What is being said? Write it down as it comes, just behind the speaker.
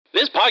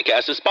This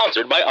podcast is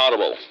sponsored by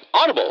Audible.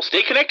 Audible,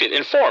 stay connected,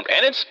 informed,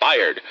 and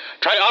inspired.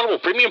 Try Audible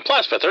Premium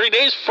Plus for 30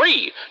 days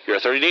free.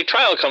 Your 30-day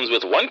trial comes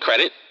with 1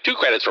 credit, 2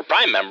 credits for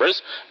Prime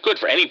members, good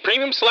for any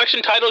premium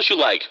selection titles you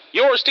like,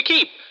 yours to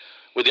keep.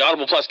 With the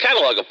Audible Plus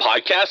catalog of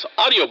podcasts,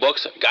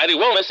 audiobooks, guided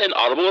wellness, and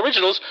Audible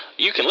originals,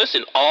 you can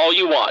listen all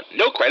you want.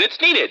 No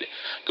credits needed.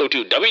 Go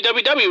to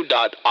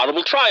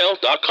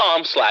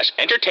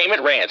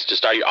www.audibletrial.com/entertainmentrants to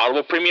start your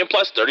Audible Premium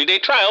Plus 30-day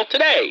trial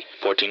today.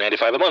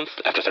 $14.95 a month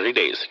after 30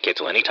 days.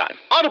 Cancel anytime.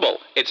 Audible,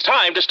 it's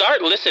time to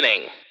start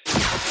listening.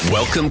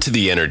 Welcome to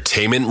the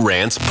Entertainment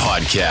Rants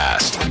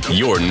Podcast,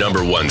 your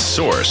number one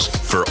source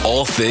for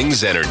all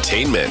things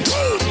entertainment.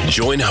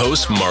 Join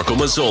host Marco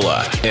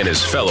Mazzola and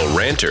his fellow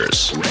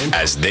ranters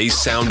as they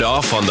sound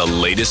off on the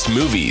latest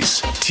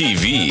movies,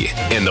 TV,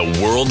 and the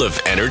world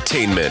of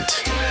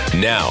entertainment.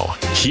 Now,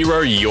 here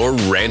are your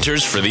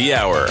ranters for the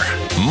hour,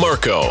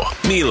 Marco,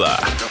 Mila,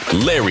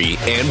 Larry,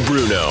 and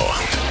Bruno.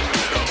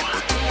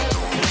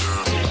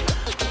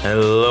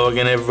 Hello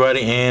again,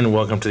 everybody, and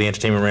welcome to the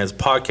Entertainment Rants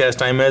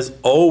Podcast. I'm, as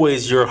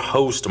always, your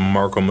host,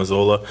 Marco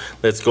Mazzola.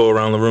 Let's go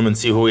around the room and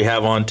see who we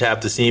have on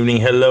tap this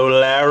evening. Hello,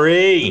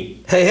 Larry.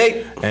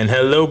 Hey. And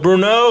hello,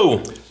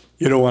 Bruno.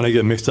 You don't want to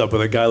get mixed up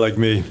with a guy like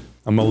me.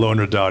 I'm a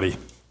loner dotty.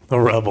 A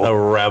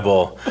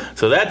rebel.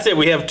 So that's it.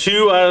 We have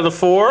 2 out of the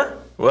 4.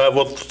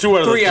 Well, 2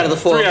 out of 3 out of the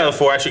 4. 3 out of the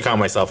 4. I should count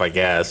myself, I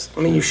guess. I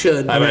mean, you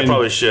should. I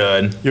probably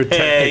should. You're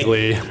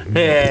technically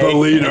the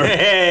leader.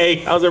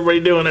 Hey, how's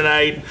everybody doing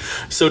tonight?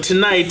 So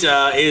tonight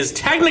is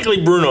technically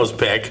Bruno's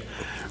pick,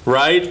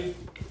 right?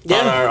 Yeah.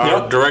 On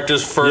our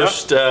director's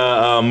first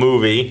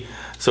movie.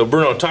 So,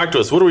 Bruno, talk to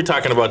us. What are we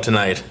talking about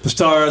tonight? The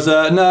stars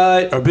at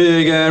night are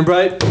big and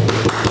bright.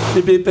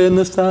 Beep, beep in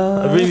the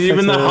stars. Beep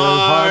in the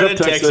heart of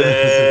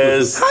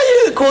Texas. How are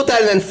you going to quote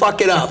that and then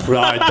fuck it up?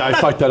 Right, I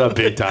fucked that up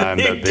big time.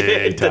 You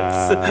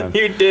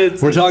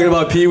did. We're talking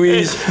about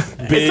Pee-wee's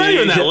big It's not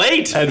even that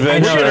late.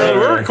 Adventure.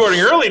 We're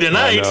recording early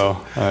tonight.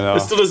 I know.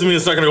 It still doesn't mean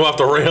it's not going to go off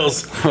the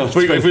rails.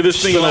 If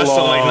this thing lasts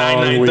till like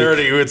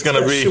 9:30, it's going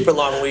to be a super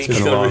long week. It's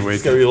going to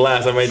be the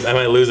last. I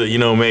might lose it. You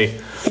know me.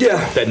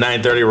 Yeah. That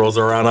 9:30 rolls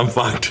around, I'm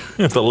fucked.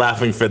 If the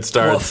laughing fit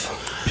starts.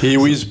 Woof.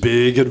 Pee-wee's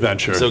Big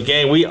Adventure. So,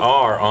 gang, we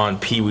are on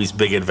Pee-wee's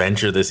Big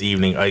Adventure this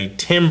evening. A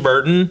Tim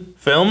Burton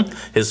film,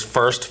 his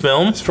first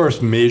film. His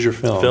first major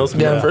film.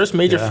 First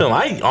major film.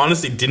 I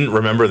honestly didn't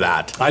remember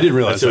that. I didn't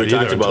realize that. We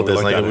talked about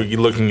this. Like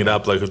looking it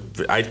up, like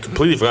I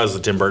completely forgot it was a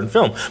Tim Burton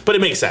film, but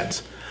it makes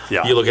sense.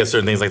 Yeah. You look at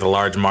certain things like the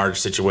large Marge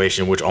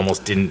situation, which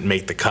almost didn't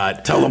make the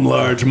cut. Tell them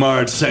large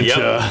Marge sent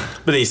ya.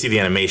 But then you see the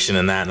animation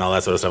and that and all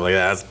that sort of stuff like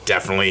that. That's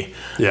definitely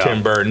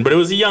Tim Burton. But it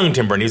was a young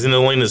Tim Burton. He was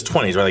only in his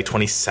 20s, right? Like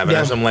 27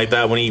 or something like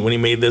that when he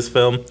made this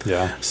film.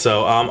 Yeah.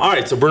 So, all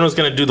right. So Bruno's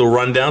going to do the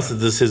rundown since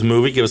this is his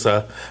movie. Give us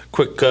a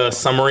quick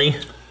summary.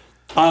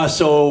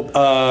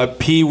 So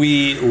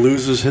Pee-wee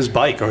loses his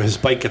bike, or his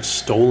bike gets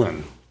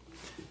stolen.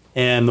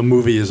 And the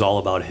movie is all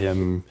about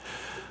him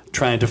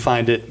trying to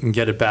find it and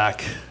get it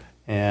back.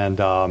 And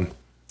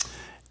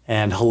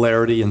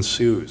hilarity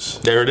ensues.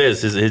 There it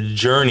is, his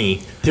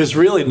journey. There's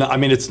really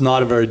not, it's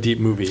not a very deep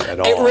movie at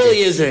all. It really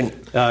isn't.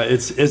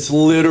 It's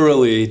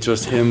literally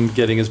just him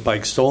getting his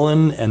bike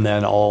stolen and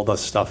then all the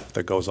stuff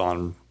that goes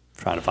on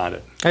trying to find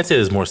it. I'd say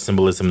there's more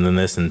symbolism than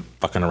this and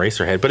fucking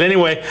Eraserhead. But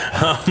anyway.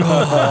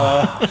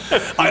 I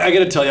got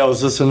to tell you, I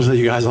was listening to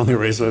you guys on the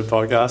Eraserhead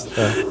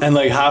podcast, and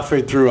like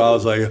halfway through, I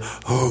was like,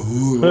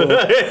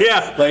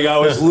 yeah. Like I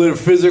was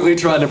physically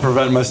trying to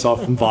prevent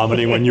myself from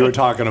vomiting when you were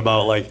talking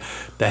about like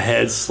the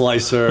head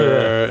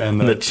slicer and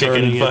the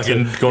chicken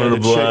fucking going to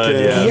blood.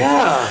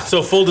 Yeah.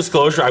 So full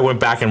disclosure, I went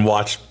back and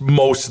watched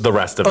most of the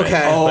rest of it.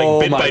 Okay.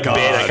 Like bit by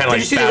bit, I kind of like Did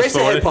you see the fast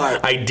forwarded.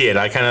 part? I did.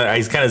 I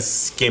kind of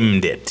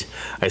skimmed it.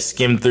 I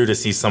skimmed through to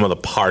see some of the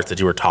parts that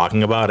you were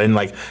talking about. I didn't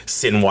like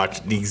sit and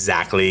watch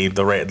exactly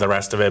the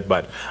rest of it,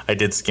 but I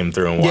did skim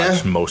through and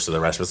watch most of the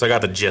rest of it. So I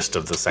got the gist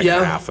of the second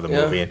half of the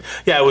movie. And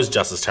it was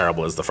just as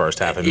terrible as the first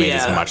half. It made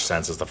as much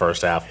sense as the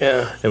first half.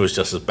 Yeah. It was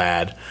just as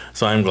bad.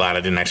 So I'm glad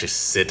I didn't actually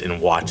sit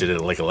and watch it at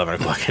like 11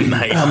 o'clock at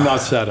night. I'm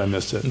not sad I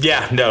missed it.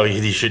 Yeah, no,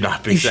 you should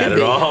not be sad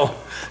at all.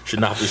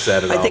 Should not be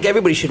sad at all. I think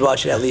everybody should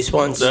watch it at least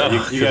once. You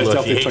guys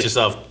if you hate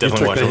yourself,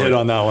 definitely watch it. You took the hit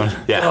on that one.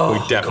 Yeah, we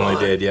definitely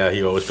did. Yeah,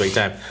 he was big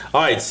time.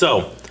 All right,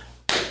 so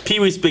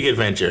Pee-wee's Big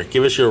Adventure.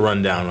 Give us your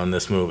rundown on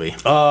this movie.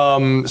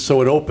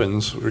 So it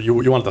opens. You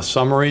want the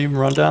summary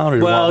rundown, or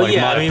you want like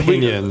my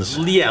opinions?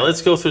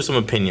 Let's go through some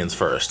opinions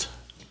first.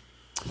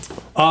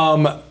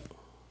 So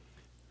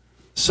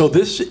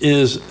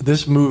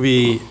this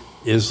movie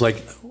is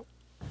like,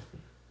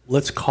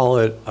 let's call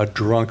it a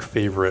drunk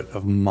favorite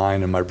of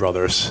mine and my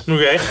brother's.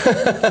 Okay.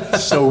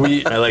 So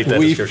I like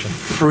that description.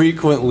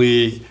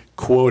 Frequently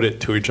quote it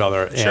to each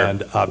other,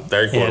 and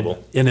very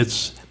quotable. And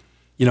it's,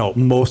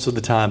 most of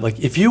the time, like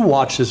if you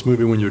watch this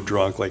movie when you're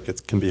drunk, like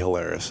it can be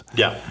hilarious.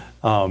 Yeah.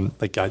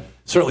 Like I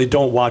certainly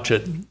don't watch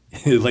it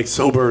like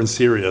sober and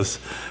serious,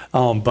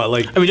 but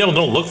like don't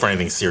look for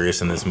anything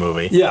serious in this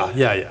movie.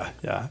 Yeah.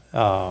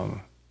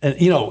 And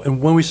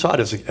and when we saw it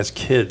as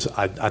kids,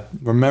 I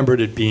remembered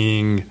it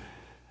being.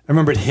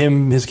 remembered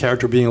his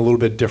character being a little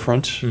bit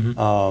different.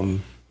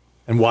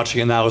 And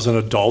watching it now as an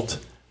adult,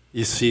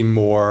 you see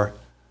more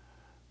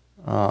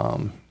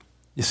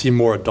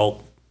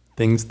adult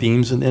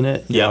themes in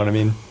it. You know what I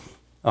mean?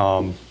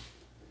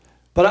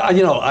 But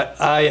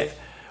I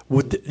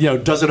would,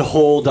 does it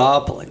hold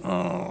up? Like,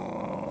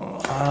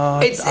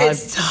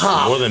 it's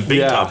tough. More than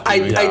Big Top. I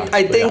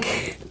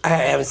think.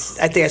 I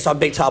think I saw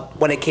Big Top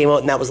when it came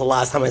out, and that was the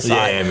last time I saw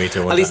it. Yeah, me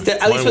too. At least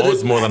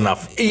was more than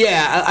enough.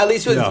 Yeah, at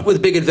least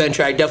with Big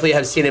Adventure, I definitely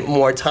have seen it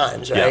more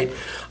times, right?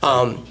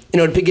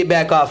 To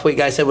piggyback off what you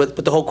guys said with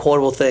the whole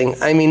quotable thing,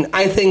 I mean,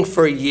 I think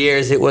for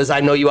years it was,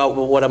 I know you out,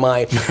 but what am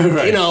I?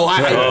 Right.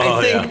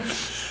 I think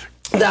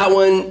that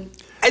one...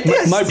 I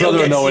think my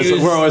brother and I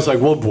we're always like,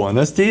 well,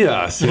 buenos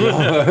dias. Yeah.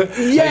 Like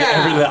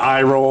every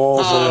eye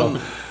rolls.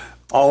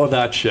 All of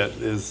that shit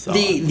is...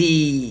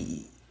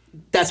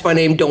 That's my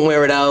name. Don't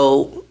wear it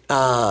out.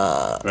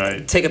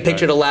 Right. Take a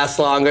picture to last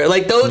longer.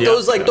 Like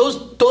those. I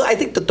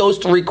think that those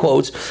three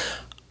quotes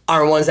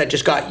are ones that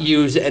just got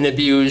used and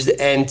abused,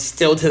 and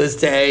still to this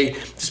day.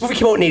 This movie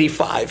came out in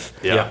 '85.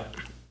 Yeah.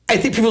 I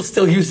think people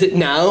still use it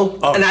now,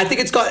 and I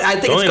think it's got. I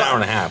think it's only an hour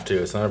and a half too.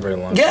 It's not a very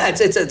long. Yeah,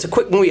 it's a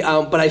quick movie.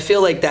 But I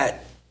feel like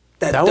that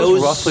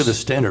was roughly the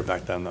standard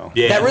back then, though.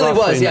 Yeah, that really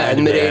was. Yeah, in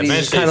the mid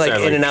 '80s, kind of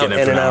like in and out, in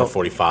and out.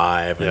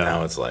 45, and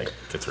now it's like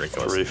it's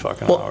ridiculous. 3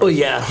 fucking hours. Well,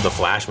 yeah. The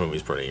Flash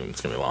movie's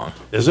it's gonna be long.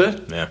 Is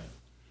it? Yeah.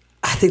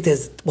 I think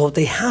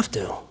they have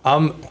to.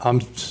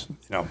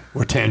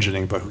 We're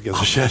tangenting, but who gives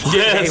a shit?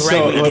 Yeah,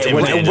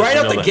 right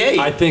out the gate.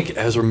 I think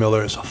Ezra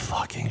Miller is a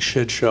fucking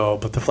shit show,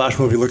 but the Flash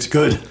movie looks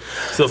good.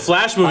 So the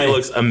Flash movie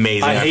looks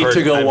amazing. I hate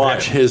to go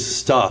watch his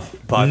stuff,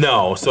 but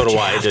no, so do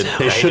I.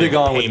 They should have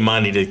gone with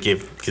money to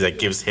give because that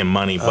gives him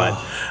money. But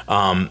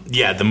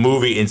the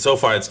movie, and so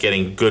far it's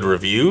getting good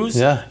reviews.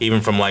 Yeah,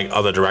 even from like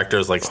other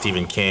directors like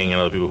Stephen King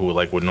and other people who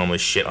like would normally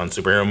shit on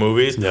superhero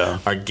movies.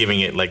 Are giving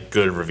it like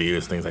good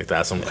reviews, things like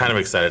that. So I'm kind of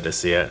excited to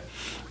see it.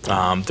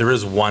 There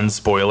is one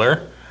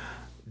spoiler.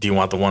 Do you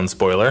want the one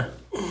spoiler?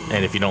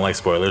 And if you don't like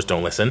spoilers,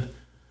 don't listen.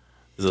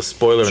 There's a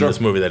spoiler in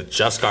this movie that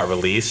just got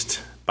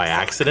released by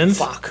accident.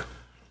 Fuck.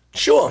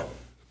 Sure.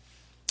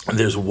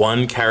 There's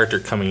one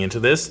character coming into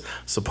this,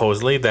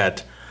 supposedly,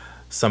 that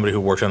somebody who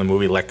worked on the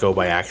movie let go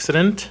by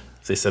accident.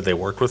 They said they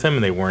worked with him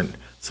and they weren't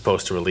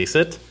supposed to release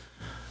it.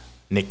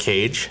 Nick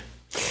Cage.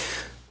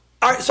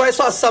 All right, so I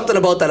saw something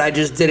about that I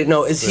just didn't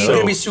know. Is he going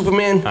to be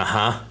Superman?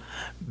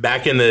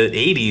 Back in the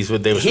 80s,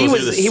 when they were supposed to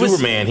do the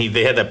Superman,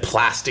 they had that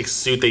plastic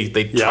suit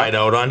they tried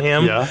out on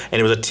him. Yeah. And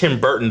it was a Tim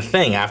Burton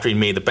thing after he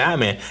made the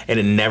Batman, and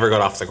it never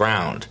got off the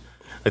ground.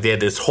 Like, they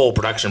had this whole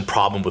production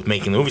problem with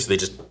making the movie, so they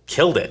just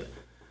killed it.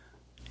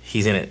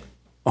 He's in it.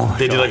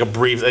 They did like a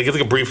brief,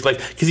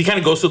 because he kind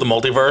of goes through the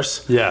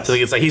multiverse. Yeah. So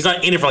it's like he's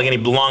not in it for like any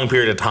long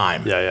period of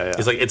time. Yeah.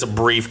 It's like it's a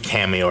brief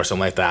cameo or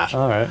something like that.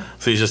 All right.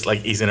 So he's just like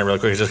he's in it real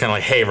quick. He's just kind of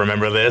like, hey,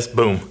 remember this?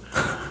 Boom.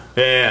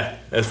 Yeah,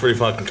 that's pretty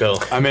fucking cool.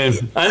 I mean,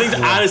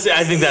 honestly,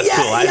 I think that's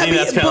cool. I think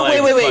that's kind of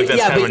like, wait.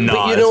 That's kind of a nod.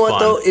 But you know what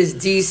though? Is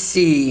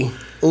DC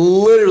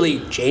literally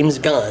James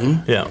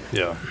Gunn? Yeah.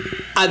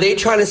 Are they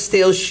trying to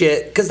steal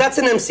shit? Because that's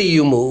an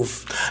MCU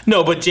move.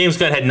 No, but James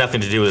Gunn had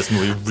nothing to do with this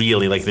movie,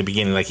 really, like in the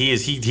beginning. Like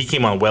he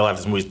came on well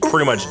after this movie's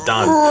pretty much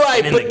done.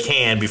 Right, and in the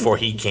can before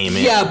he came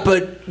in. Yeah,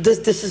 but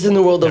this is in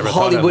the world of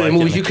Hollywood and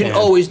movies. You can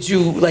always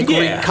do like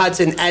recuts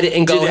and edit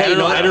and go, I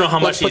don't know how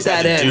much he's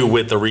had to do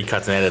with the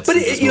recuts and edits. But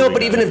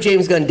but even if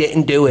James Gunn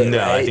didn't do it, no,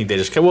 right? I think they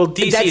just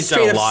DC's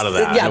done a lot of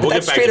that. Yeah, but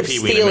that's straight up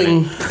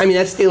stealing. I mean,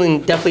 that's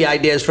stealing definitely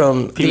ideas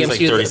from the MCU. He's like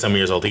 30-some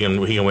years old. He can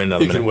win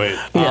another minute. He can wait.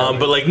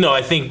 But like, no,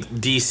 I think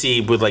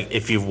DC would like,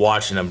 if you've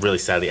watched, and I'm really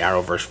sad the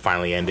Arrowverse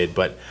finally ended,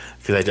 but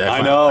because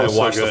I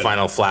watched the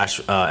final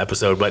Flash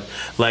episode, but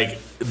like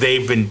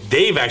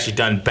they've actually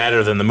done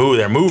better than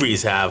their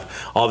movies have.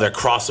 All their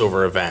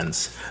crossover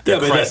events, their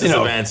crisis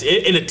events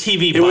in a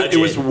TV budget. It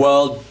was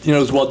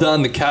well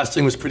done. The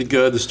casting was pretty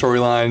good. The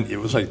storyline, it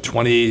was like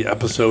 20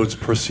 episodes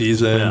per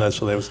season,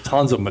 so there was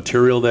tons of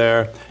material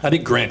there. I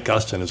think Grant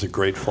Gustin is a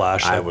great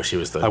Flash. I wish he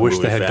was I wish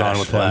they had gone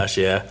with Flash.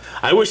 him. Yeah,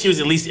 I wish he was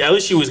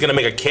going to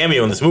make a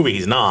cameo in this movie.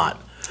 He's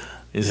not.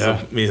 He's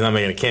not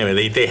making a cameo.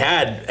 They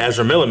had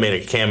Ezra Miller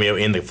made a cameo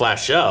in the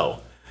Flash show.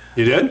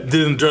 He did?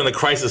 During the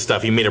Crisis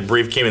stuff, he made a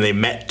brief cameo and they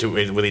met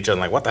with each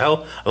other. Like, what the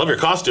hell? I love your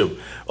costume.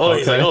 Oh,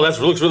 he's like, oh, that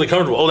looks really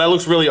comfortable. Oh, that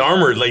looks really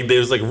armored. Like, it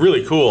was like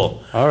really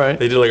cool. All right.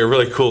 They did like a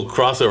really cool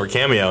crossover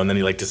cameo and then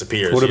he like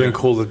disappears. Would have been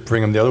cool to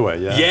bring him the other way,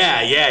 yeah.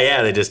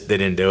 Yeah. They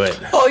didn't do it.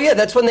 Oh, yeah,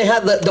 that's when they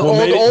had the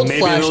old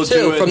Flash,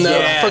 too, from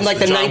like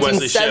the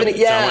 1970s.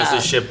 Yeah. John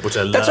Wesley's ship, which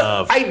I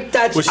love.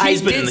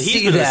 He's been in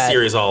the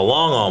series all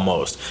along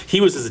almost.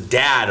 He was his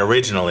dad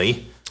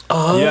originally.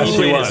 Oh, yes, he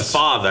played his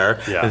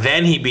father. Yeah.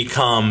 Then he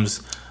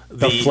becomes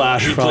the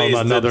Flash from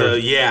another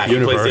universe.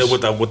 He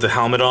plays with the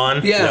helmet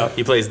on. Yeah.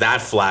 He plays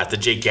that Flash, the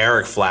Jay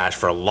Garrick Flash,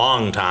 for a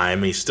long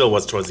time. He still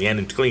was towards the end,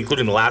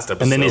 including the last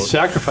episode. And then he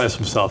sacrificed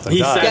himself and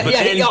died.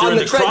 During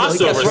the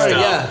crossover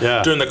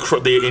stuff, during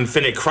the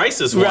Infinite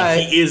Crisis one,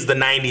 he is the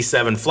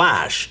 97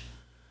 Flash.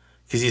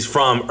 because he's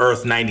from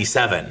Earth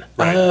 97.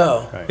 Right.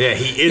 Oh. Right. Yeah,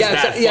 he is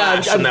that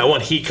Flash from that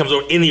one. He comes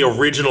over in the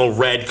original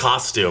red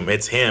costume.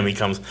 It's him. He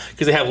comes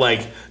because they have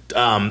like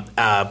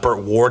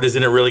Burt Ward is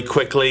in it really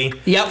quickly.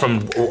 Yep.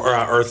 From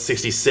Earth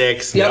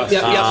 66.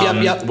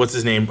 Yep. What's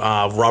his name?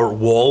 Robert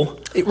Wool.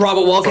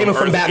 Robert Wool came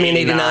from Batman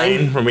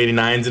 89. From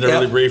 89's in it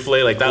really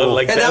briefly. Like that. Cool.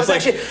 Like that was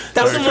actually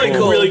that was some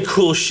really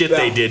cool shit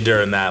they did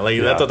during that. Like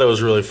I thought that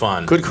was really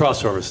fun. Good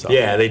crossover stuff.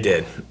 Yeah, they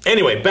did.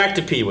 Anyway, back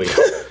to Pee-wee.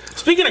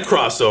 Speaking of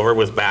crossover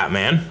with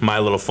Batman,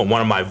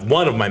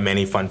 one of my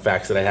many fun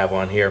facts that I have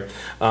on here,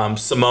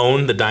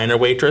 Simone, the diner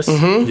waitress.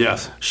 Mm-hmm.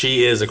 Yes,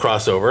 she is a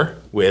crossover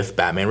with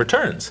Batman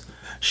Returns.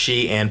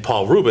 She and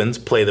Paul Rubens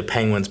play the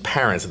Penguin's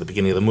parents at the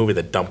beginning of the movie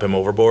that dump him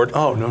overboard.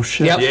 Oh, no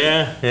shit. Yep.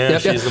 Yeah.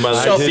 She's the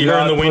mother. So, see her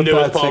in the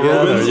window with Paul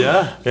Rubens?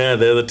 Yeah,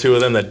 they're the two of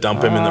them that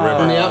dump him in the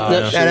river.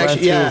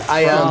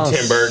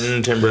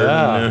 Tim Burton.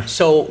 Yeah.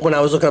 So when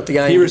I was looking up the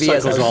IMDb, he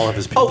recycles all of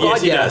his people. Oh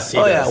God, yes, he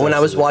does. When I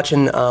was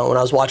watching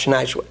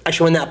actually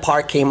when that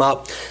part came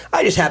up,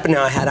 I just happened to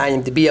I had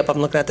IMDb up.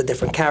 I'm looking at the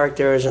different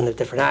characters and the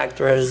different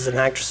actors and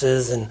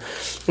actresses, and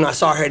I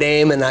saw her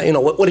name, and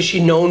what is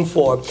she known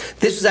for?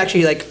 This was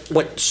actually like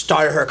what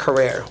started her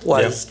career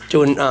was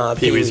doing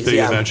Pee-wee's Big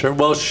Adventure.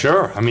 Well,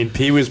 sure. I mean,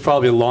 Pee-wee's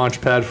probably a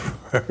launch pad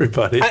for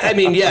everybody.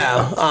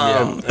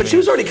 But she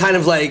was already kind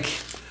of like,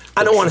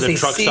 I don't want to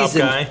say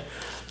seasoned.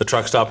 The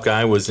truck stop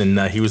guy was in.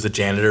 He was the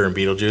janitor in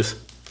Beetlejuice.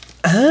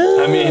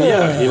 I mean,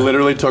 he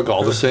literally took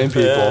all the same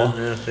people.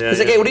 He's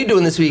like, hey, what are you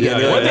doing this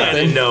weekend? One thing I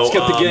didn't know. Let's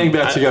get the gang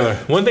back together.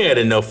 One thing I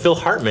didn't know, Phil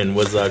Hartman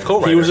was a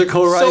co-writer. He was a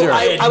co-writer. So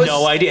I had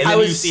no idea. And then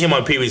you see him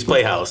on Pee-wee's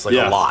Playhouse a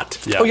lot.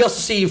 Yeah. Oh, you also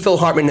see Phil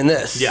Hartman in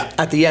this. Yeah.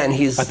 At the end,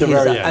 he's at the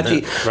very end.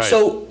 Right.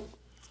 So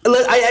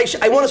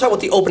I want to start with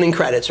the opening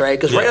credits, right?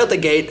 Because right out the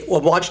gate, we're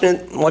watching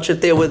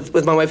it there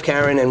with my wife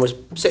Karen, and was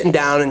sitting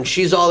down, and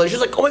she's all there. She's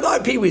like, oh my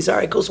God, Pee-wee's. All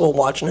right, cool. So we're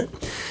watching it.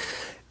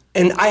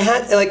 And I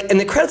had and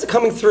the credits are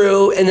coming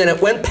through, and then it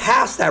went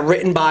past that,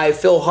 written by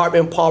Phil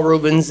Hartman, Paul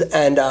Rubens,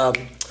 and I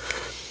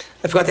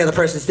forgot the other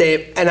person's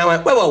name. And I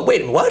went,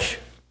 wait, what?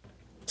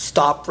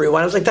 Stop,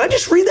 rewind. I was like, did I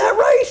just read that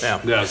right?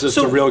 Yeah. Is this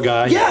the real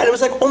guy? Yeah, and it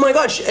was like, oh my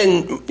gosh.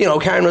 And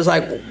Karen was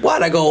like,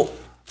 what? I go,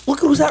 look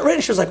who's that written.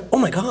 She was like, oh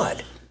my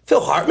God,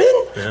 Phil Hartman?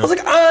 Yeah. I was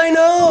like, I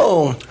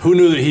know. Who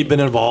knew that he'd been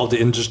involved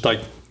in just like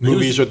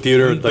movies or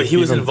theater? But he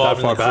was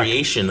involved in the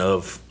creation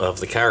of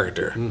the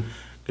character.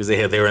 Because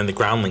they were in the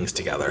Groundlings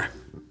together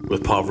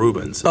with Paul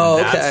Rubens. Oh,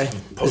 okay.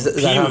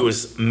 Pee-wee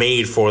was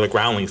made for the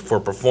Groundlings for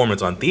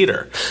performance on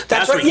theater.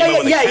 That's right.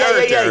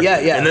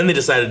 Yeah. And then they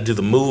decided to do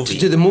the movie.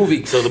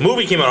 So the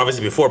movie came out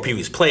obviously before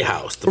Pee-wee's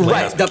Playhouse. The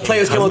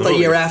Playhouse came out the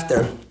year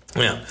after.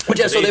 Yeah.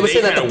 So they were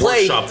saying that the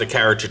play workshop the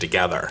character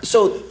together.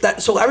 So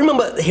I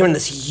remember hearing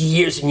this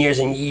years and years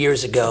and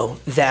years ago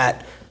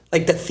that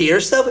like the theater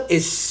stuff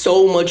is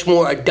so much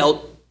more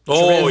adult.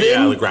 Oh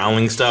yeah, the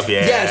Groundling stuff.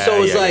 Yeah. So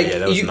it was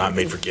that was not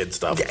made for kids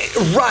stuff.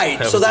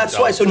 Right. So that's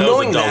why. So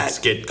knowing that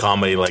skit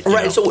comedy, like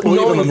right. So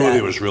knowing even the movie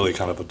was really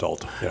kind of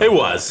adult. Yeah. It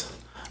was.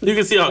 You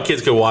can see how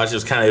kids could watch. It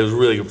was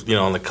really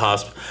on the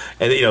cusp,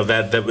 and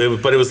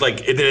but it was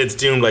like it's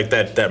doomed like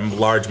that.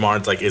 Large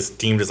Marge is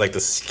deemed as like the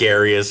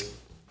scariest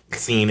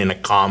scene in a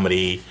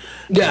comedy.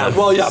 Yeah.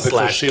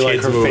 Because she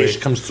her face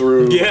comes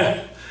through.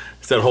 Yeah.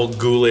 It's that whole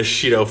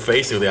ghoulish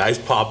face with the eyes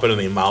popping and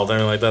the mouth and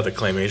everything like that. The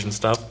claymation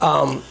stuff.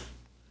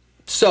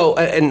 So,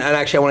 and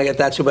actually I want to get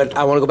that too, but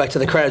I want to go back to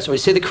the credits. So we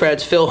see the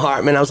credits, Phil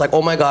Hartman. I was like,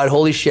 oh my God,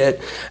 holy shit.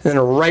 And then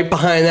right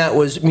behind that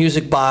was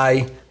music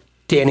by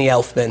Danny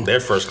Elfman. Their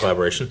first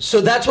collaboration.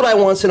 So that's what I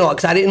want to know,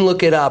 because I didn't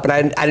look it up, and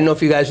I didn't know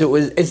if you guys,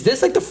 is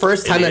this like the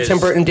first time that Tim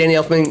Burton and Danny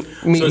Elfman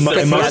meet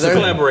together? First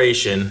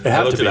collaboration.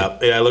 I looked it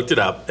up. Yeah, I looked it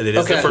up. It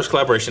is their first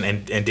collaboration,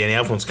 and Danny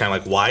Elfman was kind of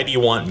like, why do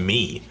you want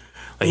me?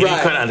 Like, he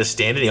didn't kind of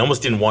understand it. He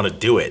almost didn't want to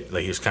do it.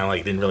 Like, he was kind of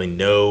like, didn't really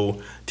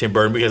know Tim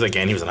Burton because,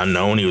 again, he was an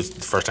unknown. He was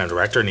the first-time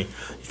director, and he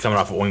coming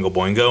off of Oingo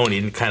Boingo, and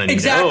he didn't kind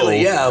of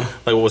know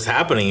like what was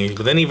happening.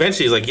 But then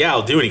eventually he's like, yeah,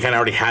 I'll do it. He kind of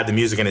already had the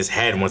music in his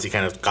head. And once he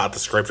kind of got the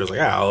script, he was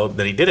like,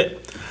 then he did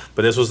it.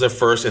 But this was their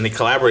first, and they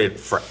collaborated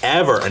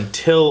forever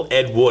until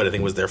Ed Wood, I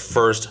think, was their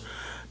first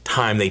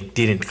time they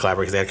didn't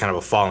collaborate because they had kind of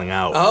a falling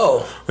out.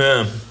 Oh.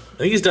 Yeah.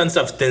 I think he's done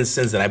stuff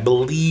since then. I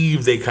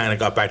believe they kind of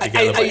got back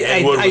together. But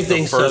Ed Wood was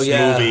the first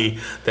movie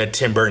that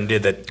Tim Burton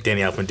did that Danny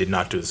Elfman did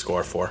not do the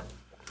score for.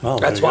 Oh,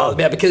 that's wild,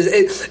 yeah. Because and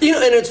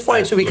it's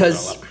funny too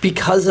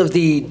because of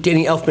the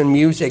Danny Elfman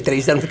music that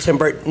he's done for Tim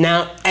Burton.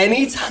 Now,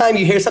 anytime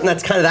you hear something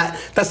that's kind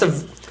of that's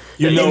the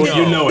you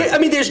know it. I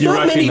mean, there's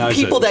not many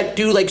people that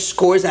do like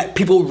scores that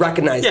people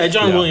recognize. Yeah,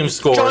 John Williams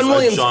scores. John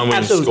Williams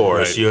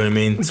scores. You know what I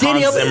mean?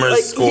 Hans Zimmer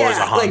scores.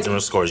 Hans Zimmer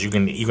scores. You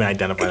can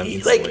identify them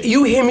easily. Like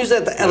you hear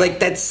music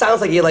that sounds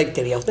like you're like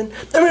Danny Elfman.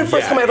 I mean, the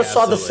first time I ever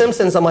saw The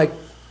Simpsons, I'm like,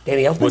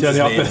 Danny Elfman.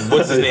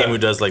 What's his name? Who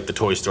does like the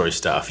Toy Story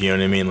stuff? You know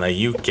what I mean? Like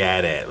you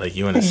get it. Like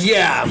you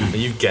understand.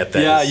 You get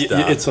that. Yeah,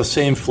 stuff. It's the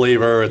same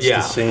flavor. It's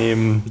the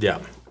same. Yeah.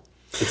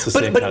 It's the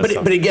same kind of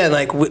stuff. But again,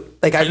 I've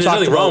there's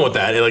nothing wrong with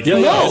that. Like, you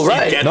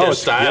get their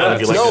style.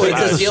 It's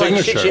a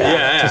signature.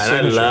 Yeah,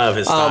 and I love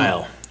his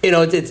style.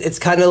 It's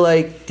kind of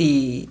like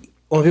the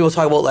when people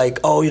talk about like,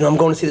 oh, I'm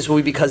going to see this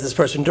movie because this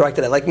person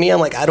directed it. Like me, I'm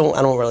like, I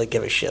don't really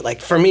give a shit. Like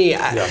for me,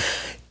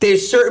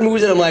 there's certain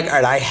movies that I'm like, all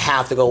right, I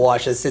have to go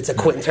watch this. It's a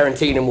Quentin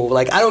Tarantino movie.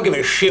 Like I don't give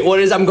a shit what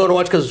it is. I'm going to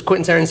watch because it's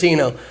Quentin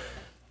Tarantino.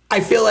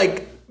 I feel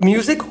like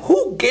music,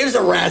 who gives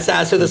a rat's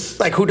ass to this,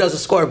 like who does the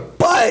score?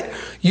 But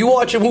you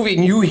watch a movie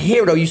and you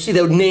hear it, or you see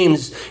those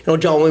names,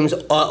 John Williams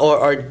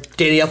or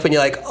Danny Elfman,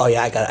 you're like, oh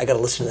yeah, I gotta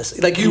listen to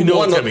this. Like you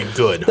know it's gonna be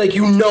good. Like it's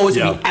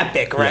gonna be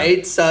epic, right?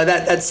 Yeah. So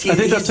that's. I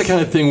think that's the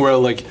kind of thing where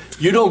like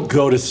you don't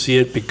go to see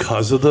it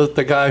because of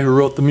the guy who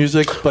wrote the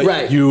music, but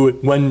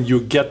when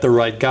you get the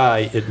right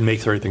guy, it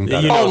makes everything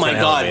better. Oh my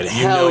god,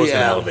 hell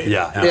yeah.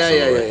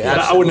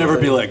 Yeah. I would never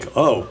be like,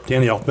 oh,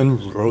 Danny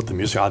Elfman wrote the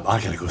music. I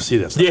gotta go see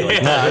this. Yeah,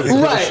 like,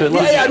 right.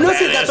 Yeah. I'm not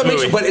saying that's what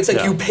makes you, but it's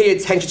like you pay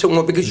attention to it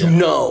more because you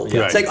know.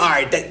 Yeah. It's like, all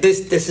right,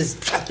 this is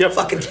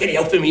fucking Danny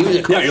Elfman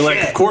music. Yeah, you're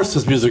like, of course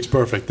this music's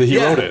perfect. He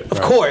wrote it.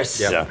 Of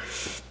course. Yeah.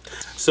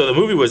 So the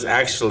movie was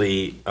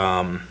actually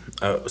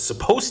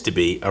supposed to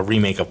be a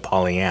remake of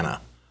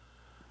Pollyanna.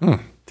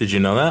 Did you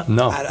know that?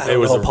 No. I don't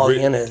know what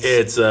Pollyanna is.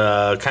 It's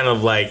kind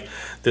of like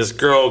this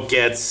girl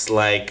gets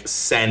like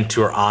sent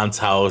to her aunt's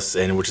house,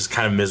 and which is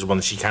kind of miserable,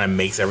 and she kind of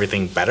makes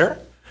everything better.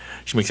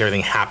 She makes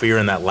everything happier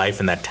in that life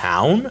in that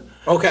town.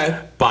 Okay.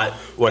 But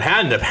what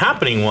ended up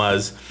happening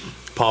was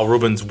Paul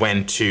Rubens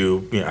went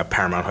to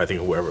Paramount, I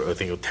think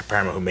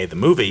Paramount who made the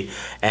movie,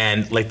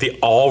 and like they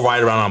all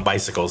ride around on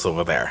bicycles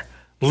over there.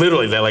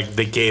 Literally,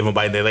 they gave him a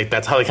bike.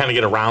 That's how they kind of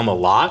get around the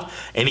lot.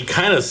 And he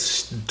kind of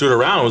stood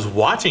around and was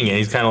watching it. And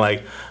he's kind of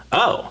like,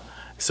 oh.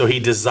 So he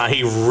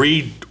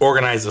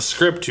reorganized the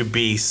script to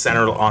be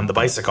centered on the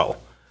bicycle.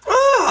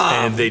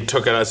 And they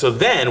took it out. So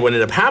then what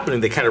ended up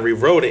happening, they kind of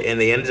rewrote it, and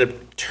they ended up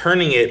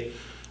turning it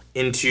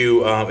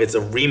into it's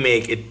a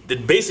remake.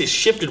 It basically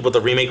shifted what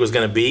the remake was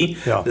going to be.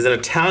 Yeah. There's an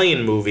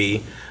Italian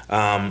movie.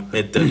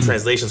 The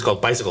translation is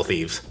called Bicycle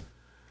Thieves.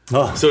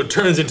 Oh. So it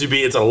turns into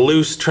it's a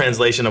loose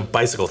translation of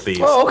Bicycle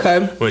Thieves. Oh,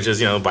 okay. Which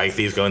is bike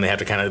thieves go and they have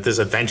to kind of this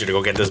adventure to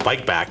go get this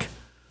bike back.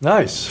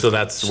 Nice. So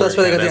that's where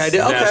they got the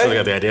idea. Okay. That's where they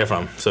got the idea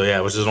from. So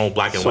yeah, which is an old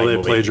black and white movie.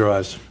 So they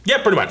plagiarized.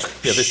 Yeah, pretty much.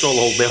 Yeah, they stole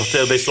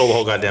the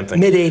whole goddamn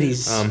thing.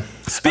 Mid-'80s.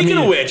 Speaking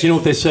of which, you know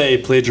what they say?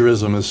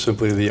 Plagiarism is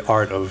simply the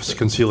art of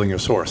concealing your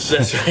source.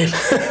 That's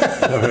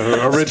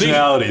right.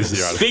 Originality is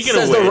the art. Speaking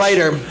of which, the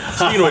writer.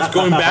 Speaking of which,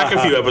 going back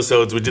a few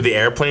episodes, we did the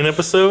airplane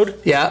episode.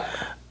 Yeah.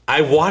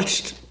 I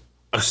watched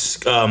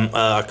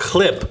a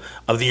clip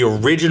of the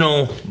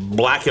original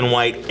black and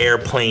white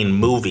airplane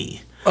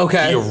movie.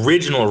 Okay. The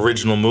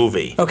original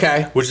movie.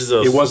 Okay. Which is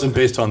it wasn't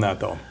based on that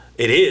though.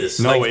 It is.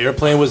 No,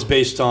 Airplane was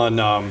based on.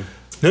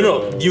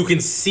 No. You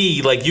can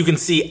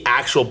see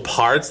actual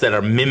parts that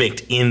are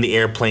mimicked in the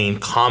Airplane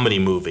comedy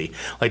movie.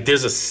 Like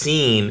there's a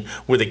scene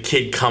where the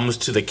kid comes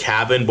to the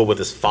cabin, but with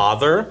his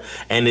father,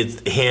 and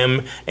it's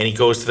him, and he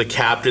goes to the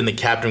captain. The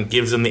captain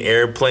gives him the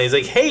airplane. He's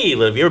like, "Hey,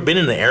 have you ever been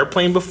in an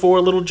airplane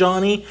before, little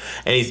Johnny?"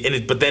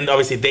 And but then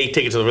obviously they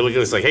take it to the really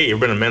good. It's like, "Hey, you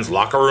ever been in a men's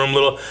locker room,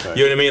 little?" Right.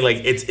 You know what I mean?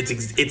 Like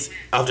it's.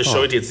 I'll have to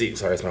show it to you.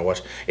 Sorry, it's my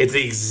watch. It's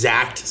the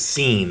exact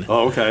scene.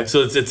 Oh, okay.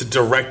 So it's a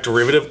direct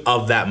derivative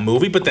of that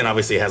movie, but then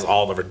obviously it has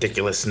all the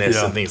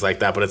ridiculousness and things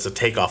like that, but it's a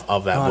takeoff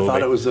of that movie. I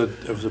thought it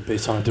was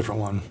based on a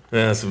different one.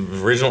 Yeah, it's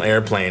an original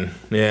Airplane.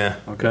 Yeah.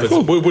 Okay.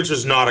 Which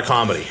is not a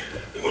comedy.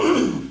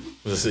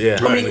 Yeah.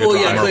 I mean,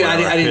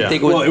 I didn't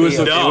think it was. Well, it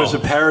was a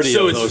parody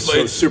of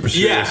those super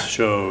serious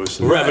shows.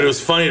 Right, but it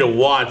was funny to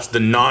watch the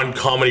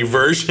non-comedy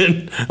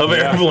version of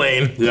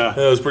Airplane. Yeah.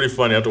 It was pretty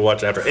funny. I have to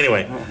watch after.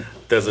 Anyway,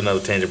 there's another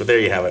tangent, but there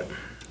you have it.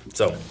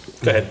 So,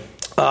 go ahead.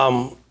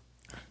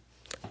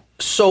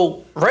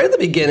 So, right at the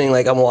beginning,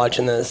 like, I'm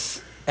watching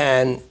this,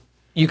 and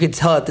you could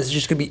tell that this is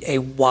just going to be a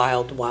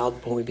wild,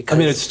 wild movie. Because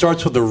it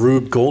starts with the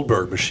Rube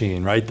Goldberg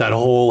machine, right? That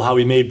whole, how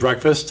he made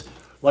breakfast.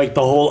 Like,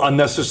 the whole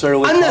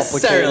unnecessarily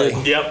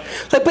complicated. Yep.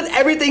 Like, but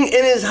everything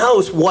in his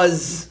house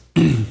was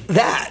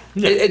that.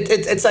 Yeah.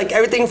 It's like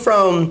everything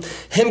from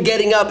him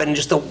getting up and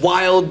just the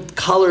wild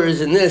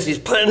colors in this. He's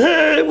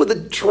playing with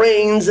the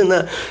trains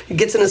and he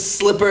gets in his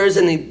slippers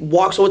and he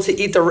walks over to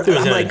eat the. He's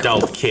an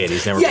adult kid.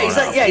 He's never.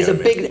 He's a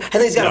big, and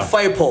then he's got a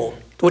fire pole,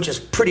 which is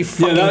pretty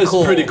fucking cool. Yeah, that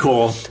is pretty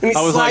cool. And he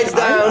slides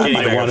down. I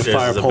might want a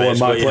fire pole in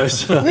my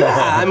place.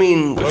 Yeah, I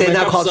mean, they're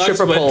now called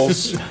stripper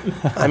poles.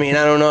 I mean,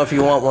 I don't know if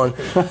you want one.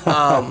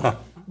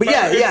 But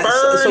yeah.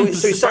 So he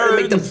started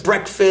to make the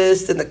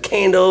breakfast and the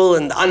candle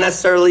and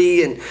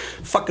unnecessarily and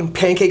fucking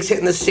pancakes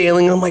hitting the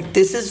ceiling. I'm like,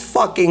 this is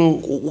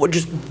fucking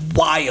just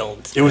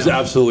wild. It was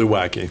absolutely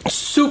wacky.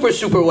 Super,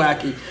 super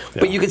wacky.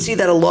 Yeah. But you can see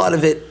that a lot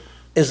of it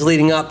is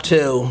leading up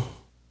to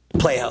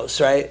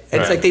Playhouse, right?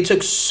 It's like they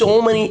took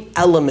so many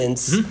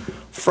elements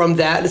from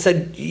that and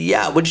said,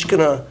 yeah, we're just going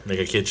to make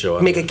a kid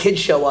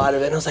show out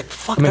of it. And I was like,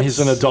 fuck. I mean, he's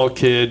an adult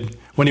kid.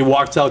 When he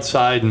walked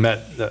outside and met,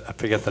 I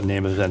forget the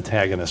name of his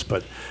antagonist,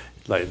 but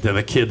like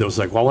the kid that was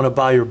like, well, I want to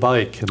buy your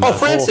bike. And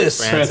Francis,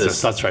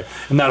 that's right.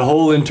 And that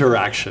whole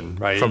interaction,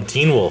 right? From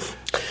Teen Wolf.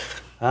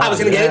 I was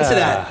going to get into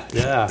that.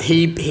 Yeah.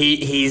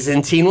 He's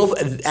in Teen Wolf.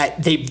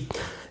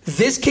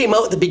 This came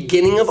out at the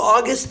beginning of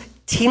August.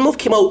 Teen Wolf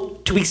came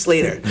out 2 weeks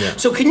later. Yeah.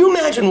 So can you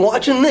imagine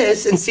watching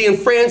this and seeing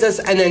Francis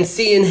and then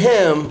seeing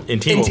him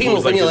in Teen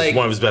Wolf, and you're like,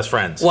 one of his best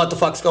friends. What the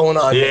fuck's going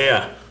on?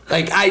 Yeah.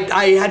 Like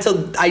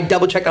I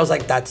double checked. I was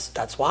like,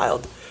 that's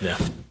wild. Yeah.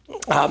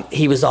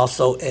 He was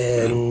also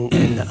in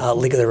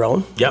League of Their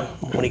Own. Yep.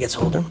 When he gets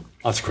older.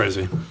 That's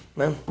crazy.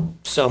 Man.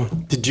 So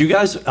did you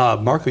guys,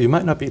 Marco? You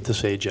might not be at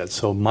this age yet.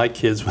 So my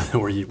kids,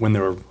 when they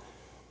were,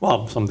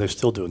 well, some they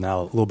still do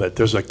now a little bit.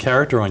 There's a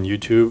character on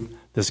YouTube.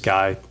 This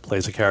guy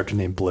plays a character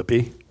named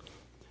Blippi.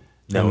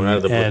 No, we're not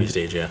at the Blippi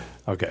stage yet.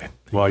 Okay.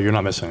 Well, you're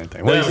not missing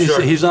anything. No,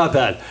 Well, he's not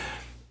bad.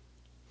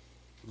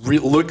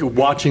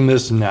 Watching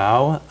this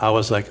now, I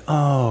was like,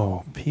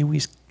 oh,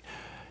 Pee-wee's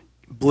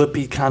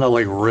Blippi kind of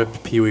like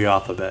ripped Pee-wee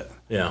off a bit.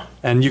 Yeah.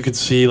 And you could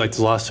see like there's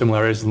a lot of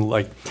similarities, and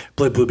like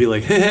Blip would be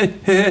like,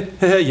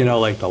 you know,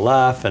 like the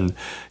laugh, and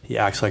he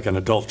acts like an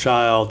adult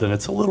child, and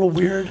it's a little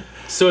weird.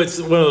 So it's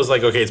one of those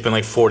like, okay, it's been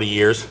like 40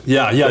 years.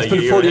 Yeah, it's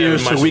been 40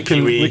 years, so we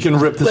can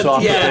rip this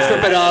off. Yeah, let's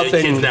rip it off.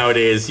 Kids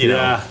nowadays,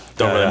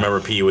 don't really remember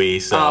Pee-wee,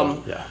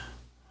 so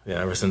yeah,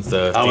 ever since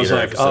the I was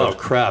like, episode. oh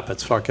crap,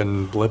 it's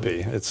fucking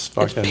Blippi. It's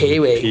fucking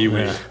Pee-wee.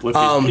 Yeah.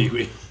 Blippi's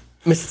Pee-wee.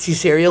 Mr. T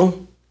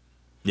cereal.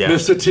 Yeah.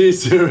 Mr. T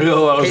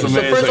cereal, that was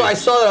amazing. So first of all, I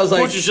saw that, I was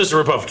like, which is just a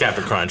ripoff of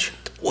Captain Crunch.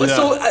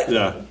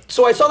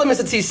 So I saw the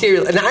Mr. T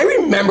cereal, and I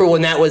remember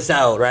when that was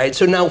out, right?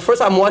 So now,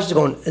 first I'm watching it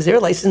going, is there a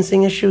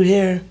licensing issue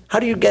here? How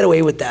do you get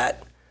away with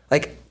that?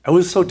 Like, it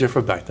was so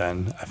different back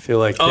then. I feel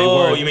like they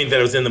weren't. You mean that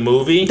it was in the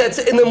movie? That's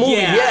in the movie,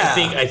 yeah.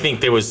 I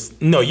think there was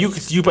I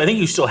think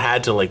you still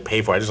had to like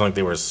pay for it. I just don't think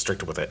they were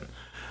strict with it.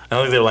 I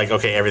don't think they were like,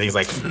 okay, everything's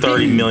like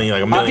 $30 million,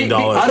 like $1 million.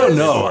 I don't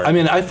know. I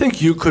mean, I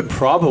think you could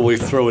probably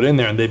throw it in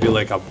there and they'd be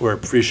like, we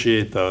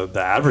appreciate the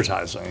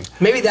advertising.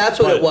 Maybe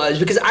that's what it was,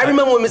 because I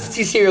remember when Mr.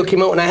 T cereal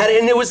came out and I had it,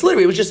 and it was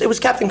literally, it was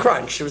Captain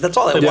Crunch. That's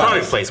all it was.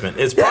 Product placement.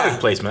 It's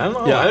product placement. I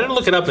don't know. Yeah. I didn't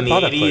look it up in the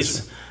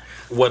 80s.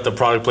 What the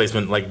product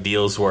placement like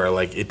deals were,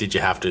 like did you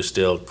have to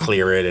still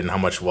clear it, and how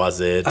much was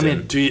it? I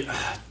mean, do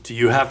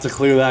you have to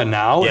clear that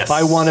now? Yes. If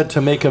I wanted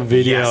to make a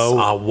video,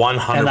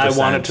 100%, and I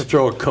wanted to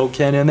throw a Coke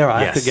can in there,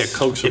 I have to get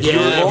Coke's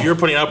approval. If you're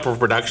putting out for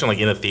production, like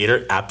in a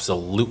theater,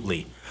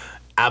 absolutely.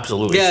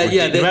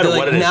 Yeah, no matter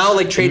what it is. Now,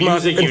 like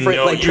trademark,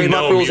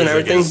 trademark rules and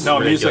everything. No,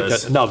 music.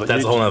 But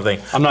that's a whole other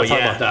thing. I'm not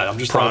talking about that. I'm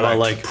just talking about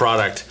like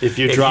product. If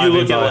you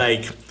look at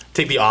like.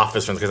 Take The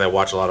Office, because I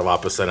watch a lot of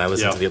Office, and I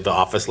listen to the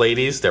Office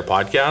ladies, their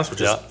podcast, which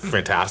is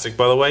fantastic,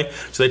 by the way.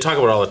 So they talk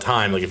about it all the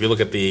time. Like if you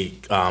look at the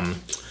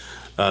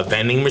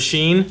vending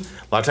machine,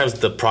 a lot of times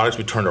the products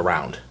we turned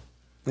around.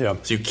 Yeah.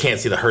 So you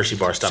can't see the Hershey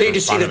bar stuff. So you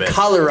just see the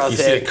color of it.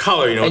 You see the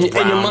color, it's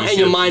brown. And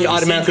your mind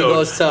automatically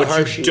goes to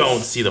Hershey's. But you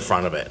don't see the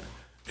front of it.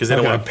 Because they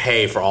don't want to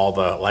pay for all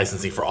the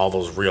licensing for all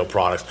those real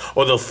products,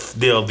 or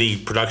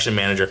the production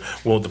manager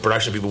the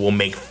production people will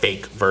make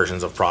fake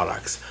versions of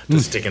products to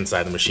stick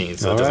inside the machine,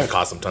 so it doesn't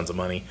cost them tons of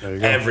money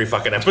every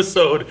fucking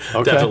episode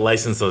to have to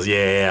license those.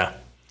 Yeah.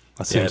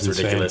 That seems it's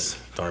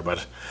ridiculous. Don't worry about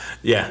it.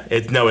 Yeah,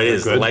 it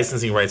is the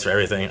licensing rights for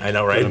everything. I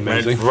know, right?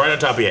 Right on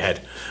top of your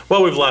head.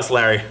 Well, we've lost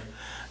Larry.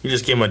 You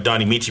just gave him a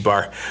Donnie Michi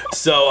bar,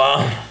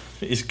 so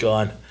he's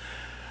gone.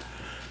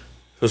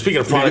 So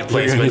speaking of product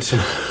placement,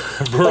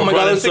 oh my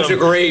God, those things are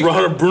great.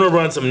 Bruno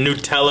brought in some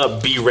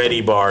Nutella Be Ready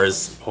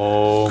bars.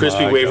 Oh,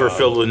 crispy wafer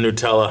filled with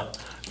Nutella.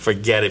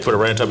 Forget it. Put it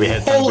right on top of your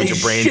head. Holy put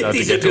your brains shit, out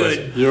these to are get good.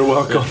 To it. You're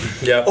welcome.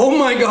 Yeah. Oh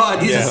my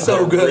God, these are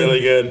so good.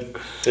 Really good.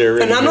 They're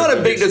really and I'm not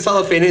a big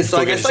Nutella fan, so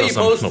like I saw you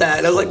post that,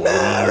 and I was like,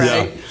 nah,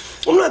 right. Yeah.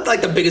 I'm not like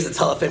the biggest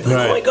Nutella fan, but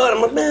oh my God,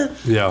 I'm like, man,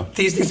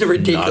 these things are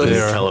ridiculous.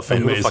 Nutella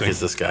fan. Who the fuck is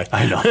this guy?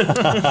 I know.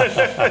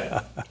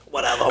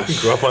 Whatever.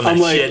 Grew up on that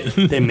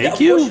shit. They make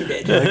you? Of course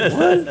you did.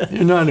 Like, what?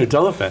 You're not a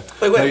Nutella fan.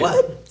 Wait,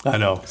 what? I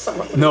know.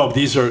 No,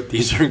 these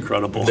are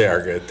incredible. They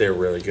are good. They're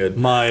really good.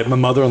 My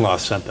mother-in-law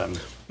sent them.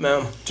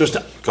 No. Just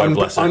God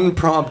bless her.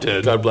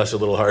 Unprompted. God bless her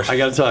little heart. I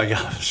gotta tell you,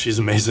 she's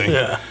amazing.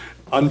 Yeah.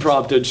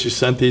 Unprompted, she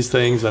sent these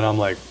things, and I'm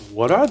like,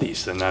 what are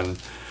these? And then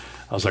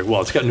I was like, well,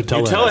 it's got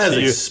Nutella. Nutella has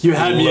exploded. You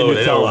had me at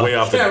Nutella. Way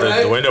off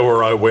the window.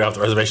 We're way off the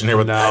reservation here.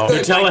 But now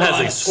Nutella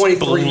has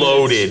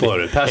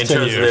exploded. Past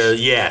 10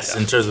 years.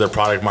 In terms of their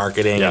product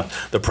marketing and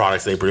the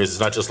products they produce. It's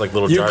not just like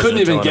little jars. You couldn't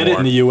even get it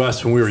in the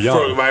U.S. when we were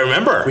young. I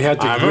remember. We had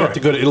to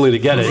go to Italy to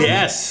get it.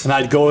 Yes. And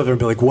I'd go over there and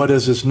be like, what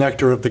is this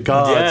nectar of the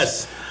gods?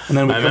 Yes. And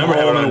then we come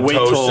home and wait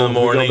toast till in the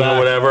morning or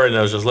whatever, and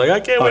I was just like,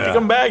 I can't wait to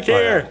come back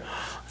here.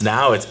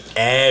 Now it's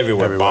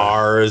everywhere.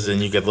 Bars,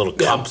 and you get little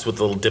cups with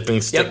little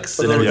dipping sticks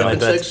and everything like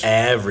that. It's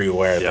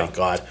everywhere, thank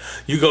God.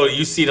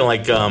 You see it in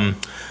like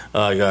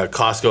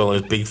Costco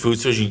and those big food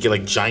stores, you get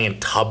like giant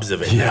tubs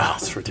of it. Yeah,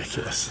 it's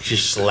ridiculous.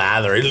 Just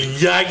slather it.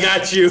 Yeah, I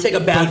got you. Take a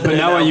bath. But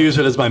now I use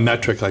it as my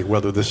metric, like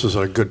whether this is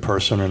a good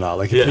person or not.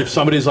 Like if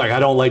somebody's like, I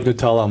don't like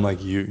Nutella, I'm like,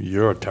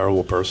 you're a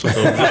terrible person.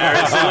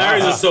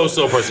 Larry's a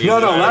so person. No,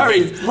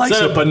 Larry likes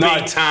it, but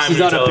not time. He's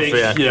not a big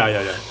fan.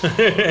 Yeah.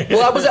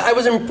 Well, I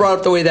wasn't brought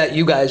up the way that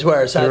you guys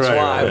were, so that's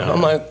why.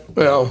 I'm like,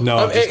 No,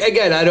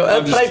 again, I don't.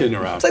 I'm just kidding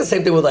around. It's like the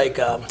same thing with like.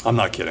 I'm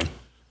not kidding.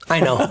 I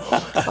know.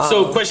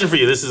 So, question for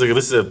you. This is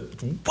a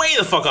way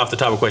the fuck off the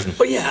top of question.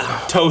 But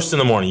yeah. Toast in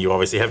the morning. You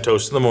obviously have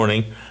toast in the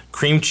morning.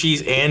 Cream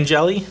cheese and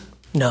jelly?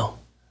 No.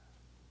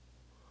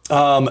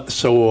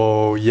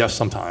 So yes,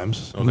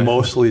 sometimes. Okay.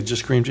 Mostly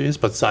just cream cheese,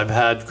 but I've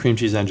had cream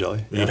cheese and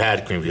jelly. You've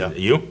had cream cheese. Yeah.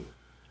 You?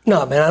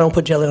 No, man, I don't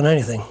put jelly on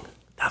anything.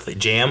 Nothing.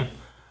 Jam?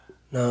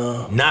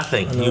 No.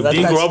 Nothing. You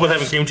didn't grow up with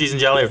having cream cheese and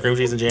jelly or cream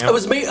cheese and jam? It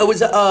was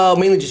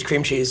mainly just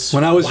cream cheese.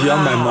 When I was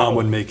young, my mom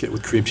would make it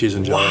with cream cheese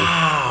and jelly.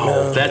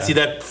 Wow. No. See,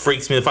 that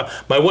freaks me the fuck.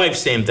 My wife,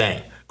 same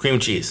thing. Cream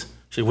cheese.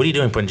 She's like, what are you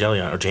doing putting jelly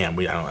on? Or jam.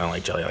 I don't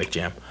like jelly. I like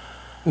jam.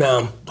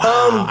 No.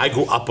 Wow. I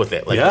grew up with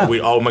it. Like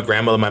my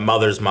grandmother, my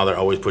mother's mother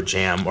always put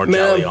jam or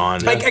jelly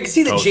on. I can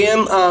see the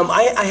jam.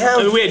 I have.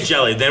 I mean, we had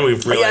jelly. Then we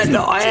realized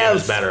jam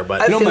is better.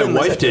 But my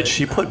wife did.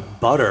 She put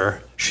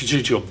butter. She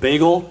did a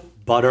bagel,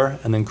 butter,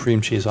 and then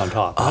cream cheese on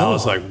top. And I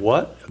was like,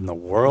 what in the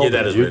world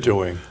are you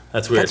doing?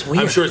 That's weird.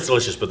 I'm sure it's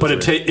delicious, but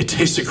it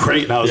tasted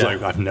great, and I was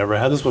like, I've never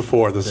had this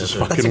before. This is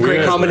fucking weird. That's a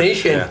great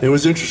combination. Yeah. It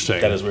was interesting.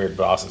 That is weird,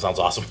 but awesome. Sounds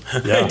awesome.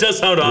 Yeah. It does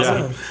sound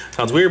awesome. Yeah.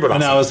 Sounds weird, but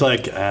awesome. And I was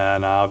like,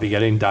 and I'll be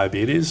getting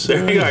diabetes.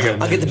 There you go.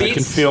 I'll get the beats.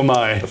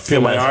 I can feel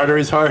my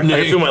arteries hardening. I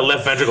can feel my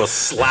left ventricle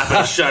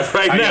slapping shut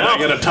right now. I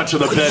got a touch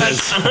of the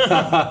betis.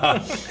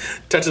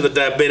 Touch of the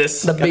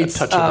diabetes. The beats.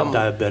 Touch of the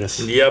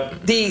diabetes.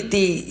 Yep.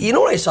 You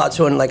know what I saw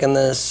too in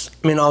this?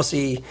 I mean,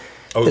 obviously.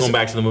 Are we going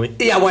back to the movie?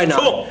 Yeah, why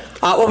not? Cool.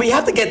 Well, we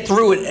have to get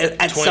through it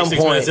at some point.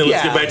 26 minutes in,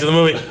 let's get back to the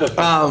movie.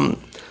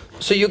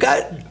 So you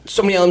got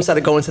so many elements that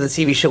are going to the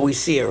TV show. We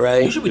see it,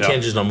 right? Usually we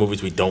tangent on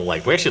movies we don't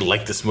like. We actually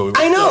like this movie.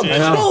 I know.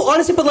 No,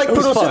 honestly, but like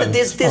Bruno said,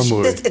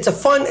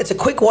 it's a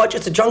quick watch.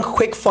 It's a drunk,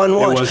 quick, fun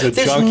watch. It was a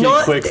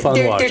quick,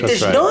 fun watch.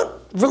 There's not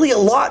really a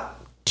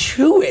lot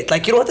to it.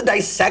 Like, you don't have to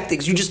dissect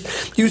things.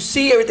 You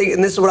see everything,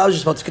 and this is what I was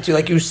just about to get to.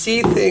 Like, you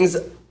see things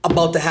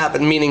about to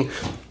happen, meaning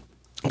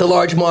the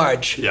large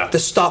Marge, the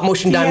stop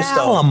motion dinosaur.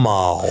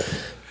 Alamo.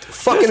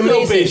 Fucking amazing.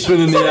 No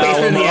basement in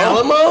the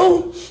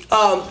Alamo.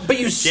 But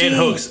you see, Jan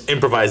Hooks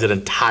improvised an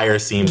entire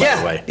scene. By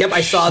the way. Yep,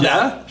 I saw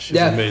that. Yeah, she's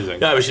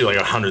amazing. Yeah, but she's like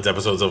 100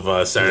 episodes of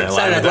Saturday Night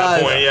Live at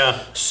that point.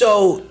 Yeah.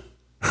 So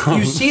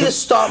you see the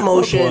stop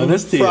motion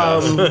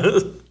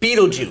from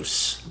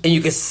Beetlejuice, and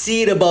you can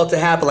see it about to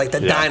happen, like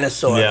the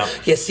dinosaur. Yeah.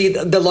 You see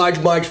the large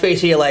Marge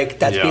face, and you're like,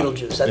 that's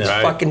Beetlejuice. That's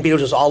fucking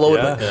Beetlejuice all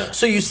over. Yeah.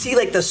 So you see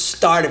like the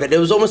start of it. It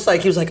was almost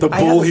like he was like, the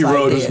bull he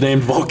rode was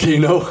named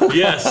Volcano.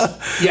 Yes.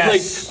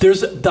 Yes. Like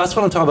that's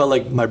what I'm talking about.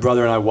 Like my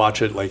brother and I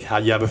watch it. Like how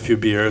you have a few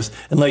beers,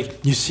 and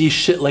like you see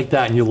shit like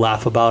that, and you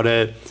laugh about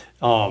it.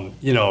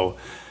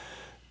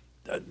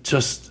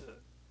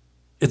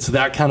 It's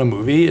that kind of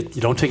movie. You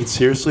don't take it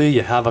seriously.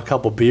 You have a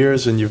couple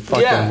beers and you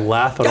fucking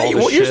laugh at all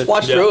the shit. You just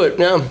watch through it.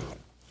 Yeah.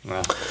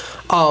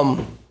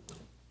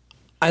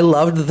 I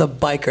loved the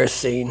biker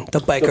scene. The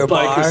biker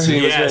bar.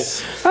 Scene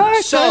yes.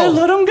 So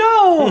let him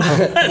go.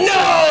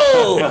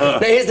 No. Now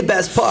here's the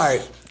best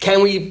part.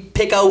 Can we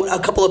pick out a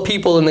couple of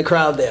people in the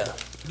crowd there?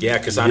 Yeah,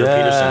 Cassandra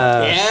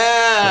Peterson.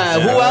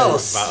 Yeah. Who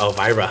else?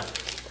 Elvira.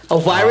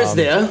 Elvira's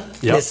there.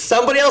 Yep. There's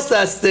somebody else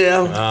that's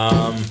there.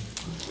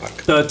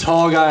 The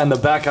tall guy in the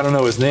back, I don't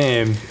know his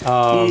name.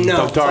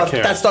 No, dark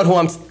hair. That's not who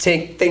I'm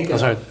thinking.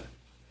 Sorry.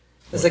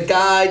 There's a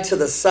guy to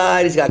the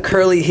side. He's got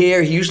curly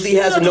hair. He usually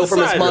has a note from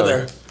his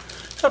mother. Really.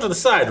 Not to the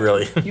side,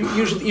 really.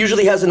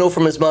 usually has a note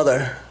from his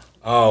mother.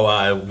 Oh,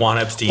 Juan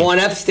Epstein. Juan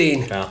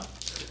Epstein. Yeah.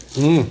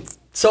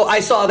 So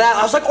I saw that.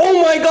 I was like,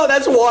 oh my God,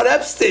 that's Juan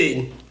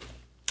Epstein.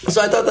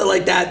 So I thought that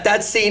like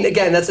that scene,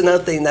 again, that's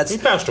another thing. He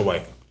passed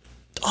away.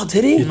 Oh,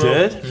 did he? He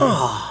did?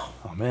 Oh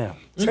man.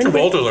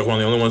 Travolta's like one of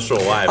the only ones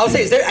still alive. I'll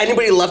say, is there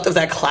anybody left of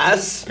that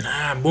class?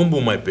 Boom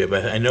Boom might be,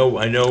 but I know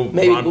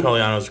Maybe Ron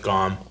Pelliano's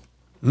gone.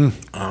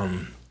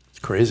 It's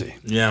crazy.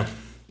 Yeah.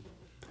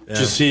 Did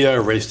you see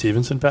Ray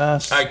Stevenson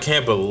pass? I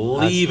can't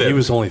believe it. He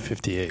was only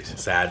 58.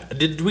 Sad.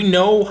 Did we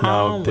know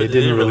how? No, they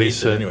didn't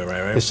release it anyway,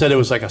 right? They said it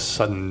was like a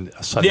sudden.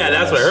 Yeah,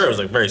 that's what I heard. It was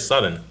like very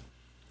sudden.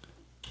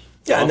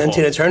 Yeah, and then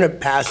Tina Turner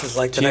passes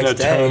like the next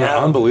day. Turner,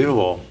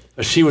 unbelievable.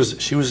 She was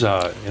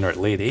in her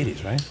late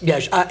 80s, right? Yeah,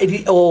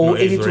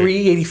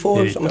 83,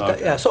 84, something like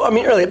that. Yeah, so I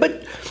mean earlier.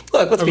 But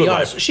look, let's be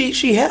honest.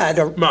 She had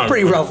a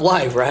pretty rough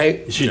life,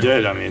 right? She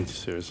did. I mean,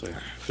 seriously.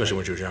 Especially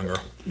when she was younger.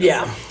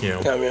 Yeah.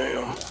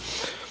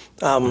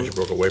 I mean, she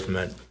broke away from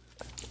that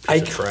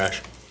piece of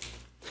trash.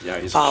 Yeah,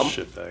 he's a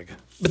shitbag.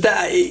 But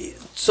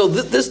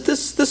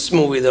this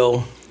movie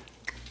though.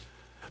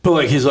 But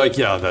like he's like,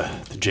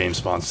 the James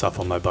Bond stuff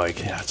on my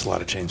bike. Yeah, it's a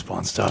lot of James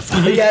Bond stuff.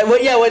 When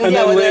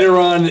later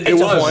on it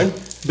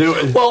was.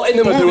 Well, in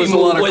the movie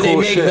when they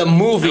make the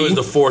movie, it was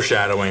the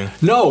foreshadowing.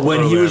 No,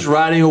 when he was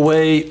riding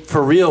away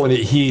for real, and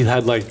he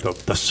had like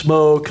the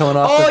smoke coming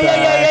off. Oh the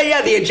back,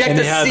 yeah, the ejector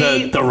and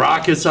he had the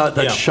rockets out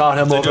that shot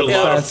him over the fence. There was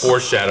a lot of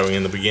foreshadowing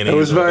in the beginning. It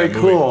was very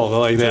cool.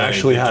 Like they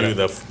actually had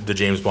the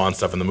James Bond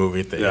stuff in the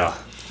movie.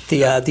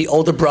 The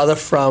older brother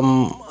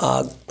from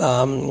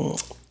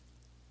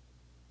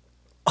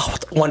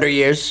Wonder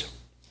Years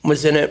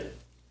was in it.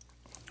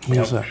 What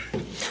was that?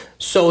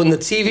 So in the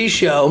TV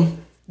show,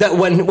 that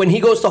when he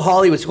goes to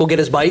Hollywood to go get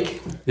his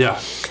bike,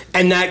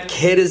 and that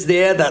kid is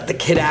there, the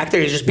kid actor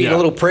is just being a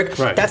little prick.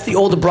 Right. That's the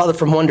older brother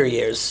from Wonder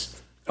Years.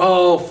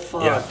 Oh,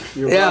 fuck. Yeah.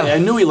 You're right. I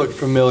knew he looked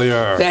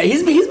familiar. Yeah,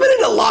 he's been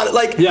in a lot of,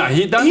 like... Yeah,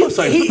 that looks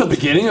like the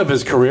beginning of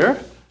his career.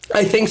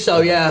 I think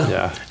so, yeah.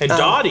 Yeah. And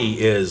Dottie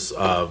is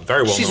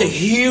very well She's known. a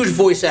huge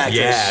voice actress.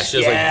 Yeah, she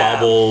does like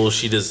Bubbles.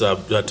 She does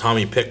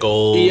Tommy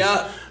Pickles.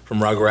 Yeah. From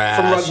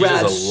Rugrats. She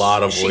does a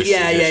lot of voices.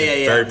 Yeah.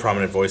 Very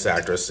prominent voice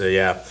actress. So,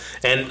 yeah.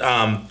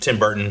 And Tim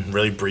Burton,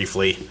 really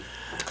briefly,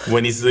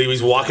 when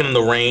he's walking in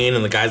the rain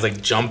and the guys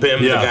like jump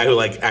him, the guy who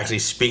like actually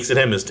speaks at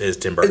him is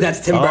Tim Burton.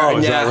 That's Tim Burton.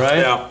 Is that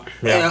right?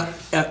 Yeah.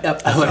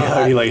 I like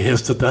how he like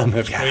hissed at them.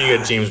 I mean, you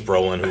got James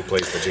Brolin who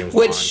plays the James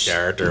Bond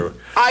character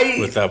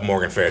with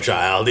Morgan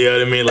Fairchild. You know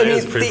what I mean? Like,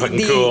 it's pretty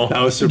fucking cool.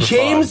 That was super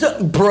James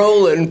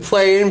Brolin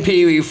playing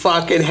Pee-wee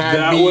fucking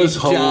had me. That was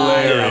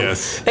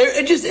hilarious.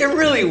 It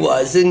really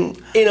was. And,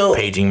 you know.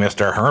 Paging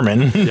Mr.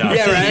 Herman.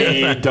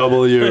 Yeah, right?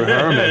 W.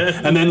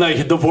 Herman. And then,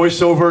 like, the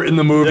voiceover in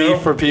the movie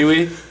for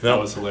Pee-wee. That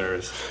was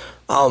hilarious.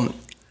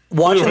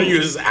 Watching to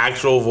use his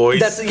actual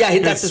voice. That's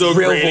his so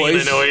real I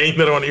voice.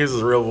 don't want to use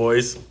his real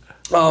voice.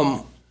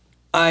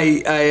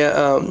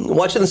 I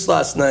watching this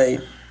last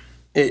night.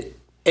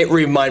 It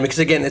reminded me, because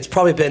again, it's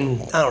probably been,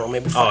 I don't know,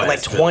 maybe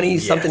like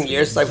 20-something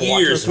years since I've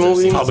watched this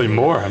movie. Probably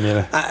more. I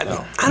mean, I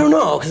don't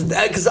know,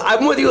 because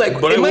I'm with you.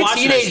 Like, but in my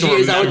teenage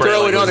years, I would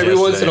throw it on every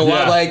once in a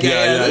while. Like,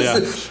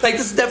 this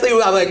is definitely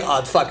what I'm like, oh,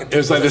 it's fucking. It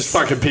was like this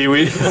fucking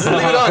Pee-wee. Leave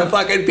it on,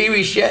 fucking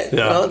Pee-wee shit.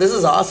 Yeah. You know, this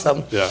is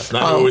awesome. Yeah.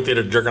 Not movie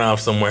theater jerking off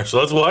somewhere, so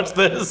let's watch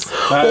this.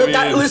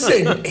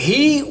 Listen,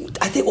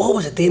 I think, what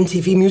was it, the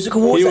MTV Music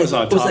Awards? He was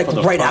on top of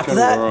the right after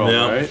that. World,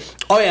 right?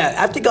 Oh yeah,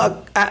 after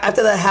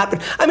that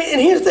happened. I mean,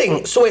 and here's the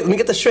thing. So wait, let me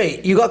get this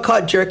straight. You got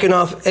caught jerking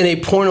off in a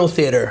porno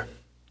theater.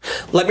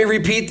 Let me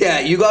repeat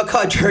that. You got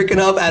caught jerking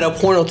off at a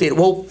porno theater.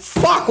 Well,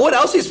 fuck, what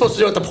else are you supposed to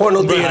do at the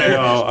porno theater? I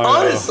know.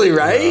 Honestly,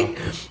 right?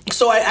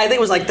 So I think it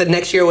was like the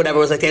next year or whatever,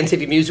 it was like the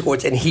MTV Music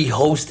Awards, and he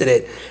hosted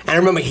it. And I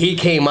remember he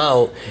came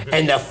out,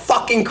 and the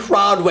fucking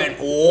crowd went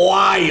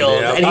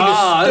wild. And he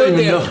just stood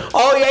there.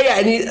 Oh, yeah.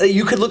 And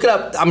you could look it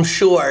up, I'm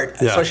sure,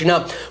 especially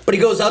now. But he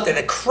goes out there,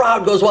 the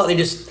crowd goes wild. And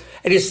he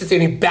just sits there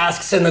and he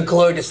basks in the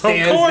glow, just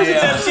stands there. Of course,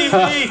 it's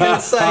MTV.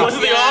 It's like, it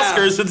wasn't the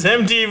Oscars, it's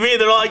MTV.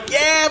 They're like,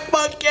 yeah,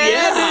 fuck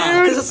yeah,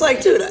 dude. Because it's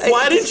like, dude.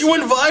 Why didn't you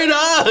invite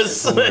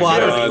us? Well, I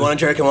don't know. You want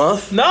to jerk him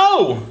off?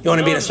 No. You want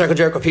to be in a circle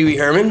jerk with Pee-wee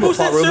Herman? Who's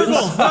that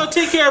circle? No,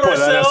 take care of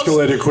ourselves. That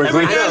escalated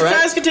quickly.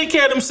 Guys can take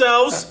care of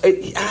themselves.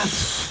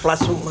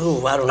 Last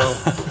one, I don't know.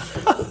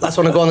 Last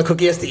one to go on the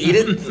cookie has to eat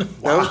it?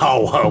 No?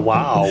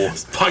 Wow.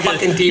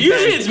 Fucking deep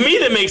Usually end. it's me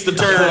that makes the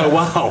turn.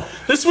 Wow.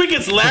 This week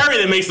it's Larry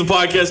that makes the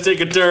podcast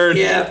take a turn.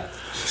 Yeah.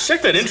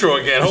 Check that intro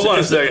again. Hold on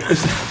a second.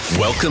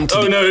 Welcome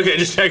to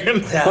just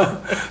checking.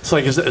 Yeah. It's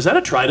like, is that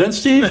a trident,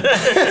 Steve? You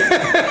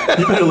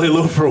better lay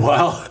low for a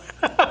while.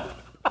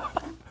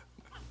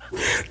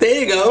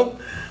 There you go.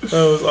 That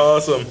was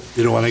awesome.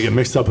 You don't want to get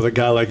mixed up with a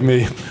guy like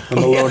me. I'm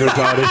a loner,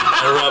 Dottie.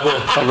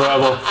 A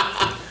rebel.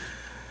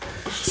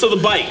 So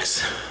the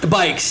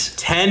bikes.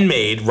 10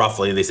 made,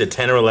 roughly. They said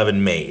 10 or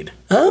 11 made.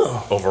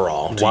 Oh.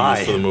 Overall. Why?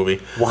 Use for the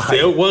movie. Why?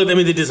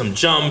 They did some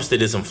jumps. They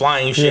did some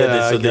flying shit.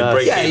 Yeah, they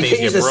break you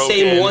can't use the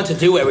same one to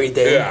do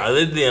everything. Yeah,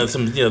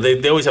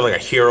 they always have like a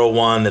hero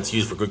one that's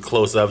used for good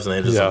close-ups, and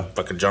they have some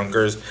fucking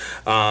junkers.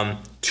 2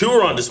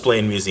 are on display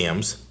in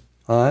museums.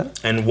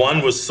 And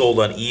 1 was sold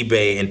on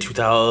eBay in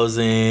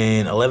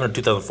 2011 or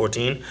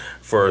 2014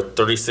 for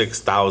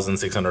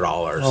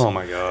 $36,600. Oh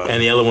my god!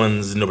 And the other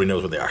ones, nobody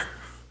knows what they are.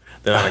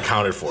 They're not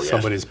accounted for yet.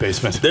 Somebody's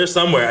basement. They're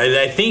somewhere.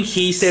 I think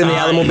he signed... in the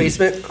Alamo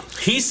basement?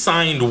 He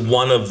signed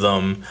one of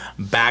them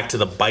back to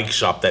the bike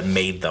shop that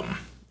made them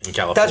in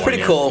California. That's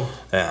pretty cool.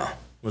 Yeah.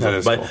 Cool.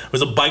 It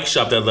was a bike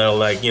shop that they're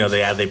like,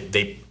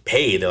 they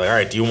paid. They're like, all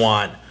right, do you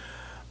want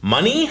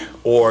money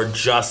or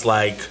just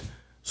like...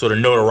 sort of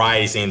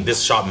notoriety saying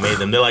this shop made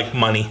them. They're like,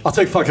 money. I'll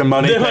take fucking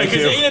money. At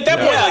that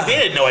point,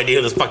 they had no idea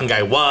who this fucking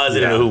guy was. They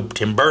didn't know who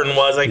Tim Burton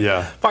was. Like,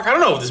 fuck, I don't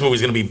know if this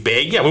movie's going to be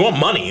big. Yeah, we want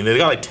money. They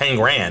got like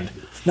 $10,000.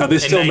 No, they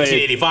still made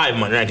 1985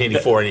 money,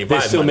 1984, 85. They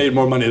still money. made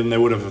more money than they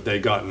would have if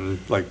they'd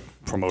gotten like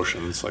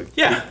promotions. Like,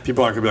 yeah,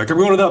 people aren't gonna be like, "I'm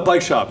going to that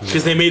bike shop,"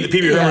 because they made the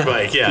Pee-wee Herman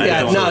bike.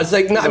 Yeah. No, it's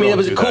like, I mean, it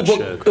was a cool book.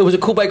 Shit. It was a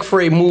cool bike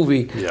for a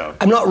movie. Yeah,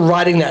 I'm not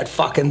riding that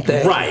fucking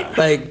thing. Right.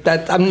 Like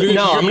that. I'm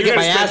gonna get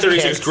my ass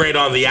kicked. $36,000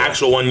 on the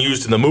actual one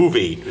used in the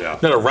movie. Yeah.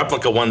 Not a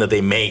replica one that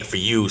they make for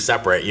you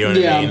separate. You know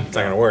what I mean? It's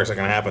not gonna work. It's not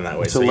gonna happen that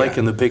way. It's a lake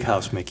in the big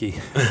house, Mickey.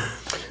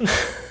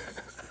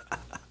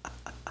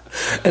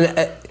 And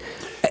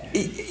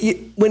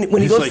when he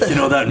He's goes like,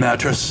 to, that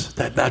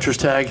mattress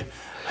tag,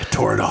 I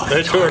tore it off.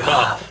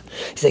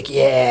 He's like,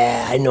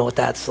 yeah, I know what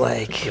that's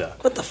like. Yeah.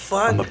 What the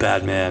fuck? I'm a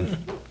bad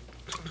man.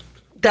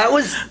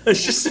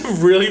 It's just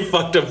some really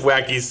fucked up,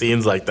 wacky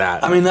scenes like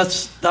that. I mean,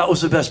 that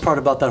was the best part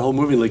about that whole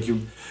movie.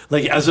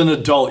 Like as an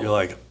adult, you're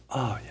like,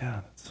 oh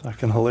yeah, that's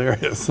fucking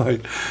hilarious.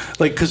 Like,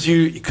 because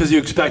you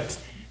expect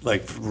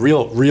like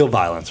real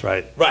violence,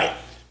 right? Right.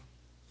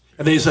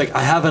 And then he's like,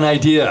 I have an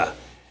idea,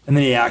 and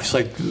then he acts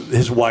like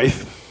his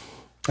wife.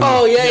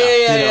 Oh,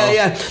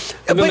 yeah.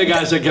 And then the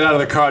guys that get out of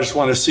the car just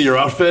want to see your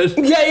outfit.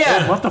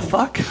 Yeah. What the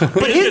fuck?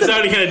 But he gets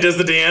out, he kind of does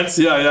the dance.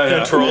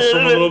 Yeah. Twirls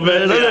from a little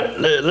bit.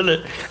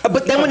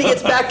 But then when he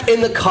gets back in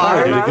the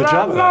car, He did a good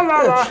job of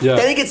that.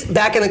 then he gets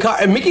back in the car,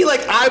 and Mickey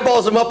like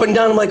eyeballs him up and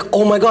down. I'm like,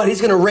 oh my god,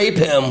 he's gonna rape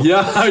him.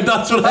 Yeah,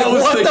 that's what I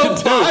was what the thinking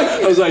too. fuck?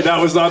 I was like,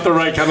 that was not the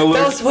right kind of look.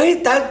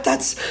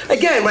 That's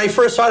again when I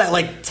first saw that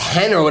like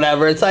 10 or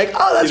whatever. It's like,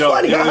 oh, that's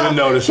funny. You don't even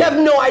notice You it. have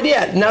no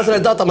idea. Now as an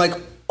adult, I'm like,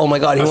 oh my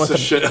god, he wants to.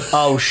 Shit.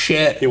 Oh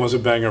shit. He wants a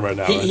banger right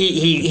now.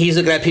 He's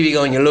looking at PB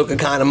going, "You look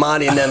kind of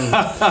mighty," and then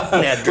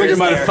Look at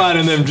my fine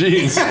in them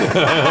jeans.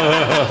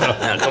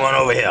 Now, come on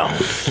over here.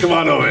 Come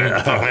on over here.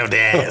 Fuck me with the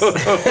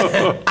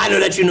ass. I know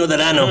that you know that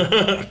I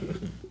know.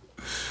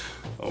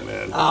 Oh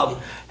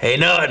man. Hey,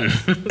 nothing.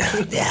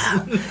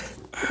 Yeah.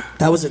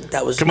 That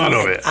was. Come on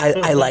over here.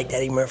 I liked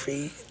Eddie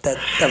Murphy. The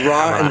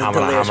raw and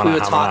the lyrics. We were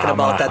talking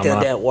about that the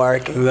other day at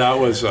work. That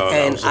was.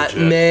 And that was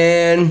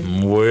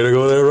man. Way to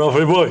go there,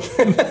 Ralphie boy.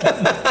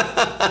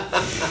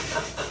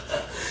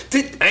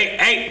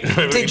 Hey.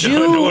 Did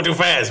Don't go you? too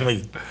fast.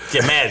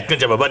 Get mad. Good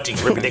job, my butt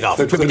cheeks. Rip your dick off.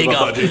 Rip your dick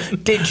off.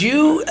 Did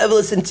you ever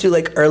listen to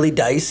like early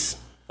Dice?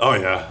 Oh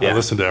yeah. I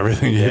listened to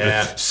everything.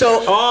 Yeah.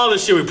 So all the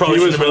shit we probably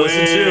He shouldn't have been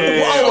listening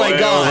to. Oh my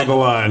God. On the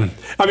line.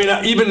 I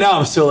mean, even now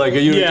I'm still like,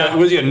 Yeah.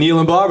 was you Neil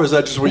and Bob, or is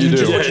that just what you do?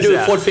 Just what you do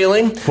with Fort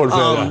Feeling. Fort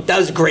Feeling, yeah. That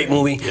was a great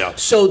movie. Yeah.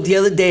 So the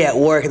other day at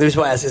work, the reason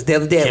why I asked this, the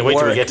other day Can't at wait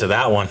work, till we get to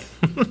that one.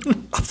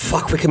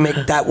 fuck, we can make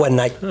that one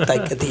night,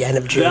 like at the end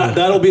of June.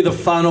 That'll be the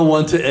final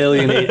one to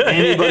alienate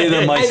anybody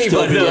that might still be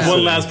Anybody, listening.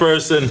 One last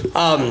person.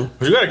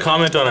 We got a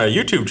comment on our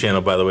YouTube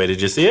channel, by the way.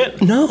 Did you see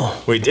it? No.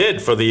 We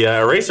did for the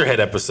Eraserhead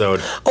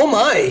episode. Oh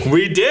my.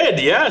 We did,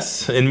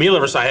 yes. And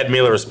Mila, I had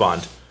Mila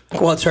respond.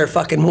 Well, it's her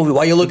fucking movie. Why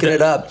are you looking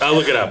it up? I'll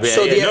look it up. Yeah,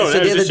 So yeah. the No, other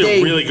that was just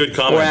day, a really good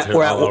comment.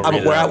 We're I'll read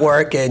it at out.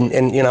 work,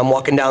 and you know, I'm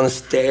walking down the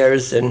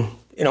stairs, and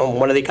you know,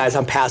 one of the guys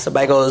I'm passing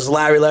by goes,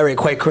 Larry,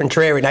 quite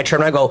contrary. And I turn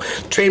around and go,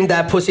 train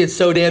that pussy, it's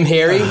so damn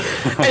hairy.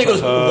 And he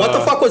goes, what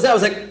the fuck was that? I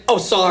was like, oh,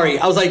 sorry.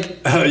 I was like,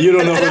 You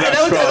don't know where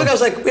that's from. I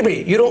was like, wait a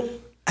minute, you don't.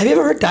 Have you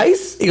ever heard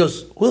Dice? He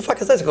goes, who the fuck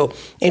is Dice? I go,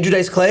 Andrew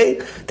Dice Clay?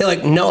 They're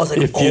like, no. I was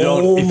like, If you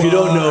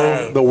don't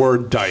know the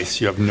word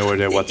dice, you have no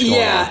idea what's going on.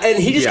 Yeah, and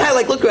he just kind of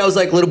like looked at me. I was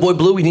like, little boy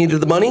blue, we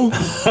needed the money.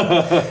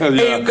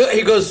 And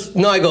he goes,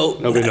 no. I go,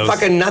 Nobody knows.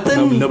 fucking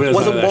nothing. Nobody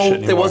knows that shit There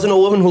anymore. wasn't a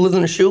woman who lived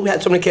in a shoe,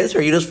 had so many kids,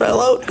 or you just fell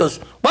out. He goes,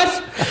 what?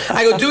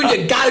 I go, dude,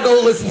 you gotta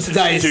go listen to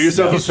Dice. Do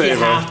yourself a favor. You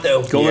have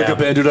to. Go look up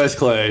Andrew Dice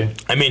Clay.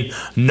 I mean,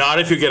 not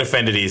if you get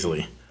offended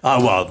easily.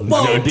 Well,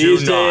 no, these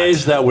do not.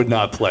 days that would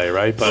not play,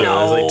 right? But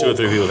There's like 2 or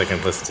 3 people that can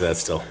listen to that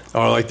still.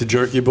 or like the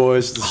Jerky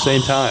Boys at the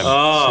same time.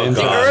 Same The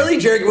time. early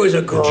Jerky Boys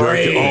are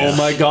great. Oh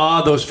my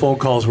God, those phone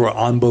calls were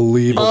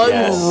unbelievable.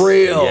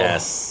 Unreal.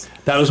 Yes.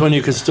 That was when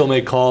you could still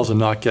make calls and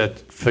not get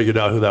figured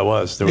out who that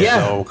was. There was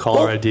no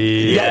caller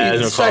ID. Yeah,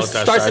 there's no Star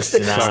call-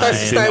 69 Star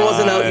 69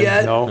 wasn't out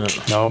yet. No,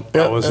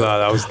 that was the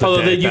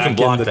Although day. you can back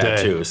block in the that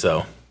day. too,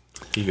 so.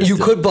 You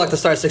could block the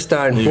Star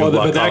 69. You- Well,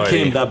 block but caller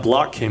ID. that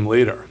block came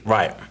later.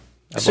 Right.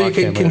 So you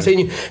can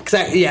continue.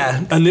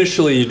 Yeah.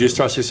 Initially, you do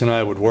Star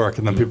 69 would work,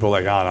 and then people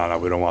were like, oh, no,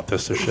 we don't want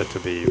this shit to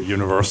be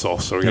universal,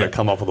 so we're going to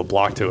come up with a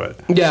block to it.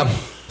 Yeah.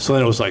 So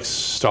then it was like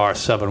Star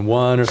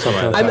 71 or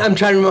something like that. I'm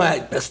trying to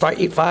remember, Star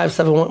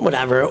 8571,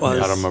 whatever it was.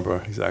 I don't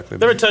remember exactly.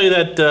 Did I ever tell you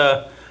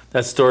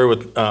that story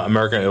with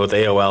American, with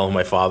AOL,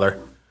 my father?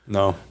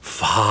 No.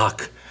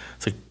 Fuck.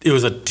 It's like, it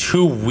was a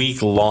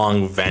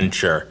 2-week-long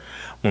venture.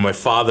 When my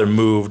father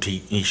moved,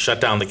 he shut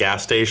down the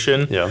gas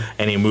station,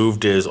 and he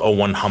moved his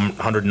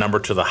 0100 number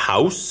to the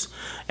house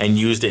and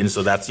used it. And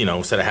so that's,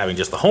 instead of having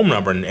just the home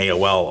number and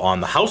AOL on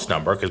the house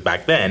number, because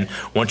back then,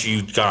 once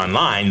you got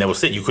online, that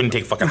was it. You couldn't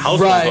take fucking house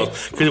phone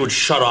calls because it would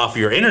shut off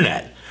your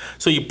internet.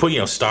 So you put,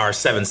 star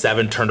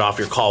 77, turned off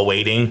your call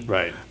waiting.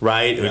 Right.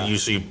 Yeah. You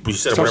set up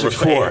Star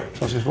whatever.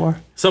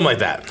 64. Something like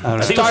that.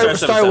 I think Star, it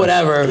was star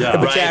whatever. Yeah.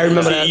 But yeah, I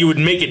remember so that. you would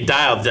make it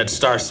dial that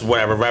star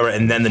whatever,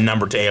 and then the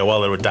number to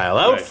AOL it would dial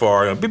out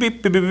for beep,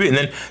 beep, beep, beep, beep, and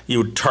then you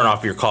would turn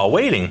off your call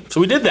waiting. So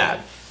we did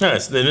that. And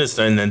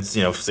then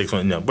 6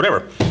 months,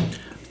 whatever.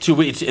 2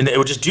 weeks, and it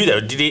would just do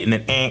that. And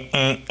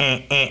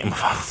then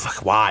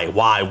fuck, why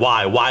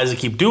does it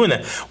keep doing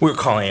that? We were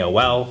calling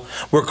AOL.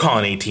 We were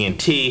calling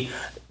AT&T.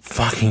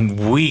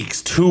 Fucking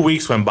weeks, 2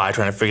 weeks went by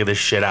trying to figure this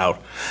shit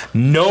out.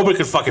 Nobody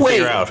could fucking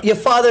figure out. Your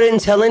father didn't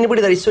tell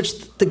anybody that he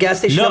switched the gas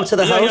station up to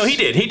the house? No, he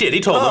did. He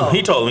told them.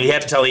 He told them he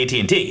had to tell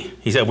AT&T.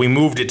 He said, we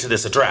moved it to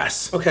this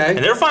address. Okay.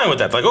 And they're fine with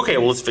that. Like, okay,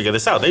 well, let's figure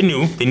this out. They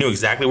knew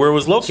exactly where it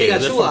was located. So you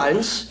got 2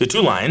 lines. The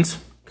 2 lines.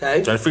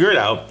 Okay. Trying to figure it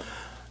out.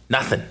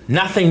 Nothing.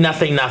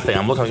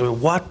 I'm looking, I go,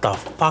 what the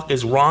fuck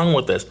is wrong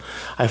with this?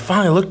 I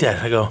finally looked at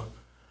it. I go,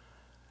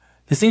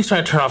 this thing's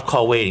trying to turn off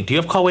call waiting. Do you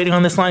have call waiting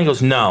on this line? He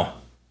goes, no.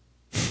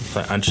 So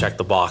I unchecked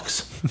the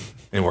box.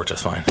 It worked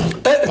just fine.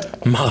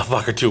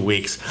 Motherfucker, 2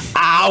 weeks.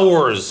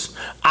 Hours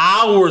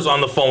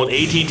on the phone with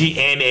AT&T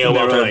and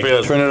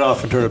AOL. Turn it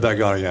off and turn it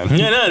back on again.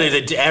 No, they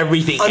did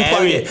everything.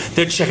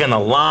 They're checking the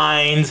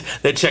lines.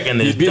 They're checking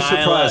the You'd be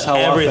surprised how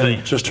everything.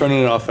 Often just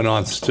turning it off and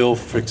on still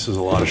fixes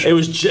a lot of shit. It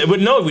was, but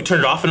no, we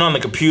turned it off and on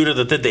the computer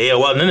that did the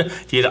AOL, and then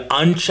you had to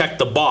uncheck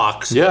the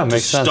box to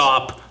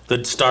stop the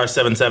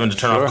 *77 to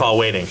turn off call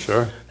waiting.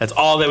 Sure. That's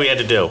all that we had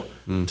to do.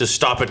 To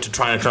stop it to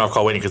try and turn off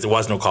call waiting because there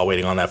was no call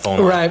waiting on that phone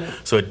line. Right.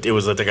 So it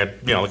was like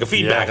a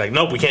feedback. Like,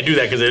 nope, we can't do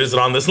that because it isn't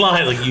on this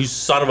line. Like, you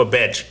son of a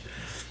bitch.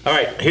 All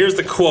right, here's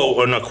the quote,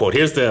 or not quote.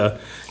 Here's the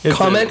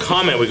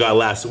comment we got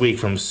last week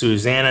from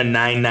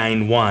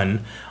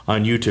Susanna991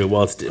 on YouTube.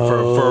 Well, it's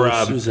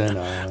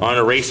Susanna on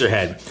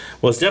Eraserhead.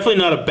 Well, it's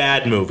definitely not a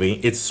bad movie.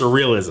 It's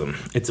surrealism.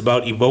 It's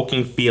about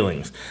evoking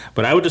feelings,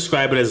 but I would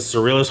describe it as a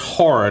surrealist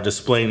horror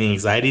displaying the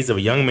anxieties of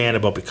a young man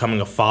about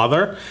becoming a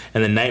father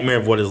and the nightmare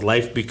of what his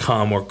life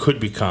become or could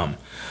become.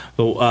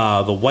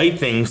 The white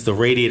things the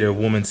radiator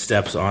woman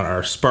steps on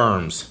are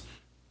sperms.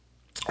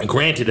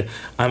 Granted,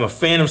 I'm a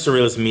fan of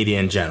surrealist media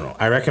in general.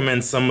 I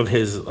recommend some of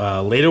his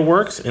later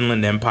works,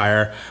 Inland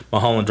Empire,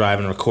 Mulholland Drive,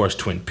 and of course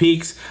Twin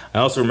Peaks. I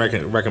also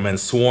recommend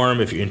Swarm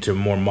if you're into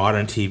more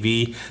modern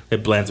TV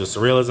that blends with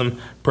surrealism.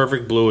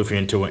 Perfect Blue if you're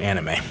into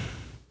anime.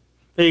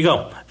 There you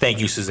go.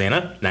 Thank you,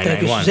 Susanna. 991.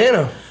 Thank you,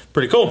 Susanna.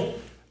 Pretty cool.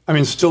 I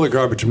mean, still a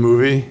garbage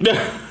movie.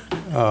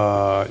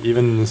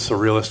 Even the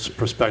surrealist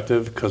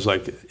perspective, because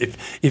like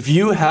if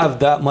you have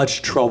that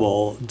much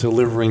trouble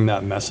delivering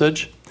that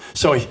message,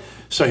 so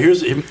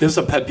this is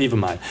a pet peeve of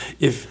mine.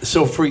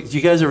 For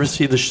you guys ever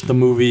see the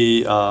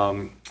movie?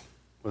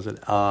 Was it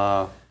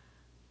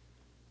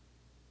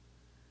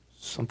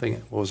something?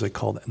 What was it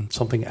called?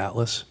 Something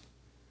Atlas.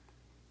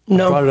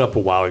 No. I brought it up a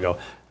while ago.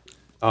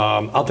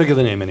 I'll think of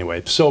the name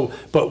anyway.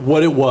 But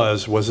what it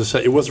was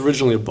it was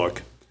originally a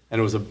book, and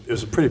it was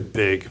a pretty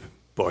big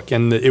book,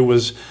 and it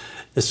was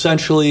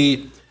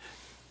essentially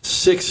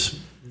 6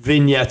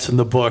 vignettes in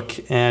the book,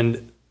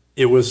 and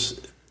it was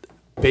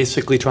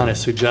basically trying to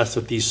suggest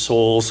that these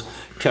souls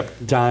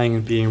kept dying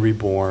and being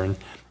reborn,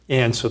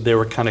 and so they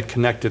were kind of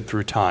connected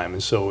through time.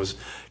 And so it was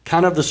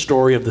kind of the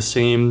story of the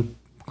same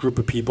group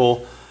of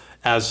people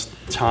as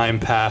time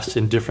passed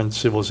in different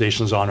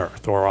civilizations on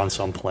Earth or on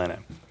some planet.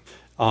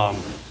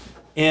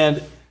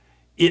 And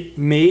it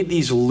made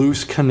these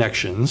loose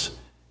connections,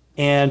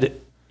 and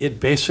it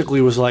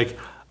basically was like,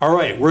 all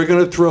right, we're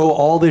going to throw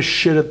all this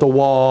shit at the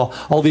wall,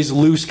 all these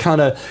loose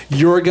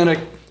you're going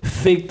to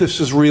think this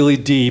is really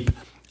deep,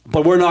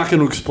 but we're not going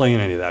to explain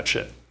any of that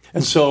shit.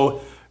 And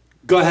so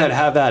go ahead,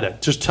 have at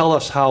it. Just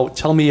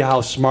tell me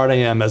how smart I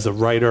am as a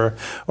writer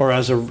or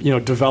as a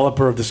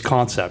developer of this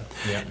concept.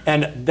 Yeah.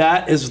 And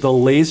that is the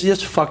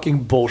laziest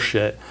fucking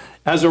bullshit.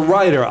 As a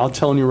writer, I'm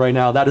telling you right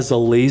now, that is the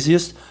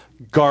laziest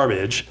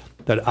garbage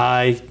that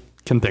I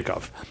can think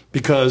of.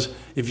 Because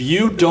if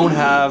you don't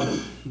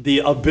have the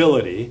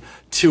ability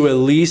to at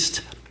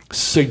least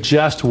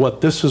suggest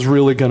what this is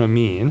really going to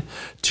mean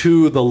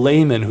to the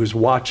layman who's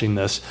watching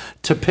this,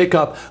 to pick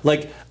up,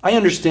 like, I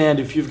understand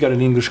if you've got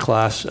an English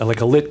class,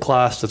 like a lit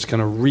class that's going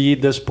to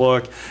read this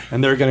book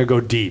and they're going to go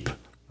deep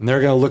and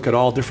they're going to look at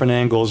all different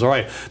angles. All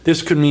right,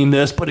 this could mean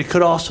this, but it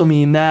could also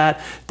mean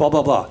that, blah,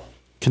 blah, blah.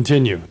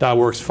 Continue. That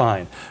works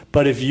fine.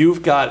 But if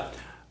you've got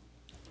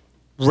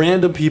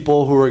random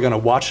people who are going to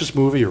watch this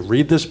movie or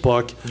read this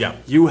book,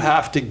 you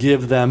have to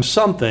give them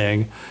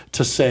something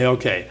to say,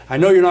 okay, I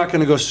know you're not going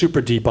to go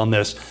super deep on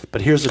this,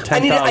 but here's a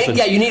 10,000.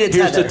 You need a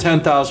tether. Here's the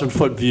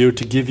 10,000-foot view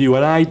to give you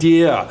an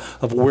idea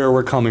of where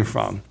we're coming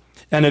from.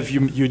 And if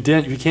you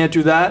can't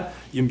do that,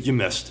 you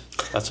missed.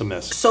 That's a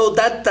miss. So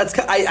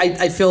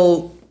I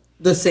feel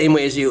the same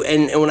way as you.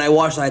 And when I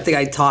watched it, I think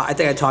I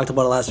talked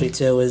about it last week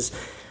too. Is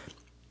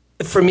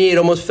for me, it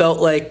almost felt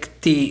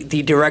like the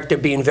director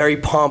being very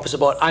pompous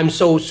about, I'm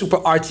so super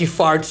artsy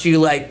fartsy,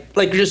 like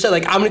you just said,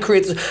 like, I'm gonna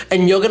create this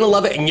and you're gonna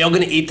love it and you're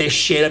gonna eat this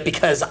shit up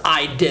because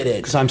I did it.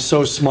 Because I'm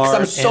so smart.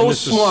 Because I'm so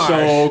smart. Is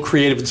so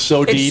creative and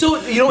so deep.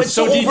 It's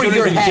so over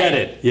your head. Get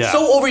it. Yeah.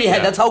 So over your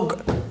head. That's how.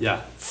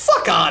 Yeah.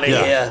 Fuck out of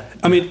here.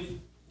 I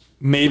mean,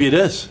 maybe it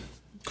is.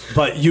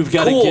 But you've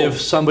got to give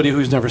somebody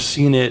who's never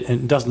seen it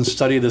and doesn't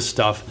study this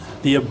stuff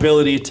the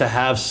ability to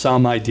have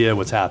some idea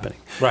what's happening.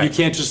 Right. You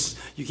can't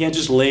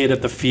just lay it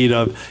at the feet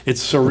of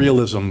it's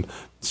surrealism,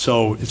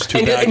 so it's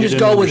too bad you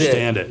didn't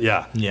understand it.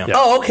 Yeah.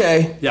 Oh,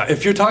 okay. Yeah.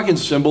 If you're talking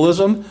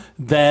symbolism,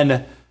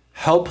 then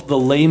help the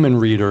layman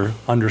reader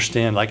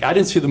understand. Like, I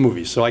didn't see the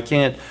movie, so I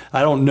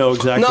don't know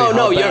exactly.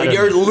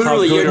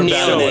 You're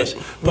nailing it.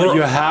 But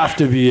you have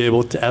to be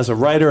able to, as a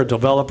writer, a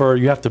developer,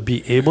 you have to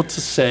be able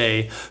to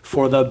say,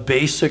 for the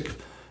basic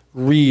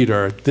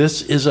reader,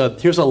 here's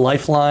a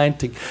lifeline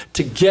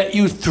to get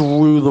you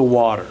through the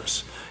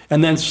waters.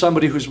 And then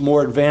somebody who's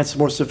more advanced,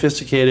 more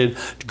sophisticated,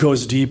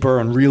 goes deeper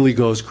and really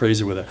goes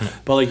crazy with it.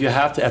 But like, you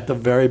have to, at the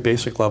very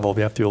basic level,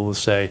 you have to be able to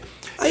say,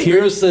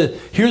 here's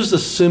the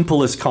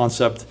simplest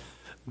concept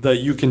that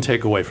you can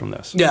take away from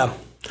this. Yeah.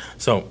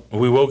 So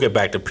we will get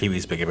back to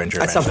Pee-wee's Big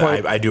Adventure. At some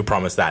point. I do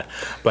promise that.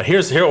 But here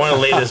I want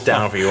to lay this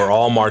down for you. We're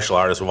all martial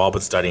artists. We've all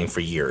been studying for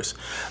years.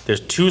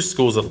 There's two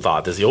schools of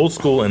thought. There's the old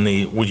school and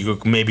the what you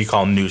could maybe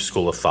call new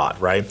school of thought,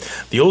 right?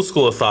 The old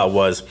school of thought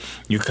was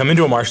you come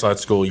into a martial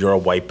arts school, you're a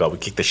white belt. We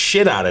kick the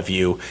shit out of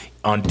you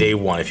on day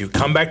one. If you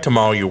come back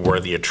tomorrow, you're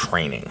worthy of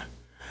training.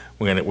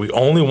 We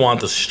only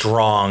want the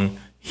strong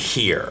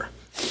here.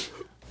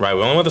 Right,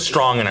 we only want the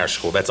strong in our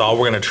school. That's all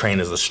we're going to train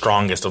is the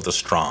strongest of the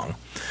strong.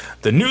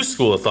 The new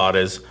school of thought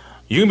is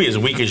you can be as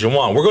weak as you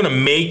want. We're going to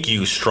make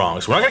you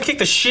strong. So we're not going to kick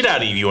the shit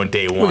out of you on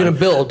day one. We're going to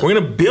build. We're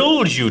going to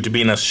build you to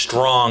being a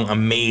strong,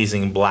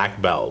 amazing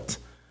black belt.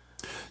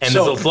 And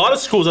there's a lot of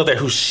schools out there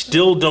who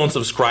still don't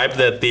subscribe to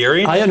that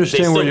theory. I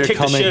understand where you're coming.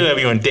 They still kick the shit out of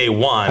you on day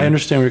one. I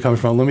understand where you're coming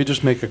from. Let me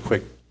just make a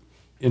quick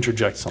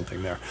interject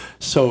something there.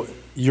 So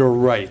you're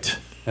right.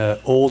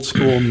 Old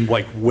school,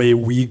 like way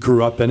we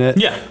grew up in it,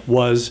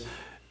 was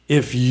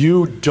if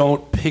you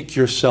don't pick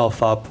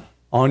yourself up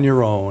on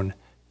your own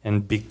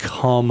and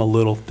become a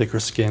little thicker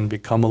skinned,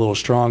 become a little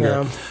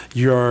stronger,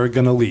 you're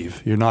going to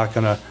leave. You're not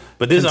going to.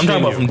 But this, I'm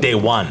talking about from day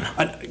one.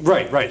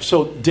 Right.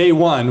 So day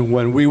one,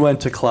 when we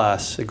went to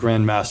class at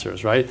Grand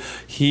Masters, right,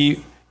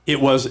 it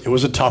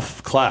was a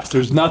tough class.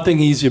 There's nothing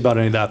easy about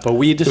any of that, but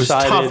we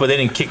decided... It was tough, but they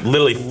didn't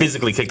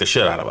physically kick the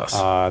shit out of us.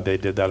 They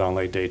did that on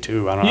like day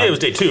two. I don't know. Yeah, it was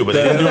day two, but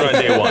they didn't do it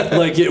on day one.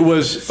 Like it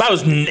was... I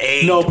was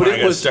 8 when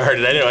I got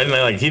started. I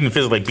didn't he didn't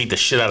physically beat the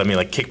shit out of me,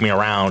 like kick me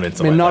around and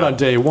stuff like that. Not on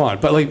day one,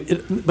 but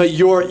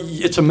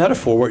it's a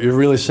metaphor. What you're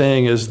really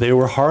saying is they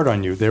were hard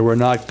on you. They were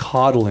not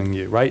coddling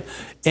you, right?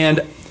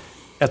 And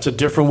that's a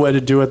different way to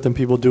do it than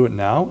people do it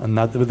now. And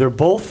they're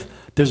both...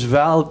 There's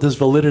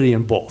validity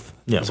in both.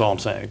 Yeah. That's all I'm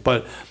saying.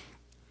 But...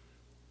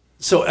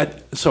 So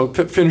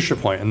finish your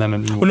point, and then...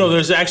 Well, no,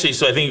 there's actually...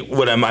 So I think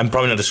what I'm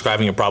probably not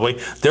describing it properly.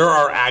 There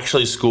are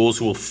actually schools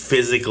who will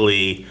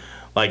physically...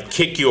 like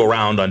kick you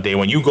around on day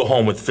one. You go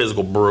home with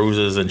physical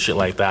bruises and shit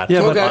like that.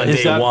 Yeah, but on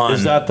day one.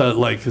 Is that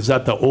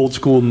the old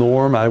school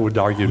norm? I would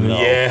argue no.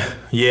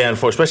 Yeah,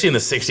 especially in the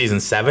 60s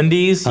and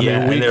 70s. I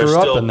mean, we grew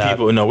up in that.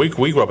 No, we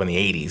grew up in the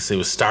 80s.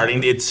 It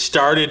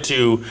started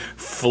to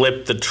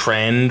flip the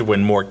trend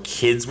when more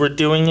kids were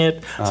doing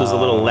it. So it was a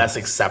little less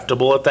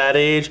acceptable at that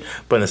age.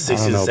 But in the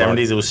 60s and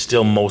 70s, it was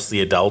still mostly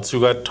adults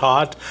who got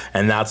taught,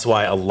 and that's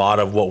why a lot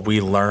of what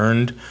we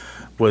learned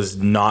was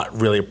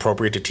not really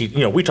appropriate to teach.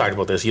 We talked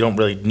about this. You don't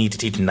really need to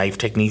teach knife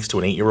techniques to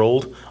an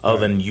 8-year-old other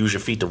than use your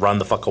feet to run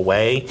the fuck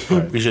away.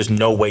 Right. Because there's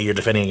no way you're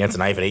defending against a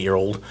knife at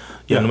 8-year-old.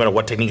 No matter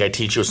what technique I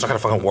teach you, it's not going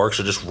to fucking work,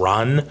 so just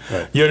run.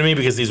 Right. You know what I mean?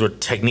 Because these were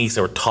techniques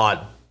that were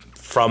taught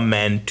from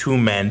men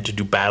to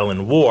do battle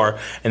and war,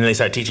 and then they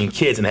started teaching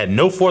kids and had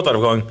no forethought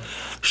of going,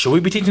 should we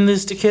be teaching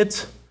this to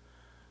kids?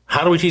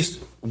 How do we teach...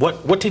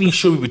 What techniques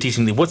should we be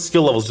teaching them? What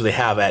skill levels do they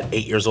have at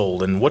 8 years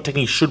old? And what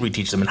techniques should we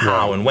teach them and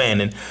how and when?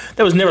 And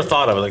that was never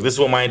thought of. Like, this is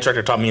what my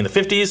instructor taught me in the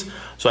 50s.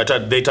 So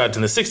they taught it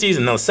in the 60s,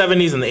 and then the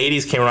 70s and the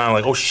 80s came around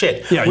like, oh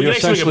shit. Yeah, we can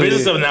actually make a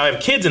business of it now. I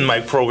have kids in my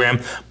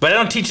program, but I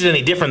don't teach it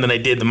any different than I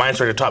did my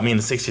instructor taught me in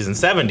the 60s and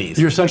 70s.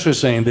 You're essentially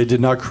saying they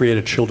did not create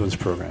a children's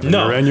program.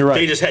 No, and you're right.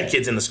 They just had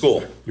kids in the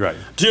school. You're right.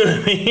 Do you know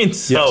what I mean?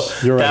 So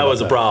that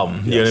was a problem.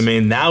 Yes. You know what I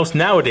mean?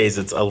 Nowadays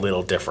it's a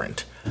little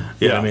different.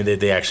 You know what I mean?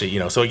 They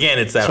actually, so again,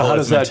 it's that. So how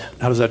does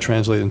that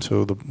translate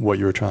into what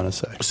you were trying to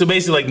say? So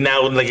basically,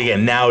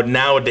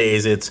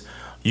 nowadays it's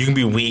you can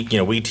be weak.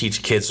 We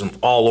teach kids from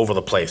all over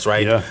the place,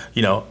 right? Yeah.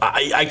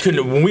 I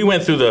couldn't when we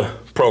went through the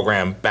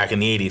program back in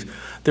the 80s.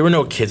 There were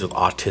no kids with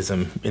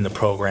autism in the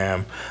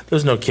program. There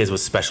was no kids with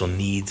special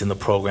needs in the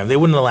program. They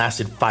wouldn't have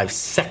lasted 5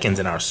 seconds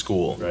in our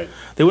school. Right.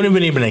 They wouldn't have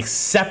been even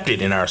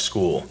accepted in our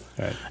school.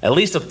 Right. At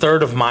least a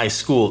third of my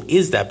school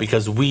is that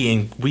because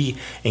we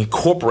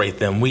incorporate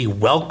them, we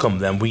welcome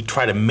them, we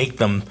try to make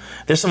them.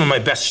 They're some of my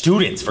best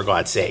students, for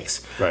God's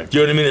sakes. Right. You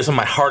know what I mean? They're some of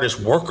my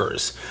hardest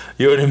workers.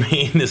 You know what I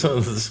mean? They're some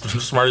of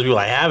the smartest people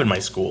I have in my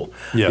school.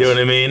 Yes. You know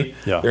what I mean?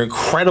 Yeah. They're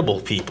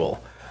incredible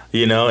people.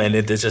 And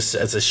it's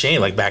a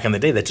shame. Like back in the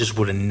day, that just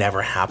would have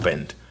never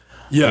happened.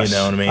 Yes. You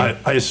know what I mean?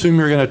 I assume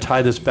you're going to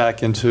tie this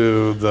back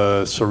into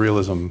the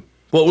surrealism.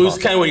 Well, it was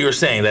kind of what you were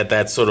saying.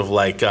 That's sort of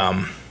like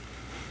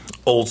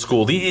old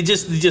school. The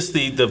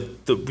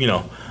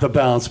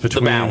balance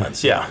between the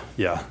balance. Yeah.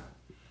 You're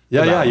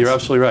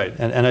absolutely right.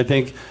 And I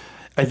think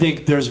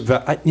there's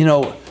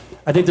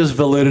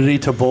validity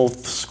to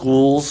both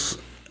schools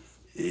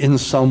in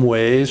some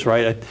ways,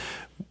 right?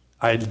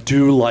 I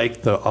do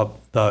like the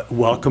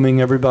welcoming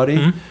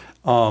everybody,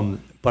 but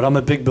I'm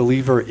a big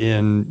believer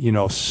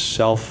in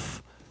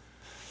self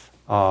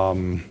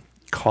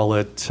call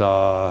it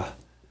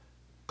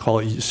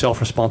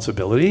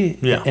self-responsibility.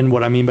 Yeah. And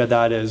what I mean by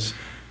that is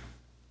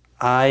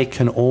I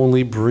can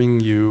only bring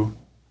you,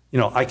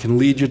 I can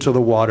lead you to the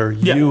water.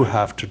 Yeah. You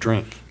have to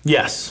drink.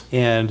 Yes.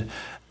 And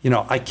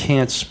I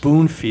can't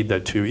spoon feed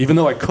that to you, even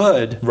though I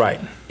could.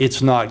 Right.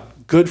 It's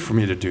not good for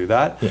me to do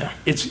that. Yeah.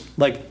 It's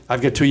like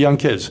I've got 2 young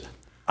kids.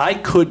 I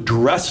could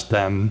dress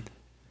them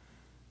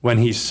when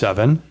he's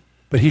 7,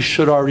 but he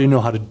should already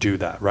know how to do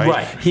that, right?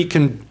 Right. He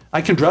can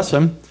I can dress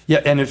him.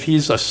 Yeah, and if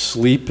he's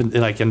asleep,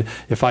 and I can,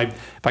 if I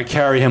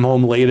carry him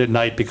home late at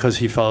night because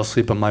he fell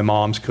asleep at my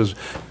mom's because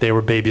they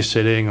were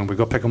babysitting, and we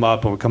go pick him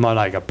up, and we come on,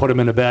 I got put him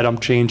into bed. I'm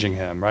changing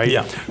him, right?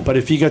 Yeah. But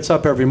if he gets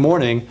up every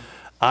morning,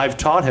 I've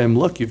taught him,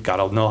 look, you've got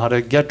to know how to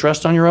get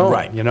dressed on your own.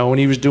 Right. You know, when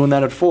he was doing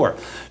that at 4.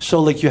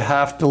 So, like, you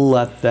have to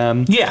let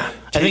them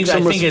take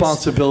some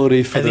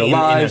responsibility for their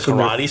lives. In a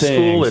karate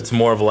school, it's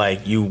more of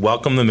like you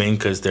welcome them in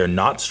because they're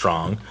not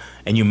strong,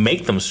 and you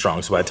make them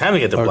strong. So by the time they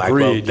get the black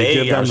belt,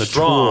 they are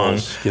strong,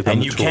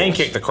 and you can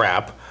kick the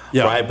crap.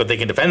 Yeah. Right, but they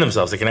can defend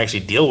themselves. They can actually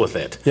deal with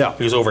it. Yeah.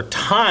 Because over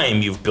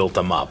time, you've built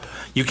them up.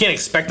 You can't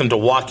expect them to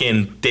walk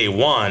in day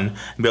one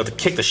and be able to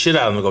kick the shit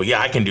out of them and go,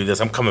 yeah, I can do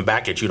this. I'm coming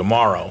back at you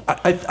tomorrow.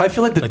 I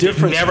feel like the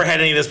difference... You've never had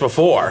any of this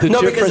before.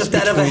 No, because if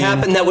that ever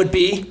happened, that would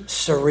be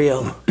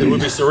surreal. It would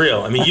be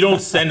surreal. I mean, you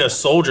don't send a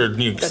soldier,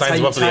 signs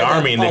him up for the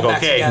army, and they go,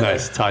 okay.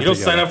 Nice, you don't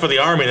sign up for the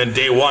army, and then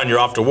day one, you're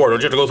off to war. Don't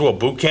you have to go through a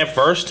boot camp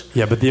first?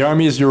 Yeah, but the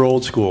army is your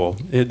old school.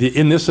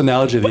 In this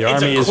analogy, the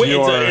army is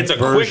your It's a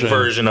quick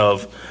version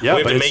of...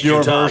 Yeah, but it's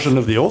your version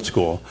of the old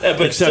school. Yeah,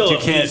 but except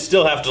you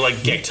still have to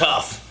get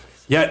tough.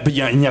 Yeah, but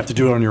and you have to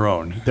do it on your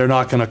own. They're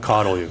not going to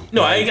coddle you.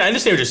 No, right? I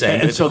understand what you're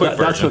saying. And so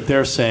that's what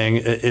they're saying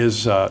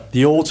is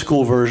the old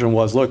school version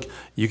was, look,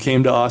 you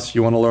came to us,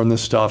 you want to learn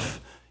this stuff,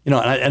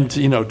 and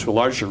to a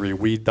large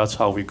degree, that's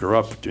how we grew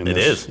up doing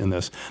this. In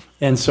this,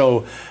 and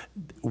so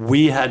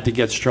we had to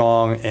get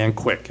strong and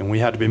quick, and we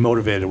had to be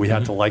motivated. We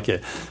had to like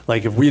it.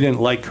 Like if we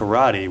didn't like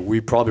karate, we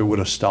probably would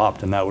have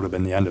stopped, and that would have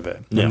been the end of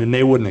it. Yeah. And then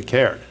they wouldn't have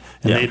cared.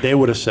 And they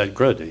would have said,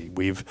 good,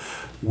 we've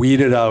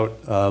weeded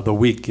out the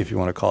weak, if you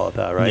want to call it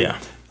that, right?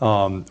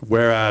 Yeah.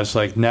 Whereas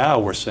now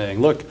we're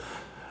saying, look,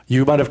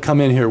 you might have come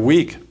in here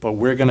weak, but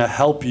we're going to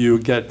help you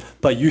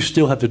but you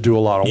still have to do a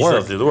lot of work. You still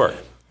have to do the work.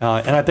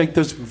 And I think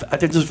there's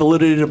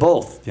validity to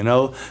both.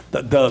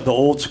 The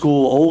old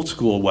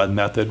school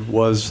method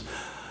was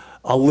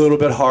a little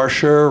bit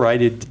harsher,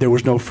 right? There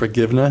was no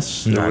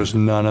forgiveness. There was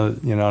none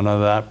of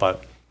that,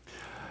 but.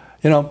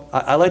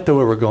 I like the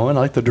way we're going.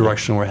 I like the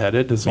direction we're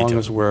headed, as long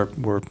as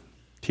we're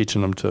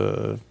teaching them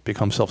to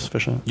become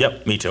self-sufficient.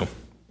 Yep, me too.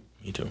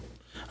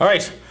 All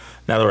right,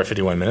 now that we're at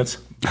 51 minutes,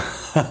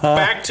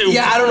 back to...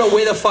 Yeah, I don't know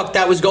where the fuck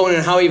that was going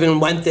and how I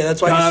even went there.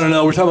 That's why I don't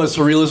know. We're talking about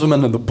surrealism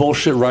and the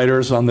bullshit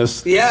writers on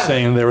this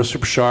saying they were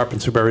super sharp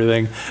and super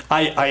everything.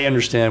 I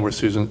understand where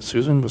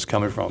Susan was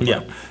coming from.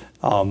 Yeah.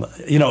 But,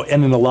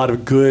 and in a lot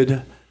of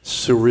good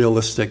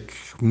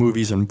surrealistic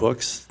movies and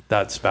books,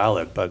 that's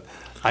valid, but...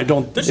 It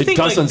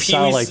doesn't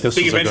sound like this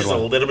is a good one. There's a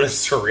little bit of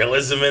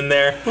surrealism in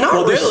there.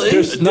 Not really.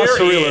 There's not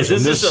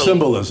surrealism. There's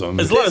symbolism.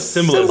 There's a lot of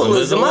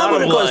symbolism. I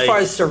wouldn't go as far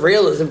as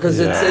surrealism because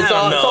it's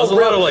all There's a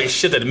lot of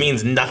shit that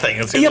means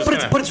nothing.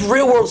 But it's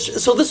real world.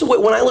 So this is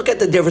when I look at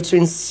the difference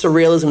between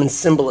surrealism and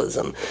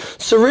symbolism.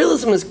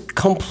 Surrealism is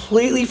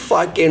completely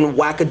fucking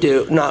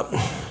wackadoo.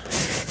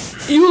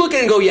 You look at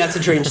it and go, yeah, it's a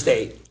dream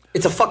state.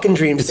 It's a fucking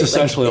dream state. It's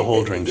essentially a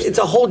whole dream state. It's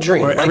a whole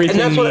dream. Where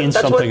everything means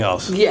something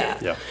else.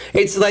 Yeah.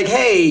 It's like,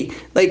 hey,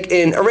 like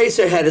in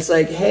Eraserhead, it's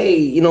like,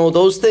 hey,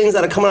 those things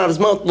that are coming out of his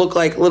mouth look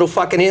like little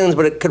fucking aliens,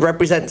 but it could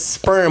represent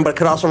sperm, but it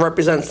could also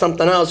represent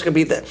something else. It could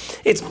be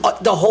it's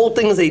the whole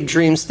thing is a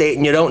dream state,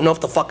 and you don't know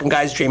if the fucking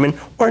guy's dreaming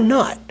or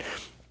not.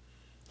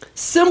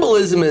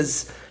 Symbolism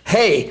is,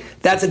 hey,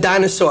 that's a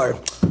dinosaur,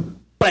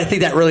 but I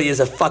think that really is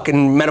a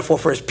fucking metaphor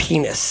for his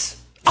penis.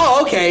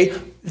 Oh, okay.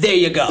 There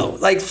you go.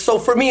 So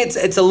for me,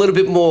 it's a little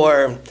bit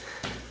more,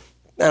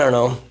 I don't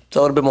know, it's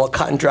a little bit more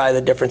cut and dry, the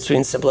difference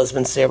between symbolism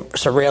and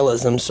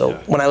surrealism. So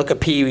when I look at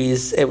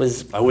Pee-wee's, it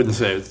was... I wouldn't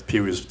say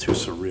Pee-wee was too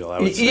surreal.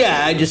 I would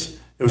say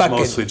it was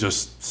mostly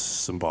just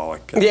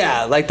symbolic.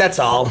 Yeah, that's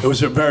all. It was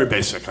very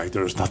basic.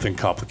 There was nothing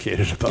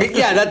complicated about it.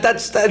 Yeah,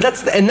 that's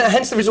and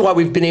hence the reason why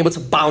we've been able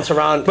to bounce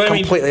around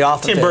completely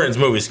off of it. Tim Burton's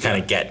movies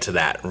kind of get to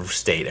that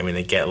state. I mean,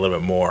 they get a little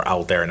bit more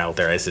out there as his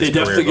career goes. They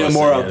definitely get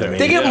more out there.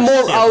 They get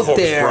more out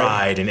Corpse there.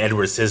 Bride and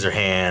Edward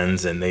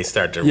Scissorhands, and they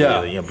start to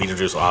really,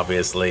 Beetlejuice,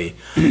 obviously,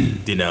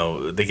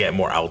 they get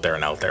more out there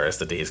as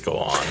the days go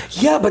on.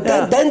 Yeah, but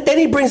then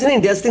he brings it in.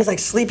 He does things like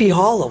Sleepy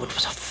Hollow, which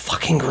was a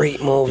fucking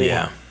great movie.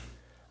 Yeah.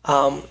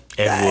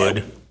 Ed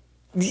Wood.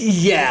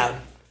 Yeah.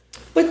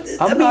 But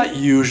I'm not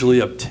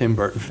usually a Tim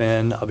Burton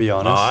fan, I'll be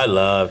honest. Oh, I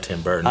love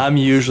Tim Burton. I'm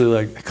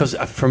usually because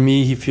for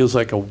me, he feels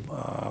like a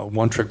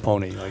one-trick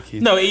pony.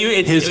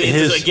 It's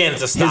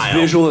a style. His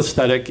visual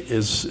aesthetic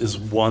is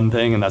one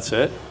thing, and that's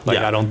it.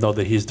 I don't know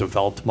that he's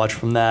developed much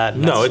from that.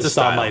 No, it's a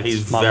style. He's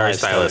very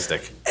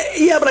stylistic.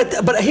 Yeah, but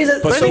I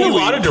think a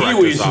lot of directors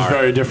Pee-wee's is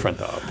very different,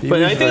 though.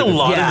 But I think a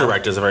lot of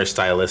directors are very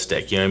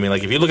stylistic. You know what I mean?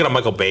 Like, if you look at a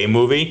Michael Bay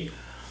movie...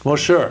 Well,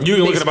 sure. You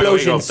can look at a Michael Bay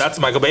and go, that's a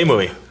Michael Bay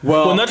movie.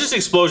 Well, not just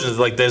explosions.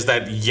 There's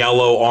that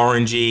yellow,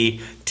 orangey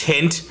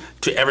tint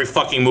to every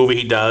fucking movie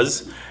he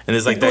does. And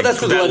there's that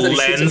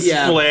lens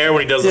flare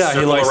when he does the circle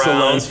around. He likes the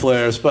lens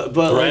flares. But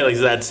right,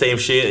 that same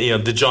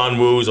shit. The John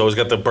Woo's always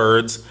got the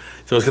birds.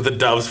 So it's got the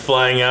doves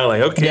flying out.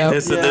 Like, okay,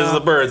 this is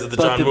the birds. It's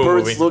the John Woo movie. But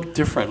the birds look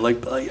different.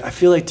 Like I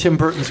feel like Tim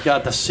Burton's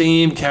got the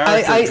same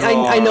character.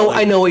 I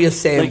know what you're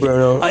saying,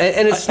 Bruno,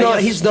 and it's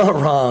not. He's not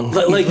wrong.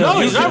 No,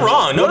 he's not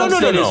wrong.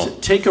 No.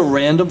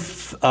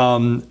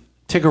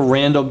 Take a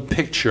random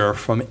picture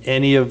from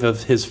any of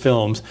his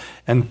films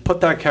and put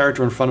that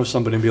character in front of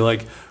somebody and be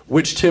like,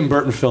 which Tim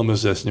Burton film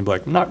is this? And you'd be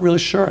like, I'm not really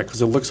sure,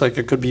 because it looks like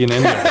it could be in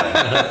any of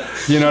them.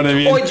 You know what I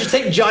mean? Or just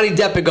take Johnny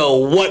Depp and go,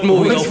 what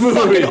movie? Which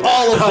movie?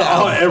 All of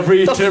them.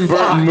 Every Tim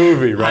Burton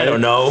movie, right? I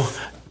don't know.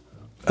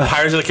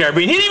 Pirates of the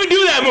Caribbean. He didn't even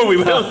do that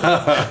movie,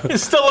 but it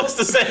still looks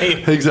the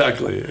same.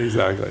 Exactly.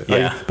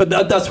 Yeah. But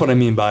that's what I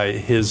mean by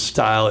his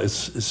style is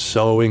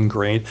so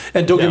ingrained.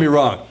 And don't get me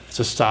wrong, it's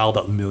a style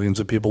that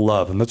millions of people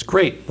love, and that's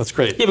great.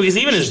 Yeah, because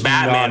even his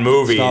Batman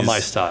movies, it's not my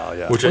style.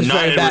 Yeah, which are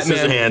not in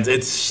Scissorhands,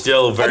 it's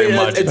still very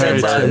much Tim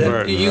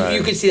Burton.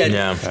 You can see that.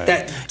 Yeah.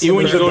 That even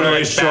when you go to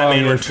like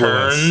Batman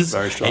Returns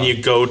and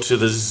you go to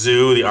the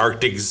zoo, the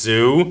Arctic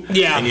Zoo,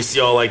 and you see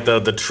all like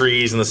the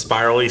trees and the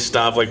spirally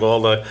stuff, like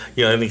all the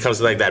and he comes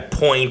to like that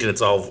point and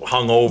it's all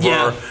hung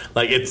over.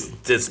 Like it's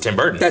Tim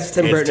Burton. That's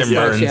Tim Burton. Tim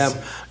Burton's.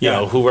 You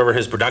know, whoever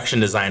his production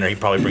designer, he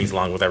probably brings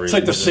along with every. It's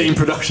like the same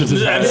production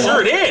designer. I'm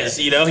sure it is.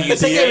 You know, we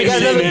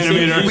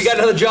got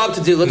another job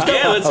to do. Let's go.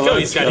 Yeah, let's go.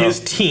 He's got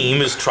his team,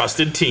 his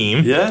trusted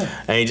team. Yeah.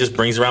 And he just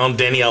brings around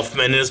Danny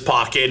Elfman in his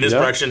pocket and his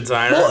production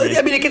designer. Well,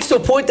 I mean, it gets to a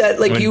point that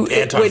like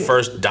Anton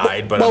first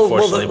died, but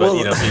unfortunately,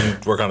 so you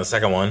work on the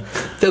second one.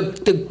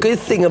 The good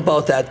thing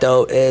about that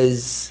though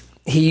is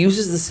he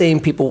uses the same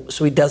people,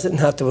 so he doesn't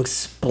have to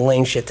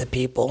explain shit to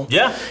people.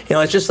 Yeah.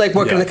 It's just like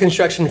working in the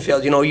construction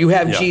field. You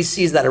have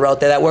GCs that are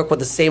out there that work with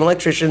the same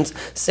electricians,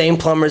 same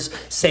plumbers,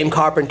 same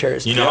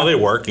carpenters. You know how they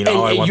work. You know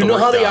how I want the work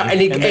how they done. are. And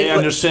they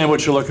understand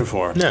what you're looking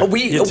for. Yeah.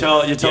 You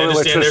tell the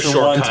electrician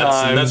one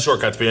time. Not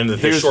shortcuts, but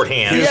they're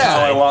shorthand. Here's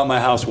how I want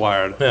my house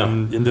wired. Yeah.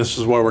 And this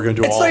is what we're going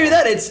to do. It's not even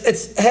that.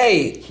 It's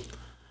hey,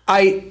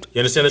 You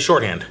understand the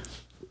shorthand?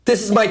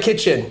 This is my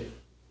kitchen.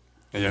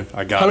 Yeah,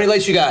 I got it. How many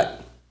lights you got?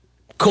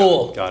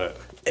 Cool. Got it.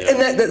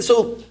 Yeah. And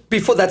so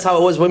before, that's how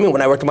it was with me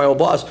when I worked at my old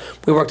boss.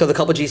 We worked with a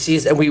couple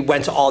GCs and we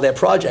went to all their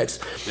projects.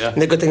 Yeah.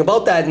 And the good thing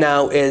about that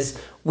now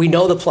is we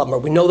know the plumber,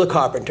 we know the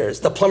carpenters.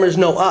 The plumbers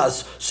know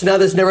us. So now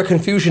there's never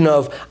confusion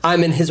of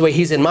I'm in his way,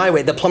 he's in my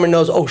way. The plumber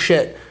knows, oh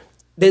shit,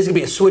 there's gonna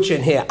be a switch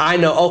in here. I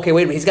know, okay,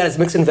 wait a minute, he's got his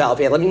mixing valve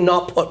here. Let me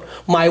not put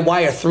my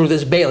wire through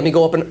this bay. Let me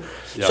go up and...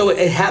 Yeah. So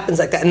it happens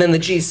like that. And then the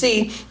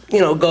GC,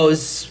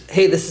 goes,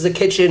 hey, this is a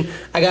kitchen.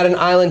 I got an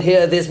island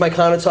here. There's my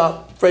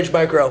countertop, fridge,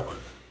 micro.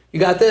 You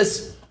got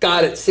this?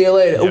 Got it. See you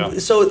later. Yeah.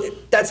 So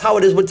that's how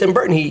it is with Tim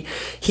Burton. He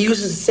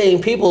uses the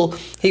same people.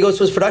 He goes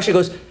to his production,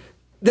 goes,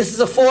 this is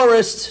a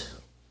forest.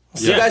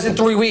 See you guys in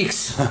 3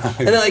 weeks.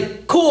 And they're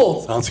like,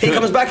 cool. Sounds good. He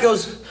comes back and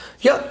goes,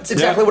 yeah, it's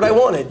exactly what I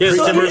wanted. Yeah,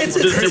 so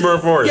Timber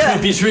Forest. Yeah.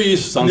 Creepy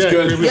trees. Sounds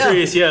good. Creepy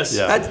trees, yes.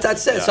 Yeah.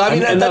 That's it. So, I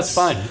mean, that's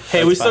fine.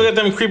 Hey, we still got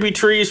them creepy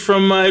trees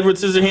from Edward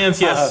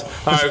Scissorhands, yes.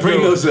 All right, bring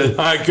those in.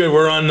 All right, good.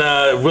 We're on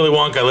Willy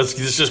Wonka. Let's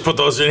just put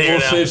those in here now.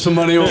 We'll save some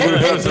money over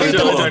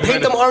there.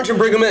 Paint them orange and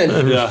bring them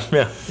in.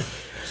 Yeah.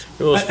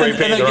 A little spray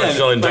paint.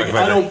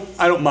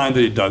 I don't mind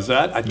that he does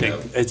that. I think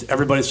it's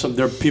everybody's.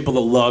 There are people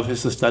that love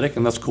his aesthetic,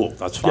 and that's cool.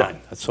 That's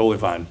fine. That's totally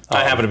fine.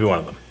 I happen to be one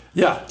of them.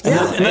 Yeah,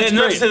 and that's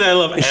not to say that I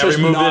love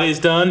every movie that he's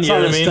done. It's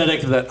not an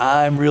aesthetic that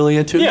I'm really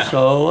into. Yeah.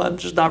 So I'm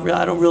just not.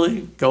 I don't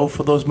really go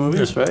for those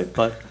movies, right?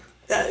 But.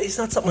 It's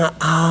not something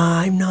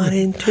I'm not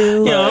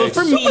into.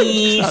 For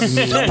me,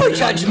 super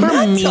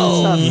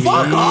judgmental.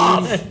 Fuck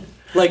off.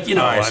 Like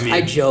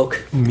I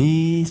joke.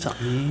 You got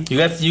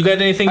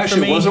anything for me?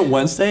 Actually, wasn't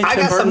Wednesday? I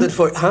got something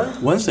for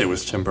Wednesday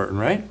was Tim Burton,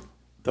 right?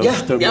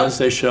 The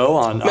Wednesday show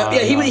on.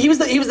 He was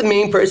the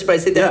main person, but I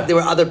think there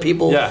were other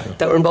people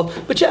that were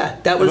involved. But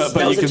that was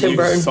a Tim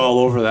Burton. It's all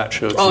over that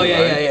show. Too,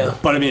 yeah.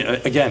 But I mean,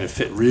 again, it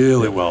fit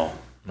really well.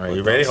 Are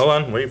you ready? Hold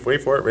on. Wait for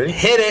it. Ready?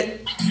 Hit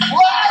it.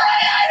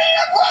 Larry, I need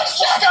a price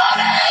check on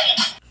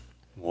it.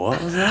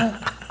 What was that?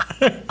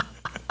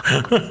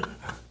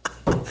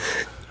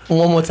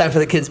 One more time for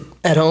the kids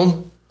at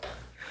home.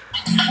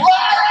 Larry,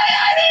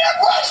 I need a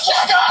price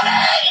check on it.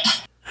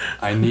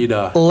 I need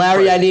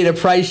a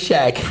price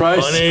check.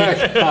 Price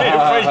check.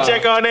 Price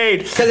check on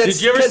 8.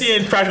 Did you ever see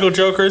Impractical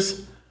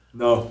Jokers?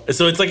 No.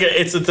 So it's like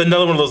it's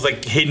another one of those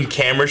like hidden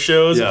camera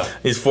shows. Yeah.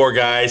 These 4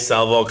 guys,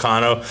 Sal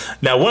Vulcano.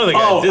 Now one of the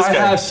guys, I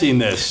have seen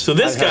this. So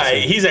this guy,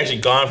 he's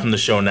actually gone from the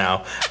show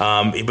now.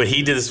 But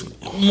he did this.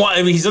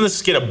 He's done this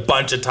skit a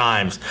bunch of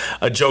times.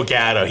 Joe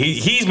Gatto.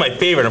 He's my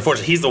favorite.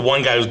 Unfortunately, he's the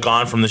one guy who's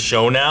gone from the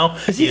show now.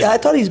 I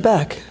thought he's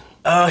back.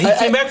 He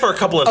came back for a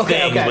couple of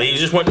things, but he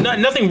just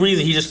nothing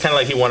reason. He just kind of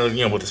like he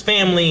wanted, with his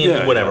family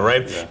and whatever,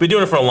 right? Yeah. Been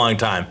doing it for a long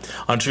time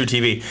on True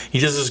TV. He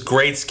does this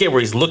great skit where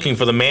he's looking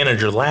for the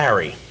manager,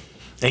 Larry.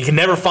 And he can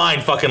never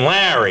find fucking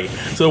Larry.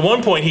 So at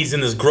one point he's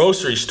in this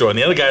grocery store, and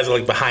the other guys are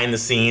like behind the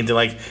scenes. They're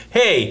like,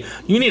 "Hey,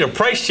 you need a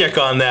price check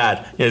on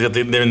that." They're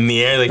in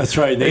the air. Like, that's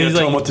right. They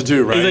tell him what to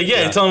do, right? He's like,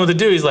 "Yeah, tell him what to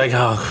do." He's like,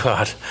 "Oh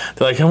God."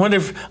 They're like, "I wonder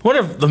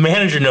if the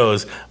manager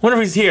knows. I wonder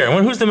if he's here. I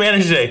wonder who's the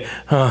manager today."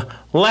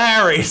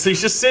 Larry. So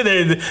he's just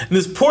sitting there, and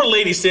this poor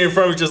lady standing in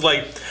front of him, just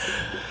like,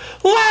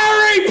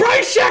 Larry,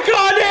 price check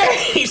on it!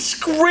 He's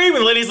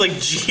screaming. Lenny's like,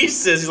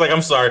 Jesus. He's like,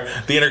 I'm sorry.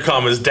 The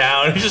intercom is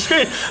down. He's just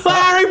screaming,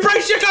 Larry,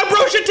 price check on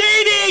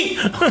Brochetini!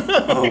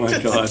 Oh, my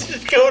God.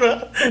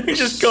 He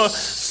just goes.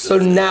 So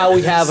now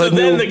we have So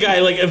then the guy,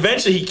 like,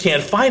 eventually he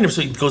can't find him,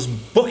 so he goes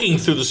booking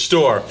through the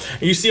store.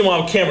 And you see him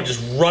on camera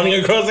just running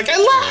across, like,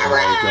 Larry!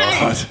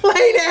 Oh,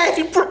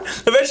 Lady!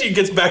 Eventually he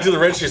gets back to the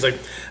register. He's like,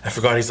 I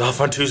forgot he's off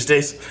on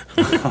Tuesdays.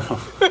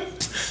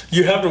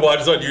 You have to watch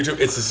this on YouTube.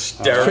 It's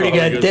hysterical. pretty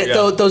good.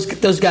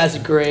 Those guys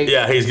are great.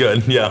 Yeah, he's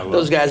good. Yeah.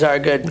 Those guys are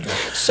good.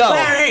 So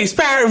Larry,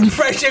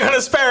 price check on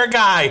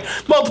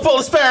asparagus. Multiple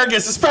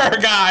asparagus,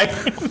 guy.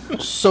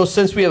 So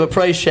since we have a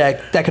price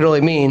check, that could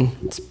only mean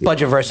it's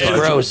budget versus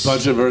gross.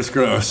 Budget versus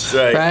gross.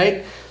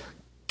 Right?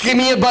 Give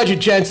me a budget,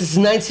 gents. This is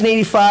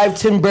 1985,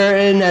 Tim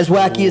Burton, as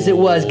wacky as it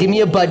was. Give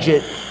me a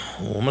budget.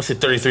 I'm going to say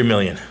 $33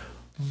 million.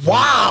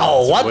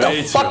 Wow, what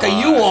the fuck are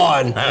you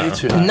on?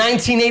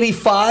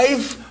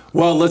 1985?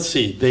 Well, let's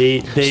see.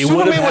 They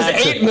would have had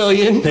 $8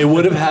 million. They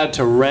would have had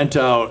to rent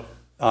out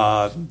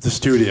the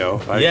studio.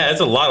 Right? Yeah, it's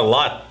a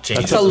lot. James.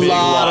 That's a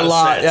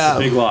lot. Yeah, it's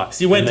a big lot. So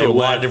he went to a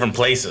lot of different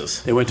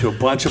places. They went to a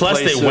bunch of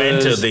places. Plus, they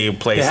went to the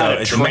place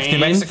out in New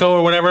Mexico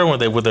or whatever,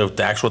 where with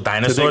the actual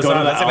dinosaurs.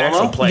 That's an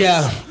actual place.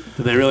 Yeah.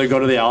 Did they really go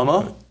to the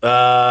Alamo?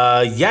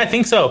 Yeah, I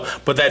think so.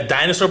 But that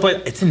dinosaur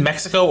place, it's in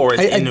Mexico or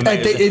it's in New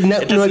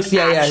Mexico. It's an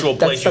actual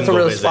place that's you can a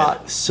real go visit.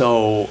 spot.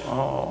 So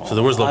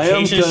there was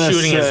location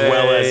shooting as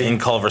well as in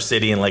Culver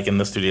City and like in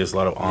the studios. A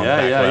lot of it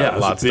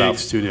was a big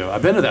studio.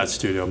 I've been to that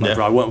studio.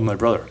 I went with my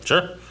brother.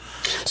 Sure.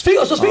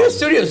 Speaking of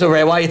studios, though,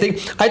 Ray, why do you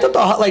think? I thought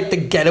the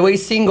getaway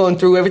scene going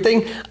through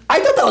everything. I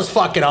thought that was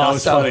fucking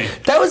awesome. That was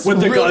funny. That was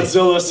with really, the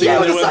Godzilla scene. Yeah,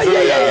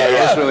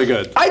 that was really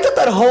good. I thought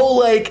that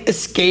whole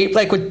escape,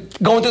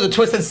 with going through the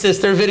Twisted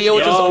Sister video,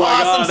 which was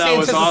awesome. That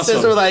was awesome.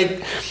 Sister, and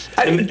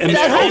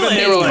that whole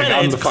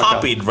it's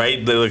copied,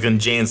 right? Like in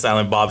Jay and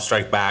Silent Bob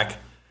Strike Back.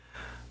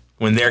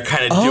 When they're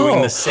kind of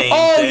doing the same thing.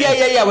 Oh,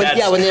 yeah.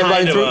 When they're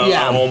running through, an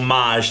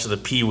homage to the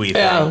Pee-wee thing.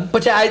 Yeah,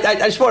 but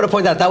I just wanted to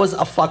point out that was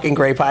a fucking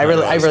great pie. I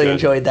really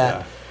enjoyed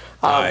that.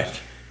 Yeah. All right.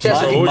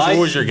 What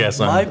was your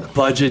guess on my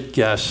budget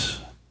guess?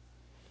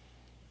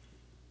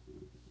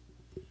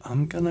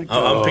 I'm gonna go.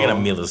 I'm picking up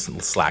Mila's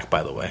slack,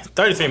 by the way.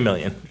 $33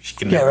 million. She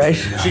can never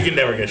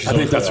get. I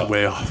think that's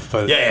way off.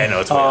 But yeah, no,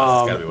 it's way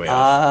off. It's gotta be way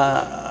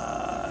off.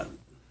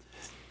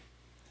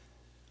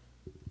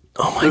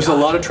 There's a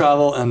lot of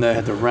travel, and they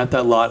had to rent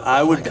that lot.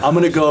 I'm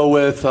going to go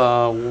with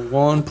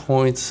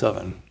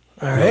 1.7.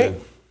 All right.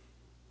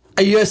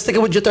 Are you guys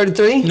sticking with your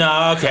 33?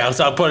 No, okay.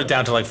 I'll put it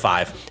down to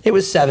 5. It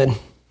was 7.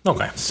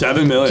 Okay.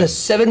 $7 million.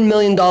 It's a $7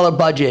 million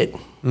budget.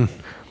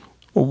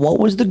 What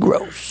was the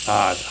gross?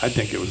 I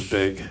think it was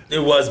big. It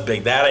was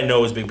big. That I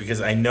know was big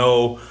because I don't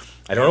know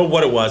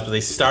what it was, but they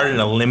started in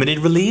a limited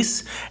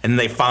release, and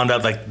they found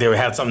out they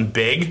had something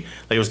big,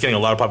 it was getting a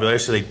lot of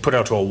popularity, so they put it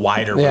out to a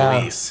wider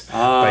release. But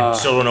I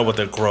still don't know what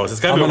the gross. It's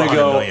got to be over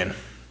 $100 million.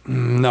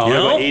 No,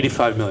 about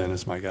 $85 million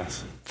is my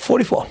guess.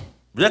 44.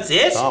 That's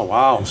it? Oh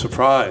wow, I'm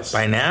surprised.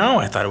 By now,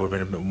 I thought it would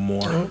have been a bit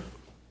more.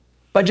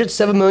 Budget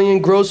 $7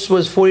 million, gross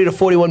was $40 to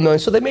 $41 million,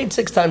 so they made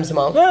 6 times the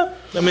amount. Yeah,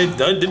 they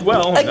did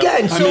well.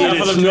 Again, it's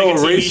no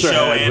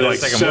Eraserhead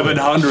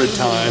 700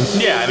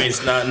 times. Yeah,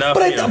 it's not enough.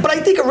 But I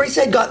think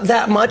Eraserhead got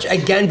that much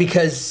again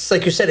because,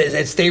 like you said,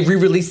 they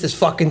re-released this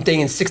fucking thing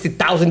in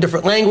 60,000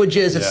 different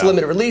languages. It's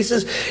limited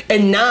releases,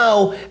 and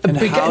now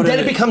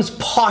it becomes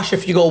posh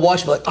if you go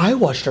watch it. I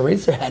watched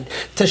Eraserhead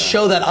to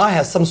show that I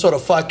have some sort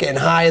of fucking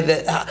higher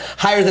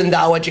than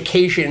thou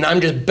education, and I'm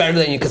just better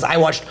than you because I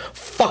watched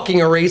fucking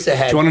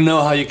Eraserhead. Do you want to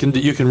know how you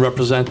can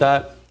represent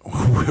that?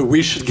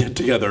 We should get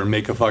together and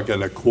make a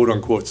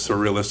quote-unquote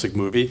surrealistic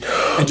movie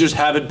and just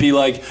have it be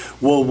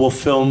we'll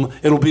film,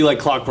 it'll be like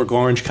Clockwork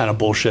Orange kind of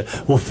bullshit.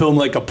 We'll film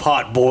a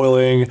pot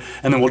boiling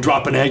and then we'll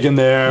drop an egg in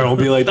there. We'll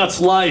be like, that's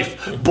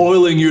life,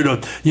 boiling you to,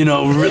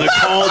 the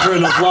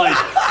cauldron of life.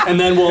 And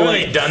then we'll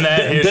done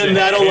that. Then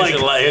that'll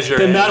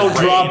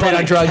drop on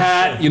a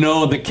cat,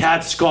 the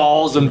cat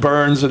skulls and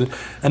burns. And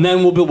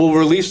then we'll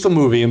release the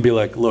movie and be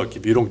like, look,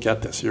 if you don't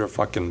get this, you're a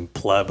fucking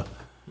pleb.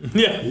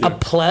 Yeah. A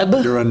pleb?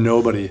 You're a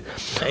nobody.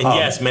 And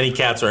yes, many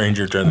cats are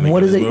injured during the making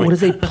what of this movie. What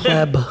is a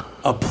pleb?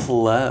 A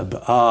pleb.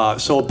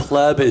 So a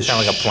pleb is... Kind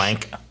of like a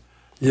plank.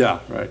 Yeah,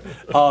 right.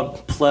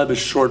 Pleb is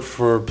short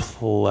for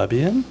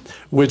plebeian,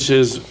 which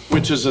is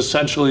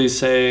essentially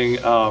saying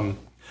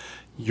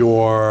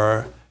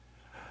you're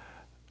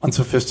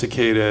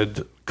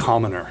unsophisticated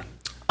commoner.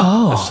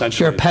 Oh,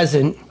 you're a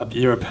peasant.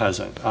 You're a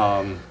peasant.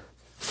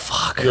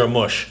 Fuck. You're a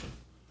mush.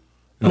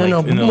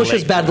 No, mush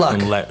is bad luck.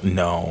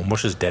 No,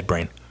 mush is dead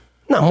brain.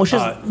 No, mush is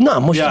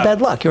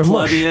bad luck. You're a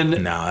mush. No,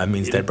 that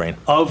means dead brain.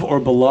 Of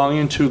or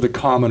belonging to the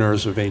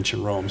commoners of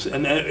ancient Rome.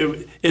 And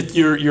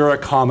you're a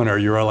commoner.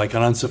 You're an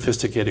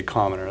unsophisticated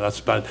commoner.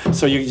 That's bad.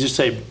 So you just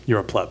say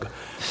you're a pleb.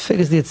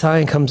 Figures the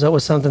Italian comes up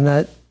with something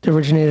that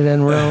originated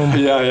in Rome.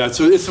 Yeah.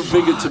 So it's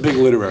a big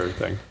literary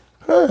thing.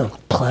 Oh,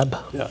 pleb.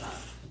 Yeah.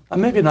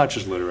 Maybe not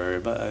just literary,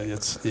 but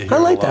it's. I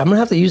like that. I'm gonna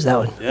have to use that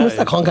one. Yeah, What's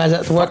that called, guys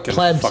at work?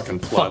 Plebs. Fucking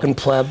pleb.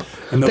 pleb.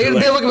 And They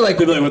look at me like,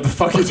 they'll be like, what the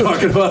fuck are you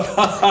talking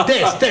about?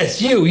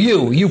 this,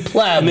 you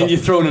pleb. And then you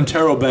throw an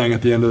interro bang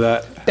at the end of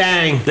that.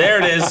 Bang. There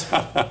it is.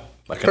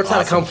 That's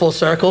how to come full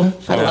circle.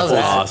 I love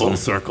that. Awesome. Full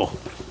circle.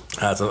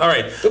 All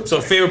right.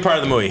 So, favorite part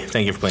of the movie.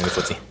 Thank you for playing the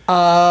footsie.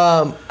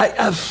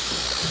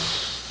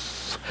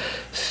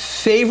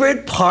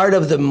 Favorite part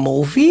of the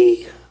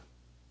movie?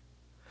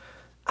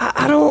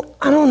 I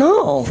don't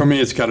know. For me,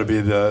 it's got to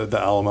be the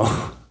Alamo.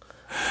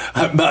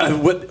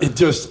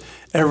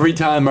 Every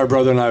time my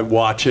brother and I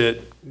watch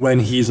it, when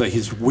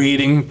he's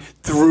waiting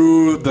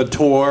through the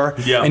tour,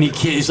 and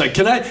he's like,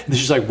 "Can I?" And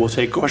she's like, "We'll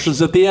take questions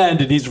at the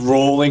end," and he's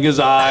rolling his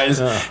eyes.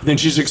 Then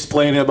she's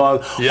explaining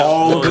about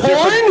all the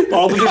different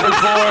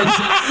corns,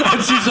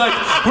 and she's like,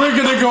 "We're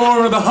gonna go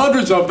over the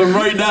hundreds of them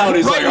right now." And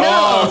he's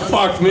 "Oh,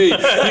 fuck me!"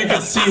 You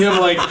could see him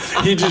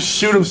he'd just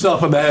shoot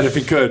himself in the head if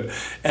he could.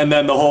 And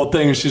then the whole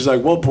thing, she's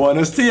like, "Well,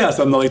 buenos dias,"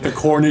 and the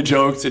corny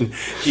jokes, and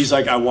he's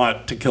like, "I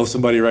want to kill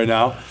somebody right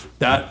now."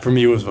 That for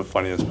me was the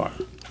funniest part.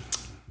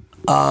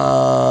 The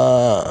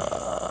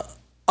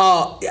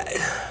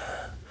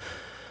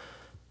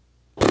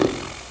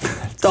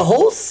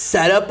whole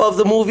setup of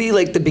the movie,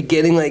 like the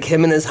beginning, like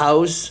him in his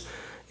house,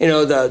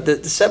 the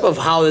setup of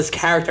how this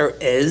character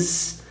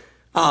is,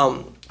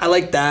 I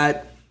like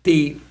that.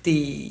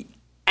 The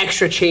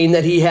extra chain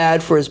that he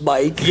had for his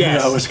bike.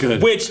 Yes, that was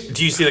good. Which,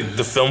 do you see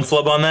the film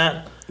flub on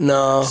that?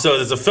 No. So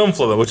there's a film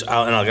flub, which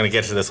I'm going to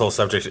get to this whole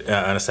subject in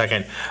a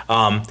second.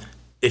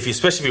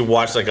 Especially if you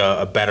watch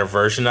a better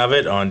version of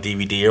it on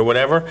DVD or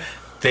whatever,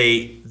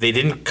 they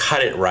didn't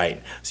cut it right,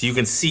 so you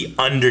can see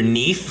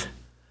underneath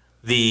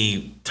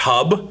the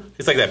tub.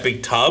 It's like that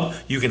big tub.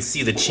 You can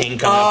see the chain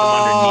coming up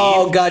from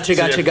underneath. Oh, gotcha.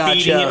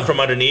 Feeding it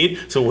from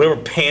underneath. So whoever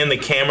panned the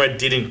camera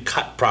didn't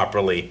cut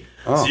properly.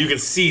 So you can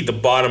see the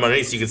bottom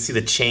underneath. So you can see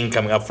the chain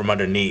coming up from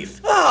underneath.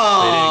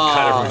 Oh. They didn't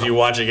cut it from if you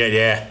watch it again.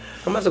 Yeah.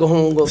 I'm gonna have to go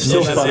home and go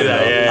Still see funny,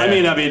 that. though. I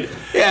mean,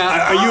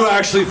 are you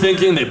actually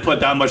thinking they put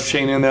that much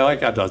chain in there?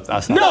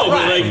 That's not No,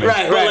 but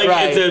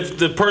right.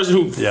 The person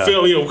who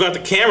got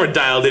the camera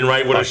dialed in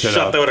right would have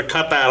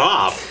cut that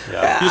off.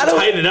 Yeah. Just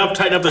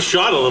tighten up the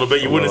shot a little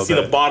bit. You wouldn't see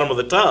the bottom of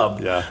the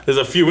tub. Yeah. There's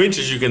a few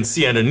inches you can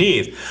see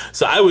underneath.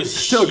 So I was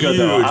still huge good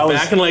though.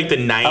 back in the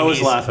 90s. I was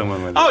laughing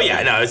when we. Oh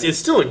yeah, no, it's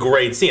still a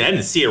great scene. I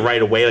didn't see it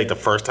right away the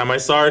first time I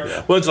saw it.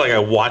 Yeah. Once I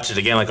watched it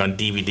again on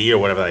DVD or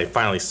whatever, I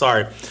finally saw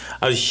it.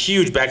 I was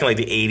huge back in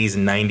the 80s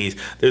and 90s.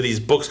 There are these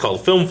books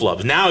called film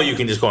flubs. Now you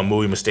can just go on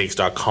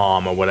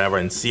moviemistakes.com or whatever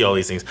and see all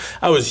these things.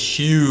 I was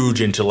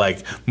huge into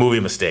movie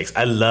mistakes.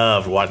 I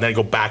loved watching. Then I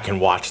go back and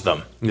watch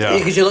them. Yeah,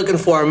 because you're looking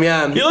for them.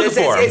 Yeah, you're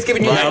looking for them. It's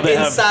giving you that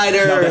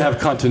insider. Now they have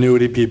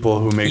continuity people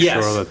who make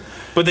sure that.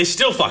 But they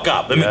still fuck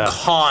up. I mean,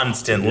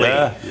 constantly.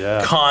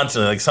 Yeah.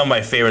 Constantly. Some of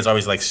my favorites are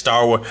always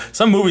Star Wars.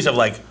 Some movies have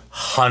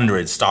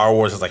hundreds. Star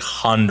Wars has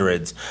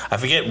hundreds. I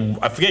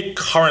forget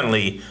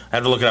currently. I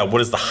have to look it up.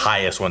 What is the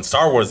highest one?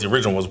 Star Wars, the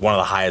original, was one of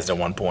the highest at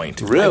one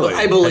point. Really?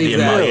 I believe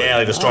that.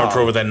 Yeah, the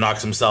Stormtrooper that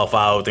knocks himself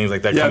out, things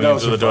like that. Yeah, coming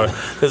through the door.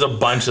 There's a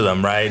bunch of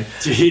them, right?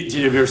 Did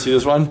you ever see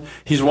this one?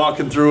 He's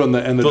walking through and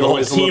the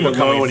whole team are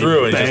coming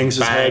through and bangs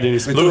his head and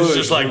he's Luke's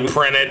just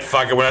print it,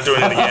 fuck it, we're not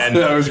doing it again.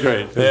 That was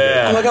great.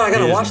 Yeah. Oh my god, I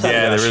gotta watch that.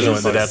 Yeah, there is one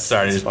with the Death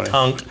Star and he's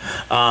punked.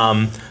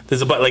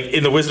 There's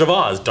in The Wizard of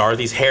Oz,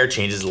 Dorothy's hair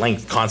changes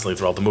length constantly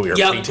throughout the movie. Her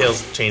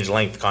pigtails change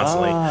length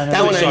constantly.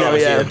 That one I know,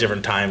 at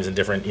different times in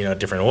different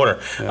order.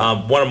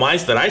 Yeah. One of mine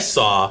that I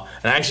saw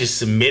and I actually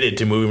submitted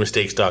to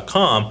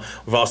moviemistakes.com.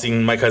 We've all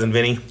seen My Cousin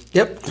Vinny.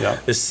 Yep. Yeah.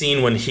 The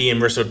scene when he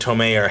and Marissa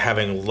Tomei are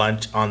having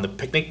lunch on the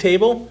picnic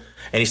table,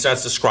 and he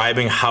starts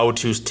describing how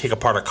to take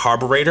apart a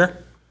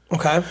carburetor.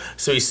 Okay.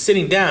 So he's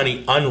sitting down,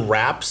 he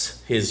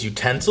unwraps his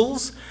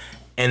utensils,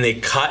 and they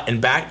cut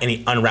and back, and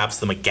he unwraps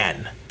them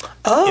again.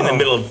 Oh. In the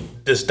middle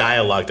of this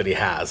dialogue that he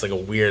has, a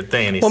weird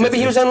thing. And maybe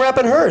he was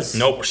unwrapping hers.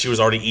 Nope, she was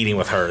already eating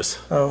with hers.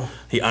 Oh.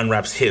 He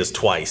unwraps his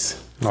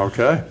twice.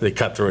 Okay. They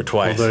cut through it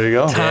twice. Well, there you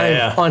go.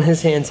 Time on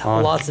his hands.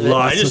 Lots of it.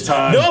 Lots of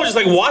time. No, I was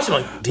just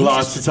watching.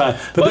 Lots of time.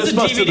 But this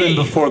must have been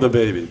before the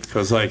baby.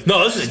 Because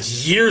no, this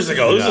is years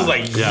ago. This is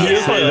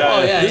years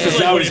ago. This is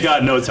now he's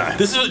got no time.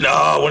 This is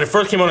when it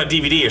first came out on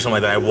DVD or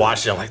something like that. I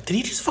watched it. I'm like, did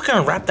he just fucking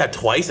unwrap that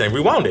twice? And I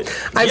rewound it.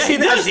 I've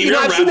seen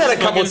that a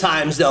couple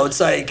times though.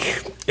 It's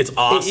it's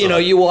awesome.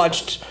 You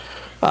watched.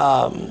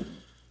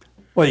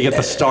 Well, you get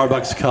the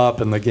Starbucks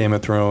cup and the Game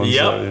of Thrones.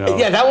 Yep.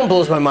 Yeah, that one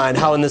blows my mind.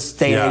 How in this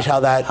day and age, how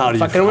that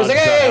fucking was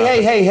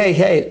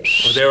hey.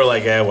 They were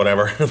like,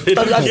 whatever. I've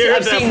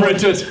seen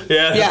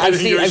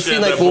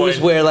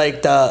movies where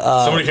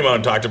the somebody came out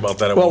and talked about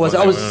that. I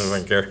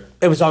didn't care.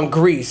 It was on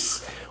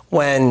Grease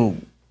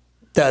when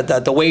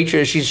the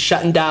waitress, she's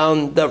shutting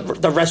down the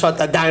restaurant,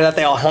 the diner that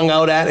they all hung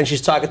out at, and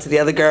she's talking to the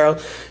other girl.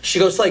 She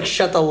goes to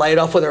shut the light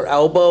off with her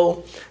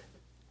elbow.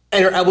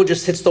 and her elbow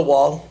just hits the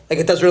wall. Like,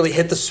 it doesn't really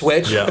hit the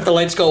switch, but the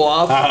lights go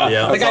off.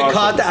 Like, I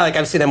caught that. Like,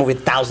 I've seen that movie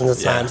thousands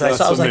of times. And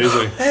I was amazing.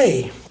 Like,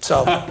 hey.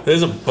 So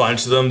there's a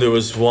bunch of them. There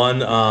was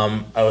one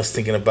I was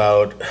thinking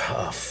about.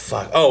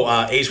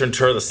 Ace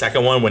Ventura, the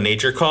second one, When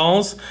Nature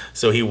Calls.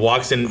 So he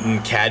walks in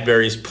and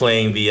Cadbury's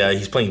playing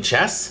he's playing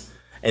chess.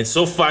 And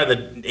so far,